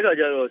ခင်ဗျအဲ့ခါ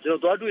ကျတော့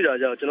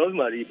ကျွန်တော်သွားတွေ့တာကြတော့ကျွန်တော်ဒီ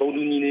မှာဒီပုံတူ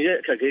ညီနေ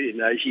တဲ့အခက်အခဲတွေအ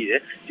များကြီးရှိတယ်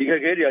ဒီအခက်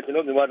အခဲတွေကကျွန်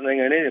တော်မြန်မာ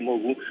နိုင်ငံနဲ့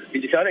မဟုတ်ဘူးဒီ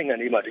တခြားနိုင်ငံ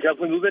တွေမှာ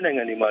တခြားဖွံ့ဖြိုးတဲ့နိုင်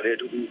ငံတွေမှာလည်း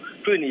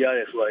အတူတူတွေ့နေရ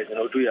တယ်ဆိုတာတွေကျွန်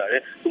တော်တွေ့ရတယ်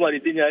ဥပမာဒီ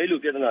ပညာရေး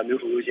လိုပြဿနာ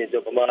မျိုးဆိုလို့ရှိရင်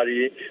ကျွန်တော်ဗမာ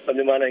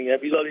တွေမြန်မာနိုင်ငံ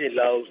ပြီးတော့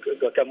လာ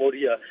အိုကမ္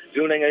ဘောဒီး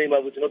ယားဒီလိုနိုင်ငံတွေ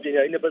မှာကျွန်တော်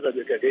ပညာရေးနဲ့ပတ်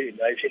သက်တဲ့အခက်အခဲတွေ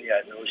အများကြီးဖြစ်နေရ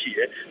တယ်ကျွန်တော်ရှိတ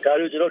ယ်ဒါ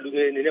တို့ကျွန်တော်လူင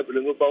ယ်အနေနဲ့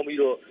ဘယ်လိုမျိုးပေါ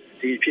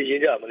င်းပြီးတော့ဒီဖြည့်ရှ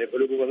င်းကြမလဲ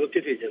ဘယ်လိုပုံစံမျိုးဖြ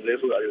စ်စေချင်လဲ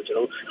ဆိုတာတွေကိုကျွန်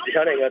တော်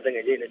တခြားနိုင်ငံတန်င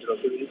ယ်ချင်းတွေနဲ့ကျွန်တော်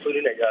ဆွေး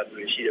နွေး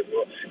နိုင်ကြတာမျိုးရှိတယ်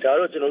ပေါ့ဒါ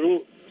တော့ကျွန်တော်တို့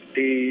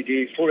ဒီ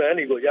forum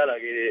တွေကို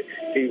ရလာခဲ့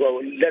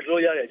တဲ့ဒီလက်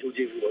လို့ရတဲ့အကျိုး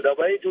ကျေး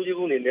ဇူးပေါ့ဒါပိုင်းအ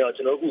ကျိုးကျေးဇူးအနေနဲ့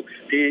ကျွန်တော်အခု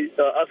ဒီ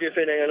AFF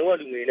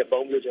နိုင်ငံလုံးကလူငယ်တွေနဲ့ပေါ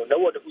င်းပြီးကျွန်တော်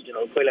network တစ်ခုကျွန်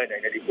တော်ဖွဲ့လိုက်နို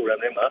င်တဲ့ဒီ forum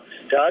ထဲ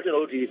မှာဒါက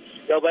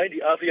ကျွန်တော်တို့ဒီနောက်ပိုင်းဒီ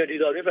AFF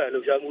data reference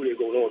လှုပ်ရှားမှုတွေအ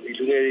ကုန်လုံးဒီ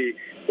လူ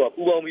ငယ်တွေ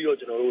ပူးပေါ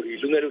င်းပြီးတော့ကျွန်တော်တို့ဒီ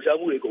လူငယ်လှုပ်ရှား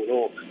မှုတွေ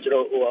အကုန်လုံးကျွန်တော်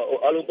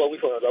အားလုံးပေါ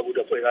င်းပြီးဆောင်ရွက်သွားဖို့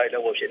အတွက်ဖွဲ့ထားတဲ့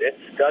network ဖြစ်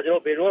တယ်ဒါကျွန်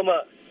တော်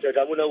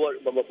ဘယ်တော့မှဒါမှမ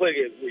ဟုတ်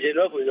မဖွဲ့ခဲ့ဘူးရင်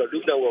တော့ဆိုတော့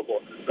loop network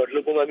ပေါ့ဒီ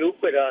လိုပုံမှန်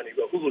မျိုးဖွဲ့ထားတာနေ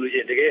ပြီးအခုဆိုလို့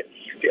ရှိရင်တကယ်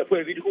ဒီ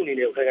အဖွဲ့အစည်းတစ်ခုအနေ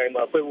နဲ့ခိုင်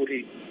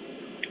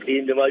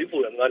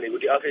ခိုင်မာဖွဲ့ဖို့ဒီမြန်မာယူဖိုရမ်ကနေ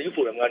ဒီ AFF ယူ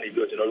ဖိုရမ်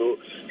ကနေပြီးတော့ကျွန်တော်တို့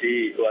ဒီ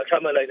ချ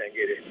မှတ်လိုက်နိုင်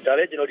ခဲ့တယ်ဒါ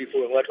လည်းကျွန်တော်ဒီဖို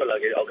ရမ်ကထွက်လာ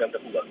ခဲ့တဲ့ outcome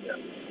တစ်ခုပါခင်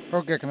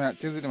ဗျာဟုတ်ကဲ့ခင်ဗျာ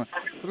ကျေးဇူးတင်ပါ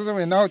တယ်ကိုစိုး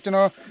မင်းနောက်ကျွန်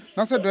တော်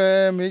နောက်ဆက်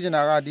တွဲမေးချင်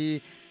တာ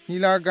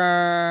ကဒီနီလာက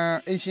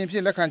န်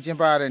အင်ရှင်ဖြစ်လက်ခံကျ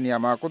င်းပရတဲ့နေရာ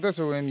မှာကို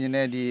သက်ဆို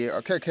ဝင်မြင်တဲ့ဒီ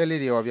အခက်အခဲလေး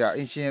တွေရောဗျ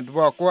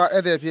အင်ရှင်တော့ကိုကဧ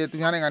ည့်သည်ဖြစ်သူ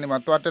များနိုင်ငံတွေ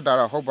မှာတွားတက်တာ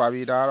တော့ဟုတ်ပါ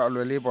ပြီဒါကတော့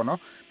အလွယ်လေးပေါ့နော်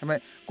ဒါပေ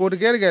မဲ့ကို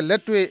တကယ်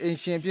လက်တွေ့အင်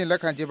ရှင်ဖြစ်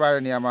လက်ခံကျင်းပရ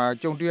တဲ့နေရာမှာ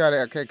ကြုံတွေ့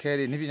ရတဲ့အခက်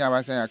အခဲတွေနည်းပညာပို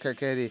င်းဆိုင်ရာအခက်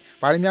အခဲတွေ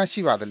ဘာ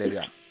တွေများရှိပါ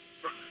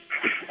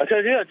သလဲဗျအ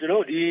ခက်အခဲကကျွန်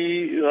တော်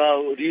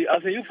ဒီ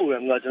AFF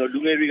forum ကကျွန်တော်လူ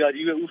ငယ်တွေ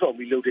ကကြီးပဲဥ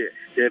ဆောင်ပြီးလုပ်တဲ့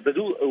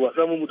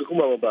ဘယ်သူစံမှု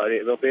တစ်ခုမှမပါ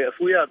တဲ့ဘယ်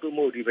အစိုးရသို့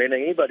မဟုတ်ဒီဘယ်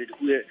နိုင်ငံရေးပါတီ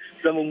တစ်ခုရဲ့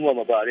စံ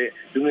မှုမှမပါ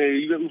တဲ့လူငယ်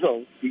တွေကြီးပဲဥ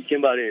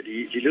ဆောင်ပြီးကျင်းပတဲ့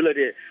ဒီလွတ်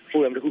လပ်တဲ့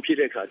forum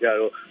တစ်ခုဖြစ်တဲ့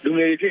အခါကျတော့လူင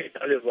ယ်တွေဖြစ်တ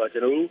ယ်ဆိုတာကျွ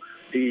န်တော်တို့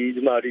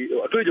ဒီ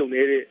မှာဒီအတွေ့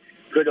အကြုံနေတဲ့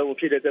အတွက်ကြောင့်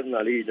ဖြစ်တဲ့ပြဿ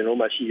နာလေးကျွန်တော်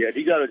မှရှိတယ်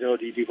အဓိကတော့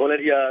ကျွန်တော်ဒီ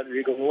volunteer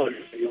တွေကတော့ပေါ့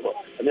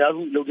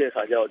အများစုလုပ်တဲ့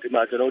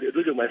အခါကျတော့ဒီမှာကျွန်တော်တို့အ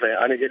တွေ့အကြုံပိုင်းဆိုင်ရာ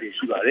အားနည်းချက်တွေ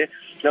ရှိပါတယ်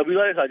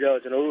နောက်ပြီးတော့အခါကျတော့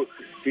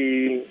ကျွန်တော်တို့ဒီ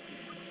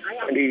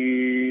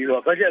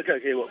budget အခက်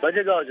အခဲပေါ့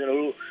budget ကကျွန်တော်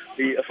တို့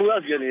ဒီအစိုးရ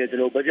စီကနေကျွန်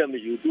တော် budget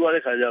မယူသူရ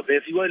တဲ့ခါကျဘယ်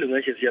စီးပွားရေးလုပ်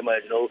ငန်းရှင်စီ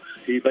မှာကျွန်တော်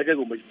ဒီ budget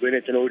ကိုမယူဘဲ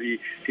နဲ့ကျွန်တော်ဒီ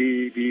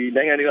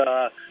နိုင်ငံတွေ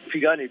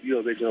ကဖီကနေပြီး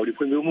တော့ပဲ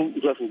ကျွန်တော်ဒီဖွံ့ဖြိုး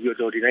မှုအတွက်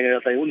ဆိုပြီးတော့ကျွန်တော်ဒီ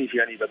နိုင်ငံဆိုင်ရာ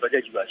ဝန်ကြီးစီကနေ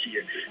budget ယူပါရှိတ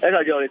ယ်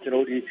အဲ့ခါကျတော့ကျွန်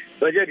တော်ဒီ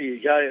budget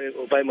တွေရ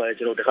တဲ့အပိုင်း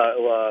မှာကျွန်တော်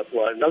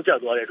တခါနောက်ကျ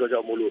သွားတဲ့အတွက်ကြော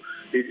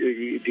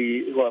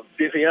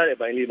င့်မို့လို့ဒီပြင်ဆင်ရတဲ့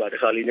ဘိုင်းလေးမှာ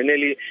တခါလေးနည်း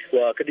နည်း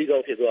လေးကတိ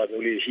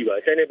ကောက်ဖြစ်သွားမျိုးလေးရှိပါ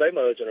တယ်ဆိုင်တဲ့ဘို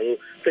င်းမှာတော့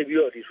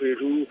ကျွန်တော်တို့စိတ်ပြီးတော့ဒီဆွေ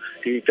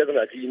ထူးဒီပြဿ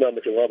နာကြီးမှ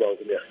မကြုံရပါ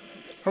ဘူးခင်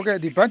ဗျာဟုတ်ကဲ့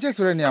ဒီ budget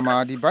ဆိုတဲ့နေရာ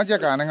မှာဒီ budget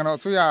ကနိုင်ငံတော်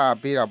အစိုးရ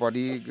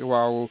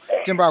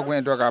ပေးတာပေါ့ဒီကျင်းပခွင့်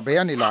အတွက်ကဘယ်က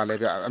နေလာလဲ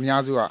ဗျ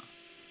အများစုက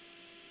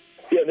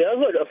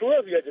အများစုကအစိုးရ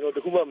ပြည်ကကျွန်တော်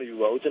တခုမှမယူ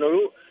ပါဘူးကျွန်တော်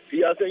တို့ဒီ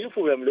AFF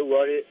forum လို့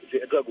ပြော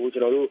တဲ့အတွက်ကိုကျွ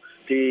န်တော်တို့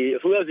ဒီ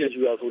အစိုးရပြည်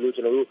ယူရဆိုလို့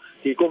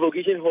ကျွန်တော်တို့ဒီ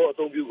convocation hall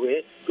အသုံးပြုခွ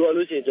င့်ဆို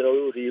လို့ရှိရင်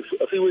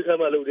ကျွန်တော်တို့ဒီအစည်းအဝေးခန်း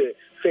မှာလုပ်တဲ့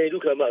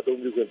ဆယ်ဒုခန်းမှာ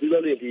အသုံးပြုခွ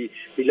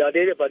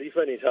င့်ပြီးတော့ဒီလာတဲ့ party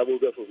fund တွေထားဖို့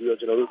အတွက်ဆိုပြီးတော့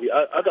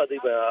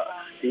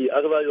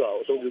ကျွန်တော်တို့ဒီအာသာသိပ္ပံဒီအာကဘာ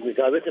ရွာကိုအသုံးပြုခွ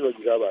င့်ဒါပဲကျွန်တော်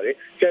ယူထားပါတယ်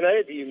ကျန်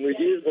တဲ့ဒီငွေ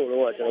ကြေး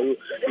အကုန်လုံးက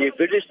ကျွန်တော်တို့ဒီ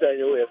British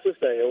တန်ရုံးရဲ့ Swiss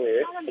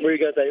တန်ရုံးရဲ့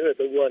American တန်ရုံးရဲ့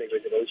သုံးခု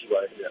ကနေပဲကျွန်တော်တို့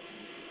ရှိပါတယ်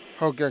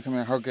ခင်ဗျဟုတ်ကဲ့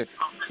ခင်ဗျဟုတ်ကဲ့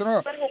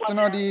ဆိုတော့ကျွန်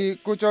တော်ဒီ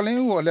ကိုကျော်လင်း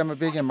ကိုအလက်မ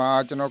ပေးခင်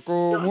မှာကျွန်တော်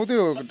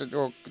ကိုမိုးသွေးကို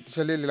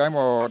တစ်ချက်လေးလိုင်း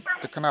ပေါ်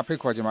ခဏဖိတ်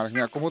ခေါ်ချင်ပါတယ်ခင်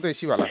ဗျ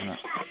ကိုမိုးသွေးရှိပါလားခင်ဗျ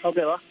ဟုတ်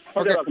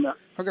ကဲ့ပါဟုတ်ကဲ့ပါ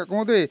ခင်ဗျဟုတ်ကဲ့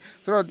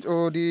ကိုမိုးသွေးဆိုတော့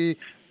ဒီ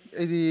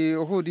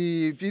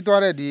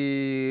အခုဒီပြီးသွားတဲ့ဒီ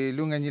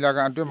လူ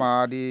ငယ်ညီလာခံအတွ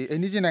င်းမှာဒီအိ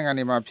န္ဒိယနိုင်ငံ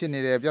တွေမှာဖြစ်နေ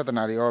တဲ့ပြဿ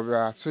နာတွေရော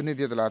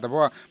ဗျာဆွေးနွေးပြသလားတ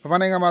ဘောက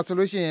ဗမာနိုင်ငံမှာဆို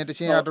လို့ရှိရင်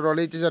တချင်း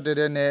ကတော်တော်လေးကြက်ကြက်တဲ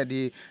တဲ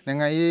နဲ့ဒီနိုင်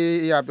ငံ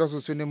ရေးအရာပြော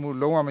ဆိုဆွေးနွေးမှု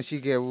လုံးဝမ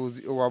ရှိခဲ့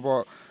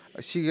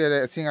ဘူးပေါ့ရှိ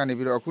ခဲ့တဲ့အဆင့်ကနေ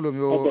ပြီးတော့အခုလို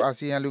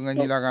မျိုးအာဆီယံလူငယ်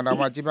ညီလာခံ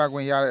တောင်မှကြိ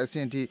ပခွင့်ရတဲ့အဆ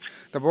င့်အထိ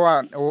တဘော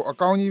ကအ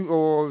ကောင်းကြီး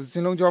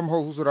စင်လုံးကြောမဟု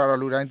တ်ဘူးဆိုတာတော့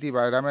လူတိုင်းသိပါ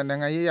တယ်ဒါပေမဲ့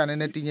နိုင်ငံရေးအရာန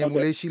ည်းနည်းတည်ငြိမ်မှု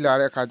လေးရှိလာ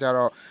တဲ့အခါကျ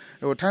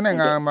တော့ထိုင်း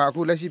နိုင်ငံမှာ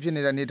အခုလက်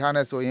ရှိဖြစ်နေတဲ့အနေအ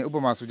ထားနဲ့ဆိုရင်ဥပ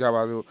မာ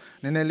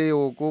ဆိုကြပါစို့နည်းနည်းလေး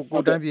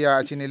ကိုတို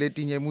င်းပြည်အခြေအနေလေးတ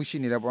ည်ငြိမ်မှု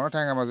ရှိနေတယ်ပေါ့နော်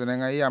ထိုင်းနိုင်ငံမှာဆိုနိုင်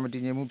ငံရေးအရာမတ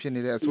ည်ငြိမ်မှုဖြစ်နေ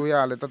တဲ့အစိုး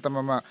ရကလည်းတတ်တ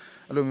မမ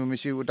အဲ့လိုမျိုးမ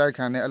ရှိဘူးအတိုက်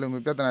ခံနဲ့အဲ့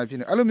လိုမျိုးပြ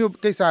ဿနာဖြစ်နေအဲ့လိုမျိုး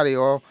ကိစ္စတွေ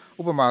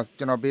ရောဥ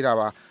ပမာကျွန်တော်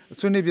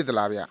ပေးတာပါဆွေးနွေးဖြစ်သ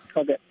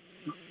လားဗျဟုတ်ကဲ့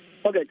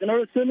ဟုတ်ကဲ့ကျွန်တော်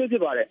တို့ဆွေးနွေးဖြ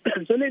စ်ပါ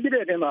တယ်ဆွေးနွေးဖြစ်တဲ့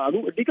အချိန်မှာအခု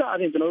အဓိက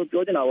အပြင်ကျွန်တော်တို့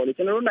ပြောချင်တာပေါ့လေ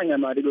ကျွန်တော်တို့နိုင်ငံ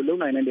မှာဒီလို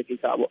လုံနိုင်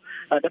တဲ့ကိစ္စပေါ့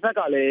တစ်ဖက်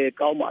ကလ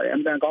ည်းကောင်းပါတယ်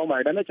အမှန်ကောင်းပါတ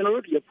ယ်ဒါပေမဲ့ကျွန်တော်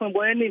တို့ဒီအဖွင့်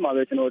ပွဲနေ့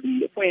မှာပဲကျွန်တော်ဒီ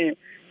အဖွင့်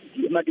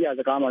ဒီအမတ်တရား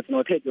စကားမှာကျွန်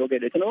တော်ထည့်ပြော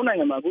ခဲ့တယ်ကျွန်တော်တို့နိုင်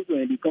ငံမှာအခု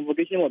ဆိုရင်ဒီ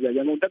convocation ပေါ့ဗျာရ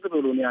န်ကုန်တက္က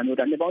သိုလ်လိုနေရာ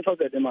မျိုးဒါနှစ်ပေါင်း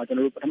60တင်မှာ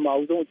ကျွန်တော်တို့ပထမ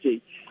ဦးဆုံးအချိန်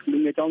လူ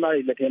ငယ်ကျောင်း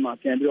သားတွေလက်ထဲမှာ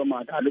ပြန်ပြီးတော့မှ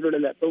ဒါလွတ်လွတ်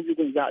လပ်လပ်အသုံးပြု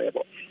ခွင့်ရ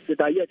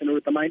တယ်ပေါ့ဒီဒါကြီးက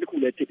ကျွန်တော်တို့တမိုင်း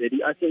တစ်ခုလည်းဖြစ်တယ်ဒီ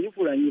ASEAN Youth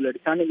Forum ကြီးလည်း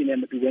တခြားနိုင်ငံတွေနဲ့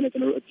မတူဘဲနဲ့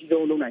ကျွန်တော်တို့အကြီး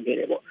ဆုံးလုပ်နိုင်ခဲ့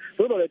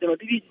တယ်ပေါ့သို့တော်လည်းကျွန်တော်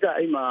တိတိကျကျ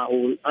အဲ့မှာ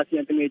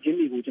ASEAN တငယ်ချ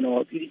င်းတွေကိုကျွန်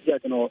တော်တိတိကျကျ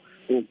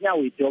ကျွန်တော်မျှ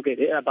ဝေပြော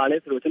ခဲ့တယ်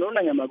အဲ့ဒါဘာလဲဆိုတော့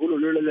ကျွန်တော်တို့နိုင်ငံမှာအခု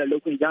လိုလွတ်လွတ်လပ်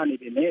လပ်လုပ်ခွင့်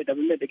ရနေပြီ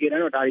နဲ့ဒါပေမဲ့တကယ်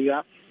တမ်းတော့ဒါတွေက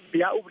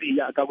တရားဥပဒေ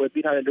အရအကောက်အွယ်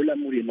ပေးထားတဲ့လွတ်လပ်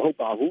မှုတွေ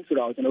မဟုတ်ပါဘူး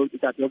ဆိုတော့ကျွန်တော်တို့သိ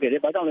ချပြောခဲ့တယ်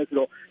။ဘာကြောင့်လဲဆို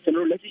တော့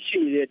ကျွန်တော်တို့လက်ရှိရှိ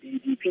နေ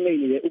တဲ့ဒီဖိနှိပ်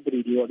နေတဲ့ဥ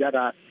ပဒေတွေရောဗျာ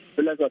ဒါ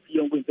လွတ်လပ်စွာပြည်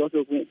အောင်ခွင့်ပြော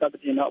ဆိုခွင့်စသ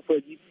ဖြင့်တော့အဖွဲ့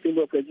အစ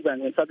ည်းပြင်ဖို့ဖွဲ့စည်းပို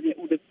င်းနဲ့စသဖြ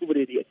င့်ဥ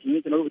ပဒေတွေ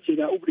အပြင်ကျွန်တော်တို့အခြေ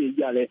ခံဥပဒေ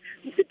ကြီးကလ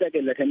ည်းဒီစစ်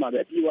တပ်ရဲ့လက်ထဲမှာပဲ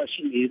အပြည့်အဝ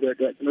ရှိနေတဲ့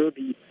အတွက်ကျွန်တော်တို့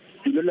ဒီ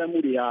လွတ်လပ်မှု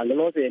တွေက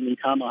လောလောဆယ်အနေ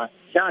ထားမှာ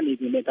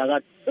ရနေပြီနဲ့ဒါက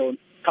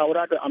ထာဝရ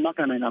အတွက်အ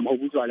မခံနိုင်တာ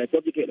မဟုတ်ဘူးဆိုတာလ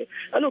ည်းပြောပြခဲ့တယ်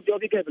။အဲ့လိုပြော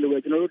ပြခဲ့တယ်လို့ပဲ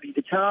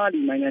ကျွန်တော်တို့ဒီတခြားဒီ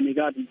နိုင်ငံတွေ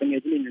ကဒီတ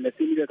ငယ်ချင်းတွေနဲ့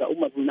စီးပြီးတဲ့ကဥ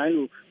ပမာဘရူနိုင်း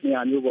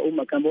လိုနေရာမျိုးပေါ့ဥပ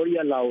မာကမ္ဘော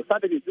ဒီးယားလာအိုစ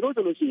သဖြင့်သူတို့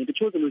ဆိုလို့ရှိရင်တ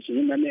ချို့ဆိုလို့ရှိရ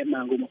င်နာမည်အမှ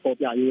န်ကိုမပေါ်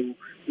ပြရဘူး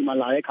ဒီ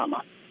မှာလာတဲ့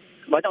အခါမှာ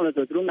ဘာကြော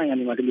င့်လဲဆိုတော့သူတို့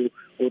နိုင်ငံတွေမှာဒီလို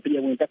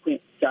တရားဝင်တက်ခွ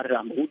င့်ကြားရ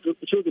တာမဟုတ်ဘူး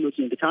တချို့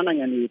ဆိုလို့ရှိရင်တခြား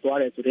နိုင်ငံတွေ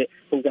ကိုသွားတယ်ဆိုတဲ့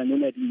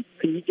ပုံစံမျိုး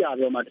နဲ့ဒီခ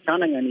ရီးကြပြီးတော့မှတခြား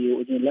နိုင်ငံတွေ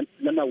ကိုအရင်လ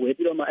က်မှတ်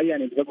ဝယ်ပြီးတော့မှအဲ့ဒီ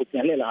ကနေဒီဘက်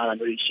ကိုပြန်လှည့်လာ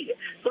ရတာမျိုးတွေရှိ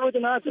တယ်ဆိုတော့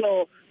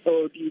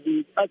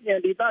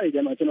ကျွန်တော်ဒီအာဆီယံဒေသ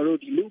တွေထဲမှာ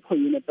ကျွန်တော်တို့ဒီလူခွင့်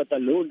ရေးနဲ့ပတ်သ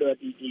က်လို့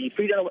ဒီ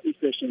freedom of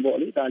expression ပေါ့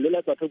လေဒါလွတ်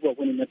လပ်စွာထုတ်ဖော်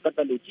ခွင့်နဲ့ပတ်သ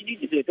က်လို့ကြီးကြီး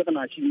ကျယ်ကျယ်ပြ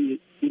ဿနာရှိ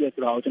နေ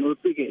တယ်ဆိုတာကိုကျွန်တော်တို့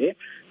တွေ့ခဲ့တယ်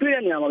တွေ့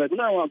တဲ့နေရာမှာပဲခု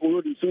နက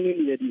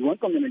ကိုတို့ဒီဆွေးနွေးနေတဲ့ဒီ one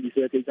community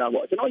ဆိုတဲ့ကိစ္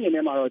စပေါ့ကျွန်တော်အရင်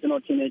ထဲမှာတော့ကျွန်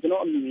တော်ထင်တယ်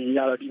ကျွန်တော်အမြင်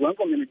ရတော့ဒီ one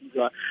community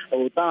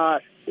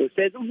ဆိုတာဆ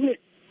ယ်စုနှစ်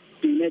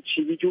ဒီ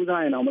နဲ့ချီပြီး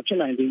ကြိုးစားရင်တော့မဖြစ်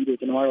နိုင်သေး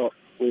ဘူးလို့ကျွန်တော်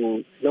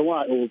ကတော့လုံးဝ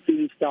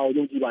peace style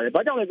ကိုယုံကြည်ပါတယ်။ဘာ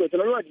ကြောင့်လဲဆိုတော့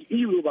ကျွန်တော်တို့ကဒီ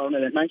EU လိုပါတော့လ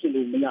ည်းနှိုင်းယှဉ်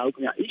လို့မရဘူးခ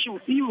င်ဗျာ။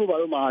 EU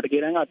လိုပါတော့မှာတက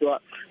ယ်တမ်းကသူက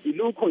ဒီ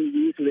လူ့ခွင့်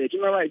ရေးဆိုတဲ့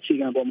human rights အခြေ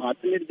ခံပေါ်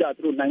မှာတနည်း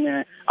တကျသူတို့နိုင်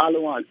ငံ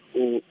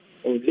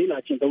အားလုံးက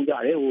လေးလာချင်းတုံးကြ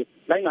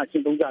တယ်လိုက်လာချ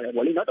င်းတုံးကြတယ်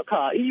ပေါ့လေနောက်တစ်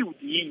ခါ EU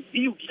တီ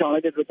ထောင်လို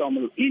က်တဲ့အတွက်ကြောင့်မ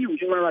လို့ EU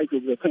human rights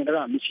ကိုခွင့်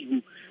ထားတာမ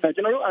ရှိဘူး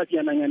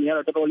ကျွန်တော်တို့အာဆီယံနိုင်ငံတွေက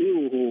တော့တော်တော်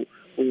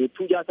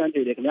လေးထူးခြားဆန်း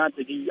တယ်ခင်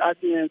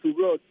ဗျာဒီအာဆီယံဆို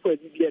ပြီးတော့ဖွဲ့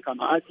စည်းပြီးတဲ့အခါ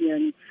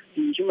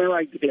မှာအာဆီယံဒီ human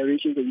rights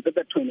declaration ကိုပတ်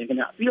သက်ထွင်နေခင်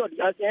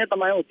ဗျာပြီးတော့ဒီအာဆီယံရဲ့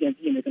တမိုင်းကိုပြန်ကြ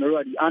ည့်ရင်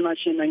ကျွန်တော်တို့ကဒီအာဏာ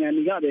ရှင်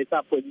နိုင်ငံတွေကပဲစ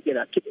ဖွဲ့စည်း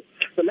ခဲ့တာဖြစ်တယ်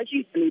ဆိုလက်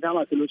ရှိအနေအထား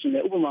မှာဆိုလို့ရှိရ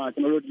င်ဥပမာ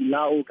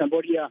ကျွန်တော်တို့ဒီလာအို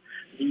ကမ်ဘောဒီးယား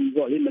ဒီ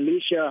ပေါ့လေ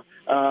မလေးရှား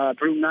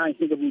ဘရူနိုင်းစ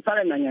င်ကာပူ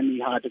စတဲ့နိုင်ငံတွေ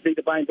ဟာ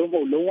တစ်စိတ်တစ်ပိုင်းသုံး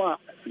ဖို့လုံး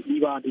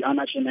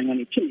ဝဒီပါဒီအာဏာရှင်နိုင်ငံ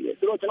တွေဖြစ်နေတယ်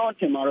ဆိုတော့ကျွန်တော်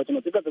ထင်မှာတော့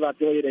ကျွန်တော်ပြဿနာ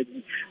ပြောရတဲ့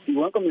ဒီ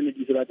one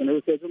community ဆိုတာကျွန်တော်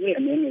တို့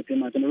ဆယ်စုနှစ်အနည်း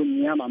ငယ်ပြင်မှာ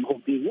ကျွန်တော်တို့မြင်ရမှာမဟု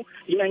တ်သေးဘူး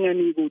ဒီ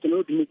နိုင်ငံတွေကိုကျွန်တော်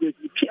တို့ဒီမိုကရေ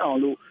စီဖြစ်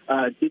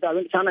အောင်လို့ဒေသတွ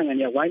င်းတခြား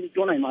နိုင်ငံတွေကဝို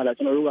င်းပြီးပြောနိုင်မှ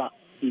လားကျွန်တော်တို့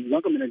ကဒီ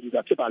one community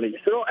ကဖြစ်ပါလိမ့်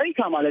မယ်ဆိုတော့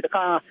အဲ့ဒီခါမှာလည်း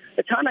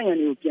တခြားနိုင်ငံ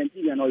တွေကိုပြန်ကြ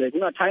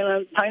ည့်ပြန်တော့လေခုန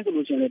ထိုင်း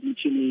ဆိုလို့ရှိရင်လ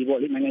ည်းဒီချီနေပေါ့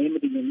လေနိုင်ငံရေး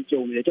မတည်ငြိမ်မှု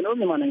ကြုံနေတယ်ကျွန်တော်တို့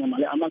မြန်မာနိုင်ငံမှာ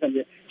လည်းအမှန်ကန်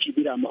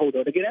ရှိသေးတာ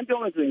မဟုတ်တော့တကယ်တ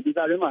မ်းပြောမယ်ဆိုရင်ဒေ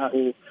သတွင်း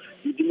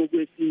မှာဒီမို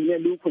ကရေစီနဲ့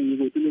လူ့ခွင့်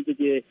ရေးကိုတင်းတင်းကြပ်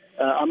ကြပ်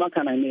အမှန်က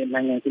န်နိုင်တဲ့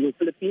နိုင်ငံဆိုလို့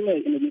ဖိလစ်ပင်းနဲ့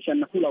အင်ဒို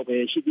နီးရှားနှစ်ခုလောက်ပဲ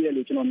ရှိသေး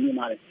တယ်လို့ကျွန်တော်မြင်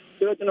ပါ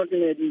တယ်ဆိုတော့ကျွန်တော်တင်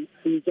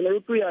ဒီ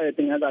ကျွန်တော်တို့တွေ့ရတဲ့သ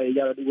င်ခန်းစာ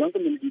တွေကြတော့ဒီ one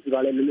community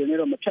ဆိုတာလည်းလွယ်လွယ်နဲ့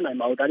တော့မဖြစ်နိုင်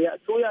ပါဘူးဒါတွေကအ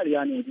စိုးရတွေ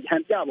ကနေဒီဟ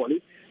န်ပြပေါ့လေ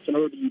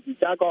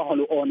ကျွန်တော်တို့ဒီကြားကောင်းအောင်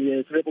လို့အော်နေ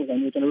တယ်ဆိုတဲ့ပုံစံ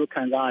မျိုးကျွန်တော်တို့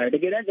ခံစားရတယ်တ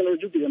ကယ်တမ်းကျွန်တော်တို့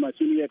YouTube ထဲ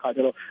မှာဆွေးနွေးတဲ့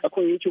အခါကျတော့အခွ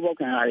င့်အရေးချိုး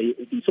ဖောက်ခံရ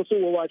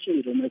တယ်ဒီဆိုးဆိုးဝါးဝါ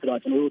ရှိနေတယ်မျိုးဆိုတော့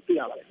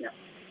ကျွန်တော်တို့သိရပါတယ်ခင်ဗျ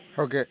ဟု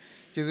တ်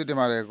ကဲ့ကျေးဇူး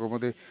တင်ပါတယ်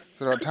ကိုမိုးသေး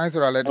ဆိုတော့ထိုင်းဆို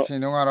တာလည်းတစ်ချိ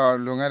န်တုန်းကတော့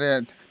လွန်ခဲ့တဲ့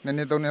2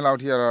နှစ်3နှစ်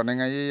လောက်ထိကတော့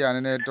နိုင်ငံရေးအရ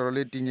နည်းနည်းတော်တော်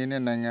လေးတည်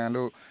ငြိမ်တဲ့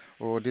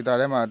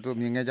နိုင်ငံလို့ဒေတာထဲမှာသူ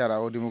မြင်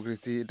ခဲ့ကြတာဒီမို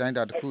ကရေစီအတိုင်း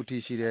အတာတစ်ခု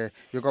အထိရှိ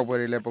တယ်ရွေးကောက်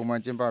ပွဲတွေလည်း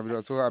ပုံမှန်ကျင်း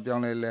ပပြီးတော့အစိုးရအပြော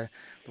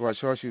င်းလဲလဲသူက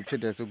ရှော့ရှူဖြစ်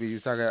တယ်ဆိုပြီးယူ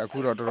ဆခဲ့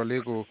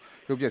အခုတော့တော်တော်လေး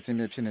ကိုရုပ်ပြက်ဆ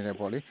င်းပြဖြစ်နေတယ်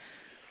ပေါ့လေ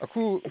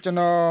အခုကျွန်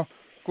တော်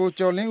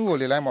ကိုကျော်လင်းဦး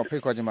ကိုလေလိုက်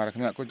မှာဖိတ်ခေါ်ချင်ပါတယ်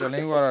ခင်ဗျကိုကျော်လ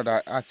င်းဦးကတော့ဒါ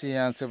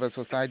ASEAN Civil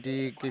Society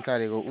ကိစ္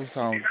စတွေကိုဥ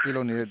ဆောင်ပြု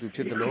လုပ်နေ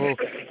တဲ့သူဖြစ်တယ်လို့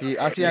ဒီ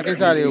ASEAN ကိ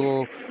စ္စတွေ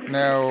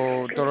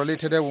ကိုတော်တော်လေး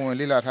ထက်တဲ့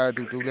ဝင်လေ့လာထားတဲ့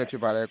သူတူလည်းဖြ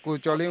စ်ပါတယ်ကို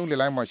ကျော်လ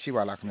င်းဦးလေလိုက်မှာရှိ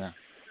ပါလားခင်ဗျ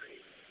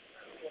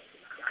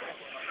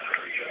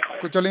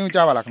ကိုကျော်လင်းဦး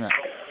ကြားပါလားခင်ဗျ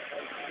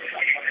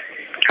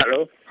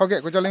ဟယ်လိုဟုတ်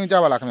ကဲ့ကိုကျော်လ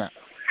င်းဦးကြားပါလားခင်ဗျဟ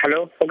ယ်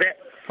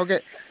လိုဟုတ်ကဲ့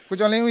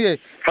ကိုကျော်လင်းဦးရေ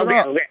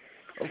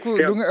ဆိုတော့အခု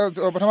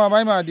ပထမပို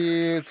င်းမှာဒီ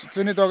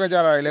ဆွေးနွေးတော့ကြ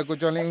တာတွေလည်းကို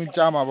ကျော်လ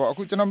င်းဦးကြားမှာပေါ့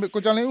အခုကျွန်တော်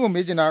ကိုကျော်လင်းဦး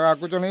ကိုမေးချင်တာ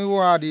ကကိုကျော်လ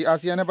င်းဦးကဒီအာ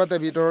ဆီယံနဲ့ပတ်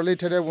သက်ပြီးတော်တော်လေး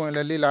ထဲထဲ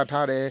ဝင်လေ့လာ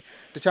ထားတယ်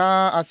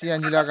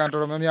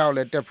တခြားအာဆီယံညီလာခံတော်တော်များများကို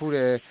လည်းတက်ဖူး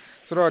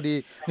တယ်ဆိုတော့ဒီ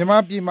မြန်မာ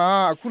ပြည်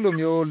မှာအခု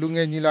လိုမျိုးလူ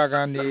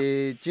ငယ်ညီလာခံတွေ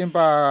ကျင်းပ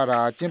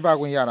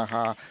ခွင့်ရတာ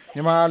ဟာမြ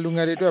န်မာလူ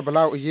ငယ်တွေအတွက်ဘယ်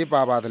လောက်အ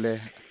ရေးပါသလဲ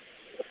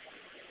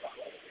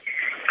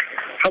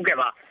ဟုတ်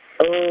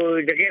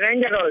ကဲ့ပါတကယ်တ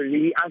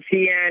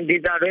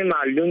မ်းကျတော့ဒီအာဆီယံဒေသတွင်းမှာ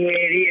လူ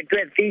ငယ်တွေ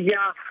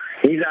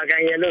အတွက်သိကြဒီလာက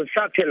န်ရလို့စ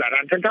ဖြစ်လာတာ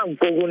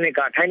2009ခုနှစ်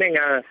ကထိုင်းနိုင်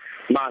ငံ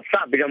မှာစ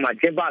ပြီးတော့မှ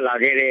ကျင်းပလာ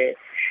ခဲ့တဲ့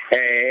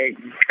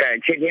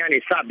ချိန်ကြီးကနေ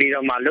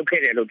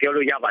စပြီးတော့မှလုပ်ခဲ့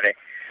တယ်လို့ပြောလို့ရပါ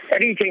တယ်အဲ့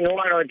ဒီချိန်တုန်း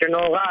ကတော့ကျွန်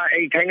တော်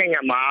ကအဲ့ထိုင်း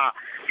နိုင်ငံမှာ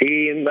ဒီ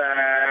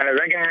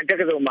ရန်ကုန်တက္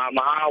ကသိုလ်မှာမ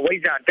ဟာဝိ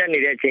ဇ္ဇာ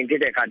တက်နေတဲ့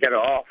ချိန်ဖြစ်တဲ့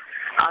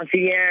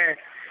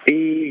အခါကျတော့အာဆီယံဒီ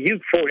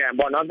Youth Forum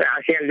ပေါ့နော်အာ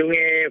ဆီယံလူ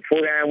ငယ်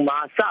Forum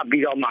မှာစ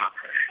ပြီးတော့မှ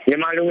မြန်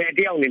မာလူငယ်တ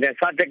ယောက်အနေ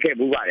နဲ့စတက်ခဲ့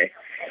ပူးပါတယ်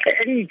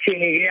အဲ့ဒီချိန်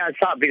ကြီး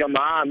ကစပြီးတော့မှ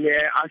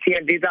အာဆီယံ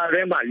ဒေ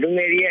သတွင်းမှာလူင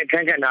ယ်တွေရဲ့အခ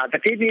န်းကဏ္ဍတ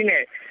တိပိ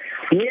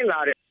နဲ့မြင့်လာ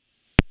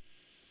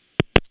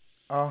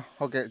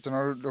တဲ့ဟုတ်ကဲ့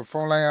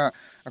ကျွန်တော်တို့ဖုန်းလိုင်း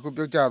ကအခု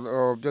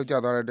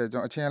ပြုတ်ကျသွားတဲ့အတွက်ကျွ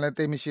န်တော်အချိန်လည်း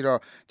သိမရှိတော့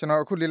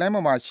ကျွန်တော်အခုလေလိုင်း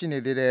ပေါ်မှာရှိနေ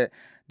သေးတဲ့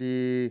ဒီ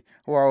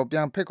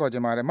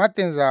ကိုပြန်ဖိတ်ခေါ်ခြင်းပါတယ်မ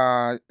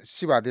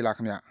တင်စာရှိပါသေးလား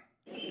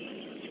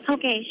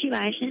ခင်ဗျဟုတ်ကဲ့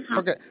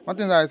ရှိပါရှင်ဟုတ်ကဲ့မတ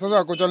င်စာ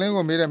စောစောကိုကျော်လင်း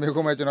ကိုမေးတယ်မေးခွ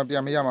န်းမဲ့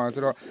ကျွန်တော်ပြန်မေးရမှာ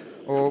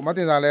ဆိုတော့မ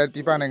တင်စာလ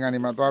ည်းဒီပနိုင်ငံတွေ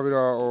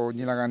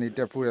မှာသွားပြီးတော့ညီလာခံတွေ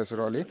တက်ဖူးတယ်ဆို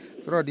တော့လေ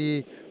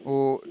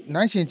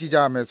ဆိုတော့ဒီနိုင်ရှင်ကြ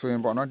ည့်ကြရမယ်ဆို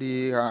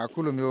ရင်ပေါ့နော်ဒီအခု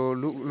လိုမျိုး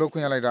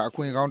လောက်ခွင့်ရလိုက်တာ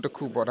အခွင့်အကောင်းတစ်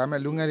ခုပေါ့ဒါပေ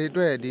မဲ့လူငယ်တွေအ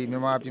တွက်ဒီမြန်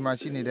မာပြည်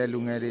မှာရှိနေ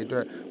တဲ့လူငယ်တွေအတွ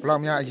က်ဘယ်လော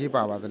က်များအရေး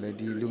ပါ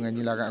သလဲဒီလူငယ်ညီ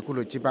လာခံ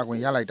အခုလိုကြည့်ပခွ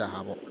င့်ရ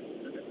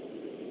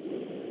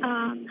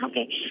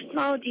လိုက်တာဟာပေါ့ဟုတ်ကဲ့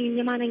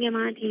ကျွန်တော်ဒီမြန်မာနိုင်ငံ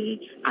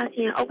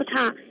မှာဒီအာဆီယံဥက္ကဋ္ဌ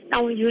တာ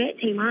ဝန်ယူတဲ့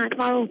အချိန်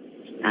မှာကျွန်တော်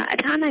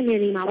အခြားနိုင်ငံ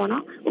တွေမှာပေါ့နော်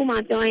ဥပ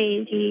မာပြော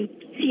ရင်ဒီ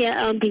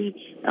CLMB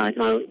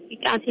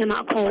ကျွန်တော်အာဆီယံမှာ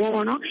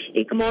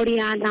အခေါ်ပေါ့နော်ဒီကမ္ဘောဒီး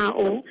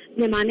ယားလာအို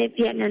မြန်မာ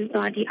နဲ့ဗီယက်နမ်ဆို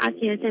တာဒီအာ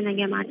ဆီယံ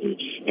နိုင်ငံမှာဒီ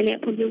လည်း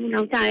ဖွံ့ဖြိုးမှု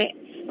နောက်ကျတဲ့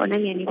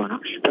နိုင်ငံတွေပေါ့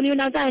နော်ဖွံ့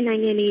ဖြိုးနောက်ကျတဲ့နိုင်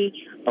ငံ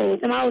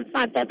တွေကျွန်တော်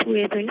စတက်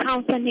ဖူးရဆိုရင်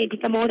2012ဒီ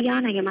ကမ္ဘော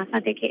ဒီးယားနိုင်ငံမှာ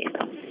စတက်ခဲ့တယ်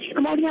ဆိုက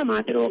မ္ဘောဒီးယားမှာ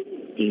သူတို့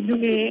ဒီလူ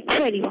ငယ်အ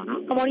ဖွဲ့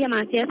တွေပေါ့နော်ကမ္ဘောဒီးယားမှာ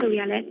ကျဲဆို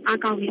ရလဲအား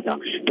ကောင်းနေ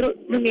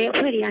ဆိုသူတို့လူငယ်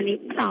အဖွဲ့တွေ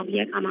ကနေစော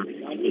င့်ပြီးတဲ့အခါမှာ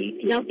ဒီ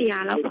ရောက်တ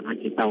ရားလောက်ပေါ့နော်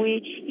ဒီပုံဝင်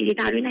ဒီဒေ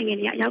တာတွင်းနိုင်ငံ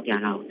တွေကရောက်တ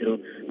ရားလောက်သူတို့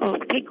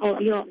ဖိတ်ခေါ်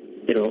ပြီးတော့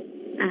သူတို့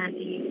ဒီ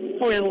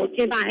ဟိုကိုကျ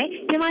င်းပါတယ်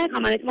ကျင်းပတဲ့အခါ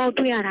မှာလည်းကျွန်တော်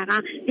တွေ့ရတာက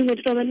ဒီ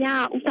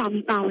လိုတော်တော်များများဥ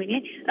ဆောင်ပြီးပါဝင်နေ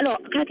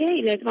အဲ့တော့အခက်အခဲ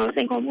တွေလည်းကျွန်တော်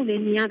စိန်ခေါ်မှုတွေ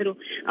မြင်ရတယ်လို့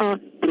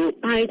သူတို့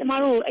ဘာတွေကျွန်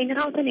တော်တို့အိမ်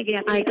ထောင်ဆက်နေကြ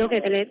တာဘာတွေပြောခဲ့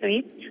တယ်လဲဆို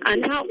ရင်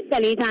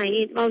2014ကျ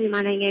ရင်ကျွန်တော်မြန်မာ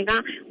နိုင်ငံက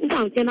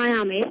ဥဆောင်ကျင်းပ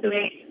ရမယ်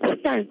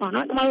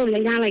ဆိုတော့စံပေါ့နော်ကျွန်တော်တို့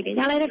လည်းရလိုက်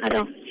တယ်ရလိုက်တဲ့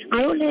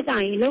အခါကျတော့ငါတို့လ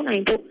ည်းကြရင်လုံနို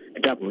င်ဖို့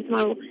အတွက်ကို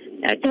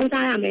ကျွန်တော်တို့စူး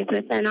စမ်းရမယ်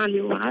ဆိုတဲ့စံနာ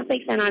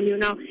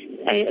မျိုးပါစိတ်စံနာမျိုးတော့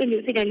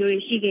အဲ့လိုစိတ်ဓာတ်မျိုးတွေ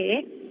ရှိခဲ့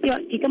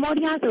တယ်ပြီးတော့ဒီကမ္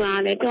ဘောဒီးယားဆိုတာ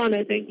လည်းပြောရမ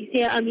ယ်ဆိုရင်ဒီ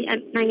CLM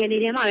နိုင်ငံတွေ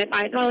ထဲ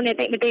မှာပဲပါတယ်ကျွန်တော်တို့နဲ့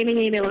မတိမ်မ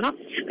ငိ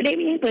မ့်ပဲပေါ့နော်မတိမ်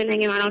မငိမ့်ဆိုတဲ့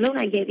နိုင်ငံမှာတော့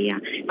လုံနိုင်ခဲ့သေးတာ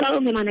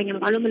ကျွန်တော်တို့မြန်မာနိုင်ငံ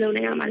မှာဘာလို့မ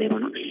လုံနိုင်ရမှာလဲ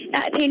ပေါ့နော်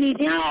အထင်ကြီး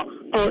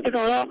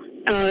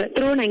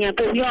ကတော့တော်တော်တော့သူတို့နိုင်ငံ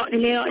ပို့ပြီးတော့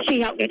နည်းနည်းတော့အရှိ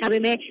ရောက်တယ်ဒါပေ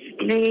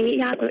မဲ့ဒီနိုင်ငံကြီး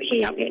အရဆိုအ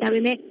ရှိရောက်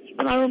တယ်ဒါပေမဲ့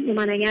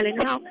ကျွန်တော်တို့မြန်မာနိုင်ငံကလည်း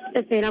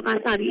2010လောက်က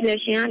စပြီး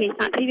election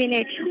ကနေစပြီး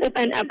နဲ့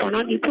open up ပေါ့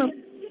နော်ဒီဖွ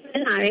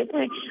င့်လာတဲ့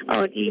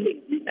ဒီ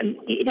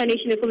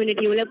international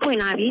community ကိုလည်းဖွင့်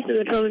လာပြီဆို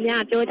တော့တော်တော်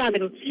များပြောကြ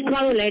တယ်လို့ကျွန်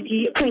တော်တို့လည်းဒီ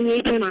အခွင့်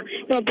အရေးချင်းမှာ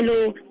တော့ဘယ်လို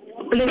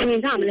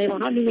ဝင်ကြမလဲပေါ့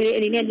နော်လူငယ်တွေ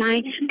အနေနဲ့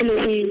line ဘယ်လို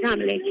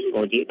ဝင်ကြမလဲ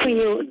ဟိုဒီအခွင့်အ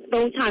ရေးကို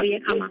သုံးချပြီး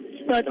တဲ့အခါ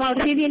မှာဆိုတော့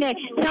ကျွန်တော်ဖြည်းဖြည်းနဲ့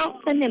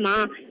နောက်စနစ်မှာ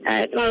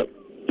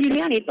ကျွန်တော်ဒီလို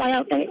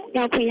ကနေတွားရောက်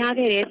ခွင့်ရ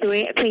ခဲ့တယ်ဆိုရ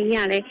င်အခွင့်အရေး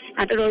ကလ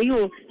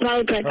ည်းတော်တော်ကြီးကို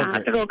ကျွန်တော်တို့က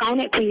တော်တော်ကောင်း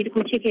တဲ့အခွင့်အရေးတစ်ခု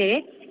ဖြစ်ခဲ့တ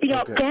ယ်ပြီး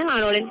တော့ကျ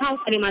န်းလာတော့လည်း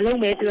2010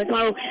မှာလုပ်မယ်ဆိုတော့ကျွန်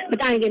တော်တို့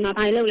မတိုင်ခင်မှာ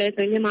ဘာလုပ်လဲ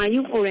ဆိုရင်မြန်မာ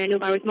Youth Forum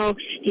တို့ဘာလို့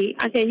ကျွန်တော်ဒီ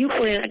ASEAN Youth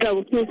Forum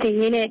အတွက်ကိုပြင်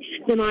ဆင်ရင်းနဲ့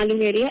မြန်မာလူ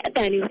ငယ်တွေရဲ့အ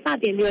တန်တွေကိုစ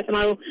တင်ပြီးတော့ကျွန်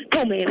တော်တို့ထု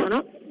တ်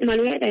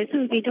မယ်ပေါ့နော်မြန်မာလူငယ်အတန်စု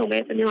စည်းထုတ်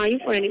မယ်ဆိုမြန်မာ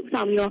Youth Forum တွေဥ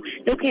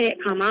ဆောင်ပြီးတော့လုပ်ခဲ့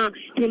တဲ့အခါ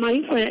မှာမြန်မာ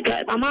Youth Forum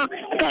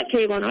အတွက်ဘာမှအခက်အ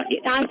ခဲပေါ့နော်ဒီ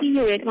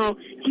အားကြီးမျိုးတွေကျွန်တော်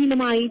ကြီး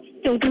နမားကြီး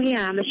ကြုံတွေ့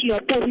ရတာမ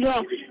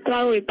ရှိတော့ပို့ပြီးတော့ကျွန်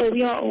တော်တို့ပို့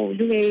ပြီးတော့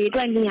လူငယ်တွေ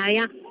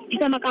အတွက်နေရာတွေ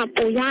ကဒီကမှ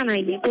ကပိုရနို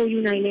င်တယ်ပို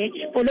ယူနိုင်တယ်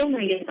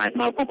ပိုလုပ်နိုင်တယ်ကျွန်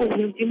တော်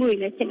ပုံယုံကြည်မှုတွေ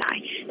လည်းဖြစ်လာ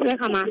တယ်ဆိုတဲ့အ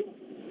ခါ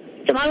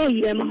မှာကျွန်တော်တို့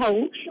ရည်ပဲမဟုတ်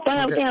ဘူး။တော့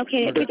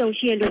ရောက်ခဲ့တဲ့အတွေ့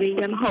အကြုံရှိတဲ့လူတွေ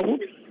ရည်ပဲမဟုတ်ဘူး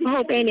။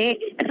မဟုတ်ဘဲနဲ့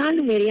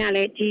အခြားလူငယ်တွေက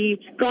လည်းဒီ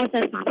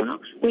process မှာပေါ့နော်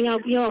။ဝင်ရော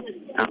က်ပြီးတော့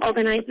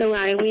organize လုပ်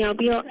ရတယ်ဝင်ရောက်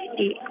ပြီးတော့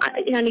ဒီ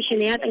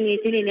international ကတ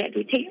ငယ်ချင်းတွေနဲ့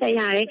အတူထိတ်ဆက်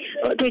ရတယ်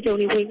။အတွေ့အကြုံ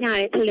တွေဝင်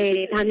ညရတယ်ထူလဲတ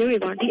ယ်ဒါမျိုးတွေ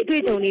ပေါ့။ဒီ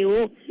အတွေ့အကြုံ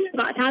တွေကို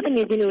အခြားတ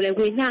ငယ်ချင်းတွေကိုလည်း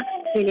ဝင်ည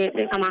နေတယ်ဆို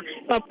တဲ့အခါ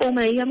မှာပုံ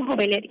မှန်ရမဟုတ်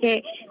ဘဲနဲ့တ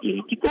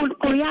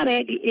ကယ်ဒီကိုရီးယား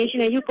ပဲဒီ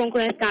National Youth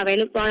Congress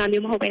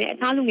ကပဲလို့ပြောတာမျိုးမဟုတ်ဘဲနဲ့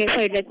အခြားလူငယ်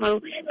ဖွဲ့တွေလည်းကျွန်တော်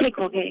တို့ဖိတ်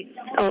ခေါ်ခဲ့တယ်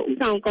။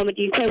ဥဆောင်ကော်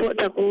မတီဖွဲ့ဖို့အ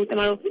တွက်ကိုကျွန်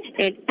တော်တို့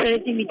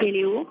president meeting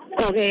တွေကို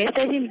ခေါ်ခဲ့တယ်။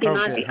 president meeting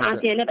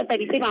မှာဒီအာဆီယံနဲ့ပတ်သက်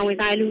ပြီးစိတ်ပါ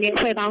ဝင်စားတဲ့လူငယ်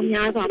ဖွဲ့ပေါင်း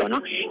များ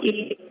စွာပေါ့နော်။ဒီ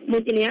မွ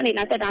န်တီနေ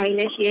ကနေလာတက်တာ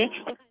တွေလည်းရှိတယ်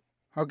။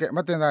ဟုတ်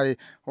ကဲ့မတင်သားကြီး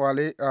ဟိုက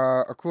လေ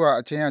အခုက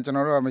အချင်းကကျွန်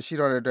တော်တို့ကမ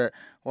ရှိတော့တဲ့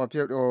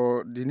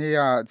အတွက်ဒီနေ့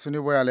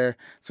ကဆွေးနွေးပွဲကလ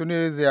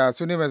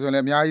ည်းဆွေးနွေးမယ်ဆိုရင်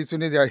လည်း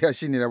အများကြီးဆွေးနွေးစရာ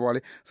တွေရှိနေ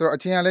တယ်ပေါ့လေဆိုတော့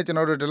အချင်းကလည်းကျွန်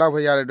တော်တို့ဒီ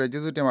လောက်ပဲရတဲ့အတွက်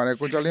ကျေးဇူးတင်ပါ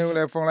တယ်ကိုကျော်လင်းကို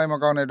လည်းဖုန်းလိုင်းမ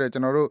ကောင်းတဲ့အတွက်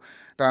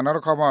ကျွန်တော်တို့ဒါနောက်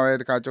တစ်ခေါက်မှပဲ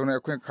ဒီခါကြုံ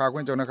တဲ့အခွ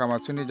င့်ကြုံတဲ့ခါ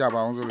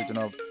မှာဆွေးနွေးကြပါအောင်ဆိုလို့ကျွန်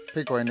တော်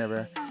ဖိတ်ခေါ်ရင်း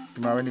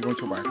နဲ့ပဲဒီမှာပဲညီကု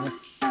န်းချုပ်ပါတယ်ခင်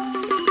ဗျ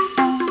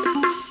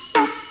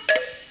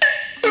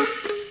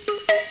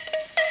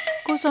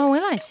ကိုစော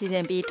ဝင်းလိုင်စီစ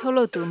ဉ်ပြီးထုတ်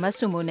လုပ်သူ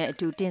မဆုမိုးနဲ့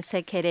အတူတင်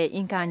ဆက်ခဲ့တဲ့အ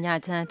င်္ဂါည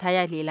ချမ်းထား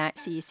ရိုက်လေးလိုက်အ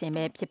စီအစဉ်ပဲ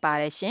ဖြစ်ပါ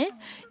တယ်ရှင်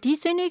။ဒီ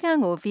ဆွေးနွေးခန်း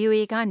ကို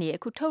VOA ကနေအ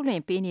ခုထုတ်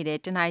လွှင့်ပေးနေတဲ့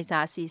တနို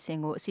င်းစာအစီအစဉ်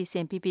ကိုအစီအစ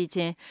ဉ်ပြီးချ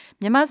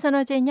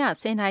င်းမြန်မာစံတော်ချိန်ည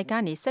10:00နာရီ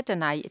ကနေ17:00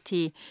နာရီ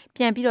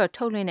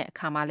အထိပြန်ပြီးတော့ထုတ်လွှင့်တဲ့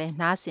အခါမှာလည်း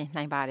နားဆင်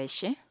နိုင်ပါတယ်ရှ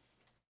င်။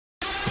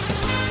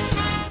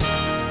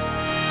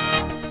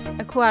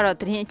အခုကတော့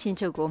သတင်းအချ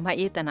င်းချုပ်ကိုမ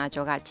အေးတနာ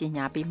ကျော်ကကြီး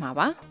ညာပေးမှာ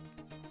ပါ။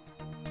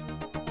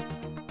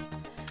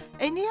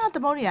အိန္ဒိယသ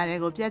မုဒ္ဒရာတွေ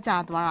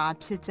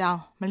ကိုပြတ်ကျသွားတာဖြစ်ကြောင်း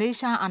မလေး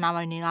ရှားအာဏာ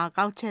ပိုင်တွေ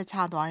ကကောက်ချက်ချ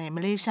သွားတဲ့မ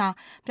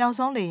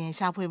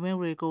လေးရှားပျောက်ဆုံးလေယာဉ်ရှာဖွေမှု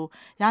တွေကို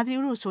ရာသီ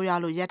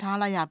ဥတုဆိုးရွားလို့ရပ်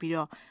ထားလိုက်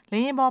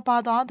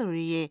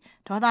ရပြီးတော့လေယာဉ်ပေါ်ပါသွားသူတွေ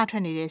ရဲ့ဒေါ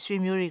သထွက်နေတဲ့ရွှေ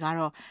မျိုးတွေ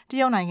ကတော့တ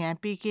ရုတ်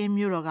နိုင်ငံပီက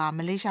င်းမြို့တော်ကမ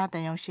လေးရှားတ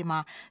န်ယုံရှိ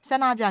မှာဆန္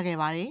ဒပြခဲ့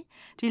ပါတယ်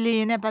။ဒီလေ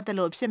ယာဉ်နဲ့ပတ်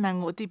သက်လို့အဖြစ်မှန်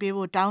ကိုအသိ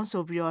ပေးဖို့တော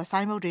င်းဆိုပြီးတော့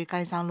ဆိုင်းဘုတ်တွေက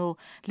င်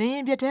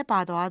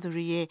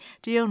ဆောင်လို့လေယာဉ်ပြက်ထဲပါသွားသူတွေ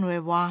ရဲ့တရုတ်နွ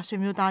ယ်ဘွားရွှေ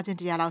မျိုးသားချ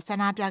င်းတရားလောက်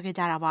ဆန္ဒပြ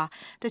ခဲ့ကြတာပါ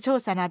။တချို့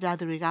ဆန္ဒပြ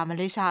သူတွေက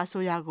မလေးရှား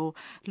အစိုးရ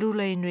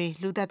ကိုလူလိမ်တွေ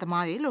လူသက်သ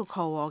မားတွေလို့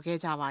ခေါ်ဝေါ်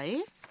ခဲ့ကြပါတ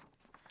ယ်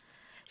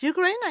။ယူ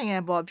ကရိန်း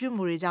နိုင်ငံပေါ်ပြု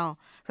မှုတွေကြော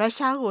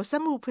င့်ရုရှားကို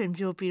စက်မှုဖွံ့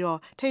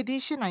ဖြိုးပြီးတော့ထိပ်သီး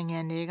၈နိုင်ငံ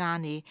တွေက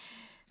နေ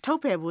ထုတ်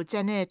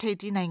ဖယ်ဖို့ကြံ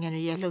တဲ့ထိပ်သီး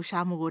နိုင်ငံတွေရဲ့လှုပ်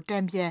ရှားမှုကိုတံ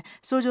ပြန်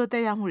စိုးကျိုးသ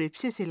က်ရောက်မှု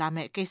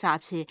တွေဖြစ်စေလာမဲ့ကိစ္စအ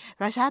ဖြစ်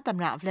ရုရှားသမ္မ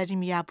တဗလာဒီ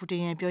မီယာပူ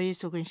တင်ရဲ့ပြော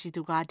ရေးဆိုခွင့်ရှိ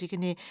သူကဒီက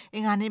နေ့အ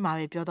င်္ဂါနေ့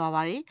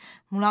မှာပဲပြောသွားပါတယ်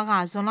။မူလက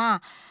ဇွန်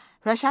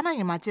လရုရှားနိုင်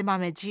ငံမှာကျင်း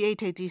ပမဲ့ G8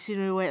 ထိပ်သီးစ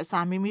ည်းဝေးပွဲအ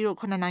စားမိမိတို့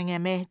9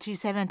နိုင်ငံပဲ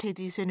G7 ထိပ်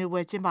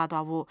သီးဆွေးနွေးပွဲကျင်းပ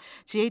သွားဖို့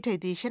G8 ထိပ်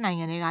သီး10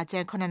နိုင်ငံတွေ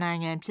ကကျန်9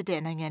နိုင်ငံဖြစ်တဲ့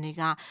နိုင်ငံတွေ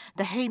က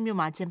The Hague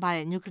မြို့မှာကျင်းပ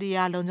တဲ့နျူ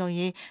ကလ িয়ার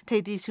လုံခြုံရေးထိပ်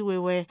သီးစ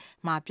ည်းဝေး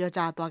ပွဲမှာပြော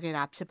ကြားသွား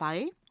ခဲ့တာဖြစ်ပါတ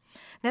ယ်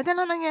။နယ်သာလ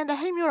န်နိုင်ငံ The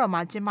Hague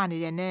မြို့တော်မှာကျင်းပနေ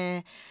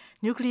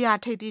တဲ့နျူကလ িয়ার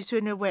ထိပ်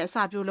သီးဆွေးနွေးပွဲအစ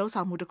ပြုလှုပ်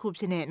ဆောင်မှု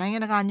တစ်ခုဖြစ်တဲ့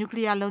နိုင်ငံတကာနျူက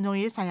လ িয়ার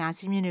လုံခြုံရေးဆိုင်ရာစ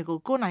ည်းမျဉ်းတွေကို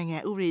ကိုယ်နိုင်ငံ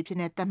ဥပဒေဖြစ်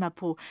တဲ့သတ်မှတ်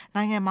ဖို့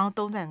နိုင်ငံပေါင်း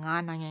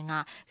35နိုင်ငံက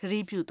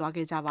ကတိပြုသွား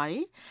ခဲ့ကြပါတ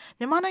ယ်။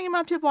မြန်မာ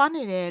နိုင်ငံမှာဖြစ်ပွား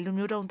နေ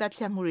တဲ့လူမျိုးတုံး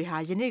တပ်ဖြတ်မှု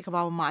တွေဟာယနေ့ကမ္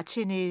ဘာပေါ်မှာအ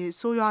ခြေအနေ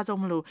ဆိုးရွား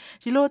ဆုံး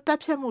မလို့ဒီလို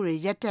တပ်ဖြတ်မှု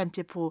တွေရပ်တန့်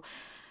ပစ်ဖို့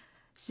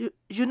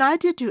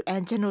United to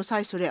End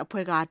Genocide ဆိုတဲ့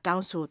အဖွဲ့က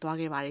တောင်း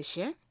ဆိုသွားခဲ့ပါ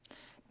တယ်ရှင်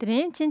။ တရ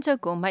င်ချင်းချု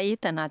ပ်ကိုမအေး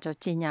တနာကျော်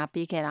ကြီးညာ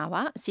ပေးခဲ့တာ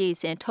ပါအစီအ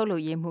စဉ်ထုတ်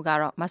လို့ရေးမှုက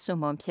တော့မဆွန်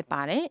မွန်ဖြစ်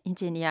ပါတယ်အင်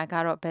ဂျင်နီယာက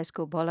တော့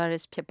Besco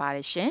Bolaris ဖြစ်ပါတ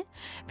ယ်ရှင်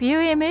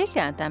VOA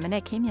American အတမ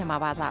နဲ့ခင်းမြန်မာ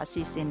ဘာသာအ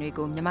စီအစဉ်တွေ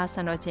ကိုမြန်မာ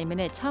စံတော်ချိန်မိ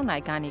နစ်6နာ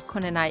ရီကနေ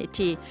9နာရီအ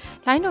ထိ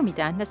လိုင်းဒိုမီ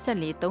တာ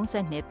24 32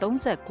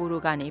 39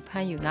တို့ကနေဖ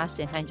မ်းယူနားဆ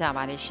င်နိုင်ကြ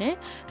ပါတယ်ရှင်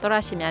သောရ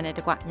ရှိများနဲ့တ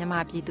ကွမြန်မာ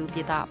ပြည်သူပြ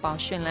ည်သားအပေါ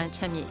င်းရှင်လန်းချ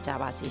မ်းမြေ့ကြ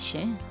ပါစေရှ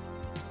င်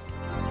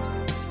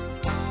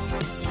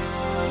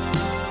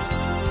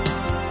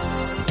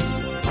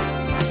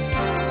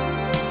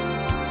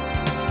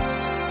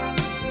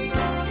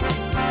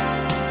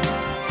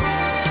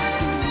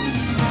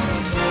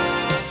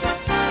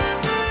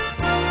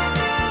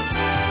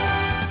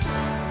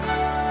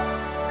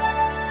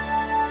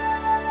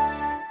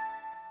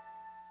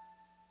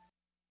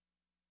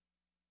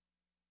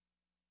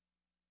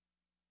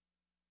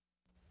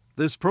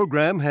This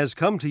program has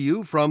come to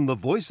you from the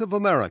Voice of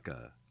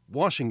America,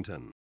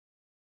 Washington.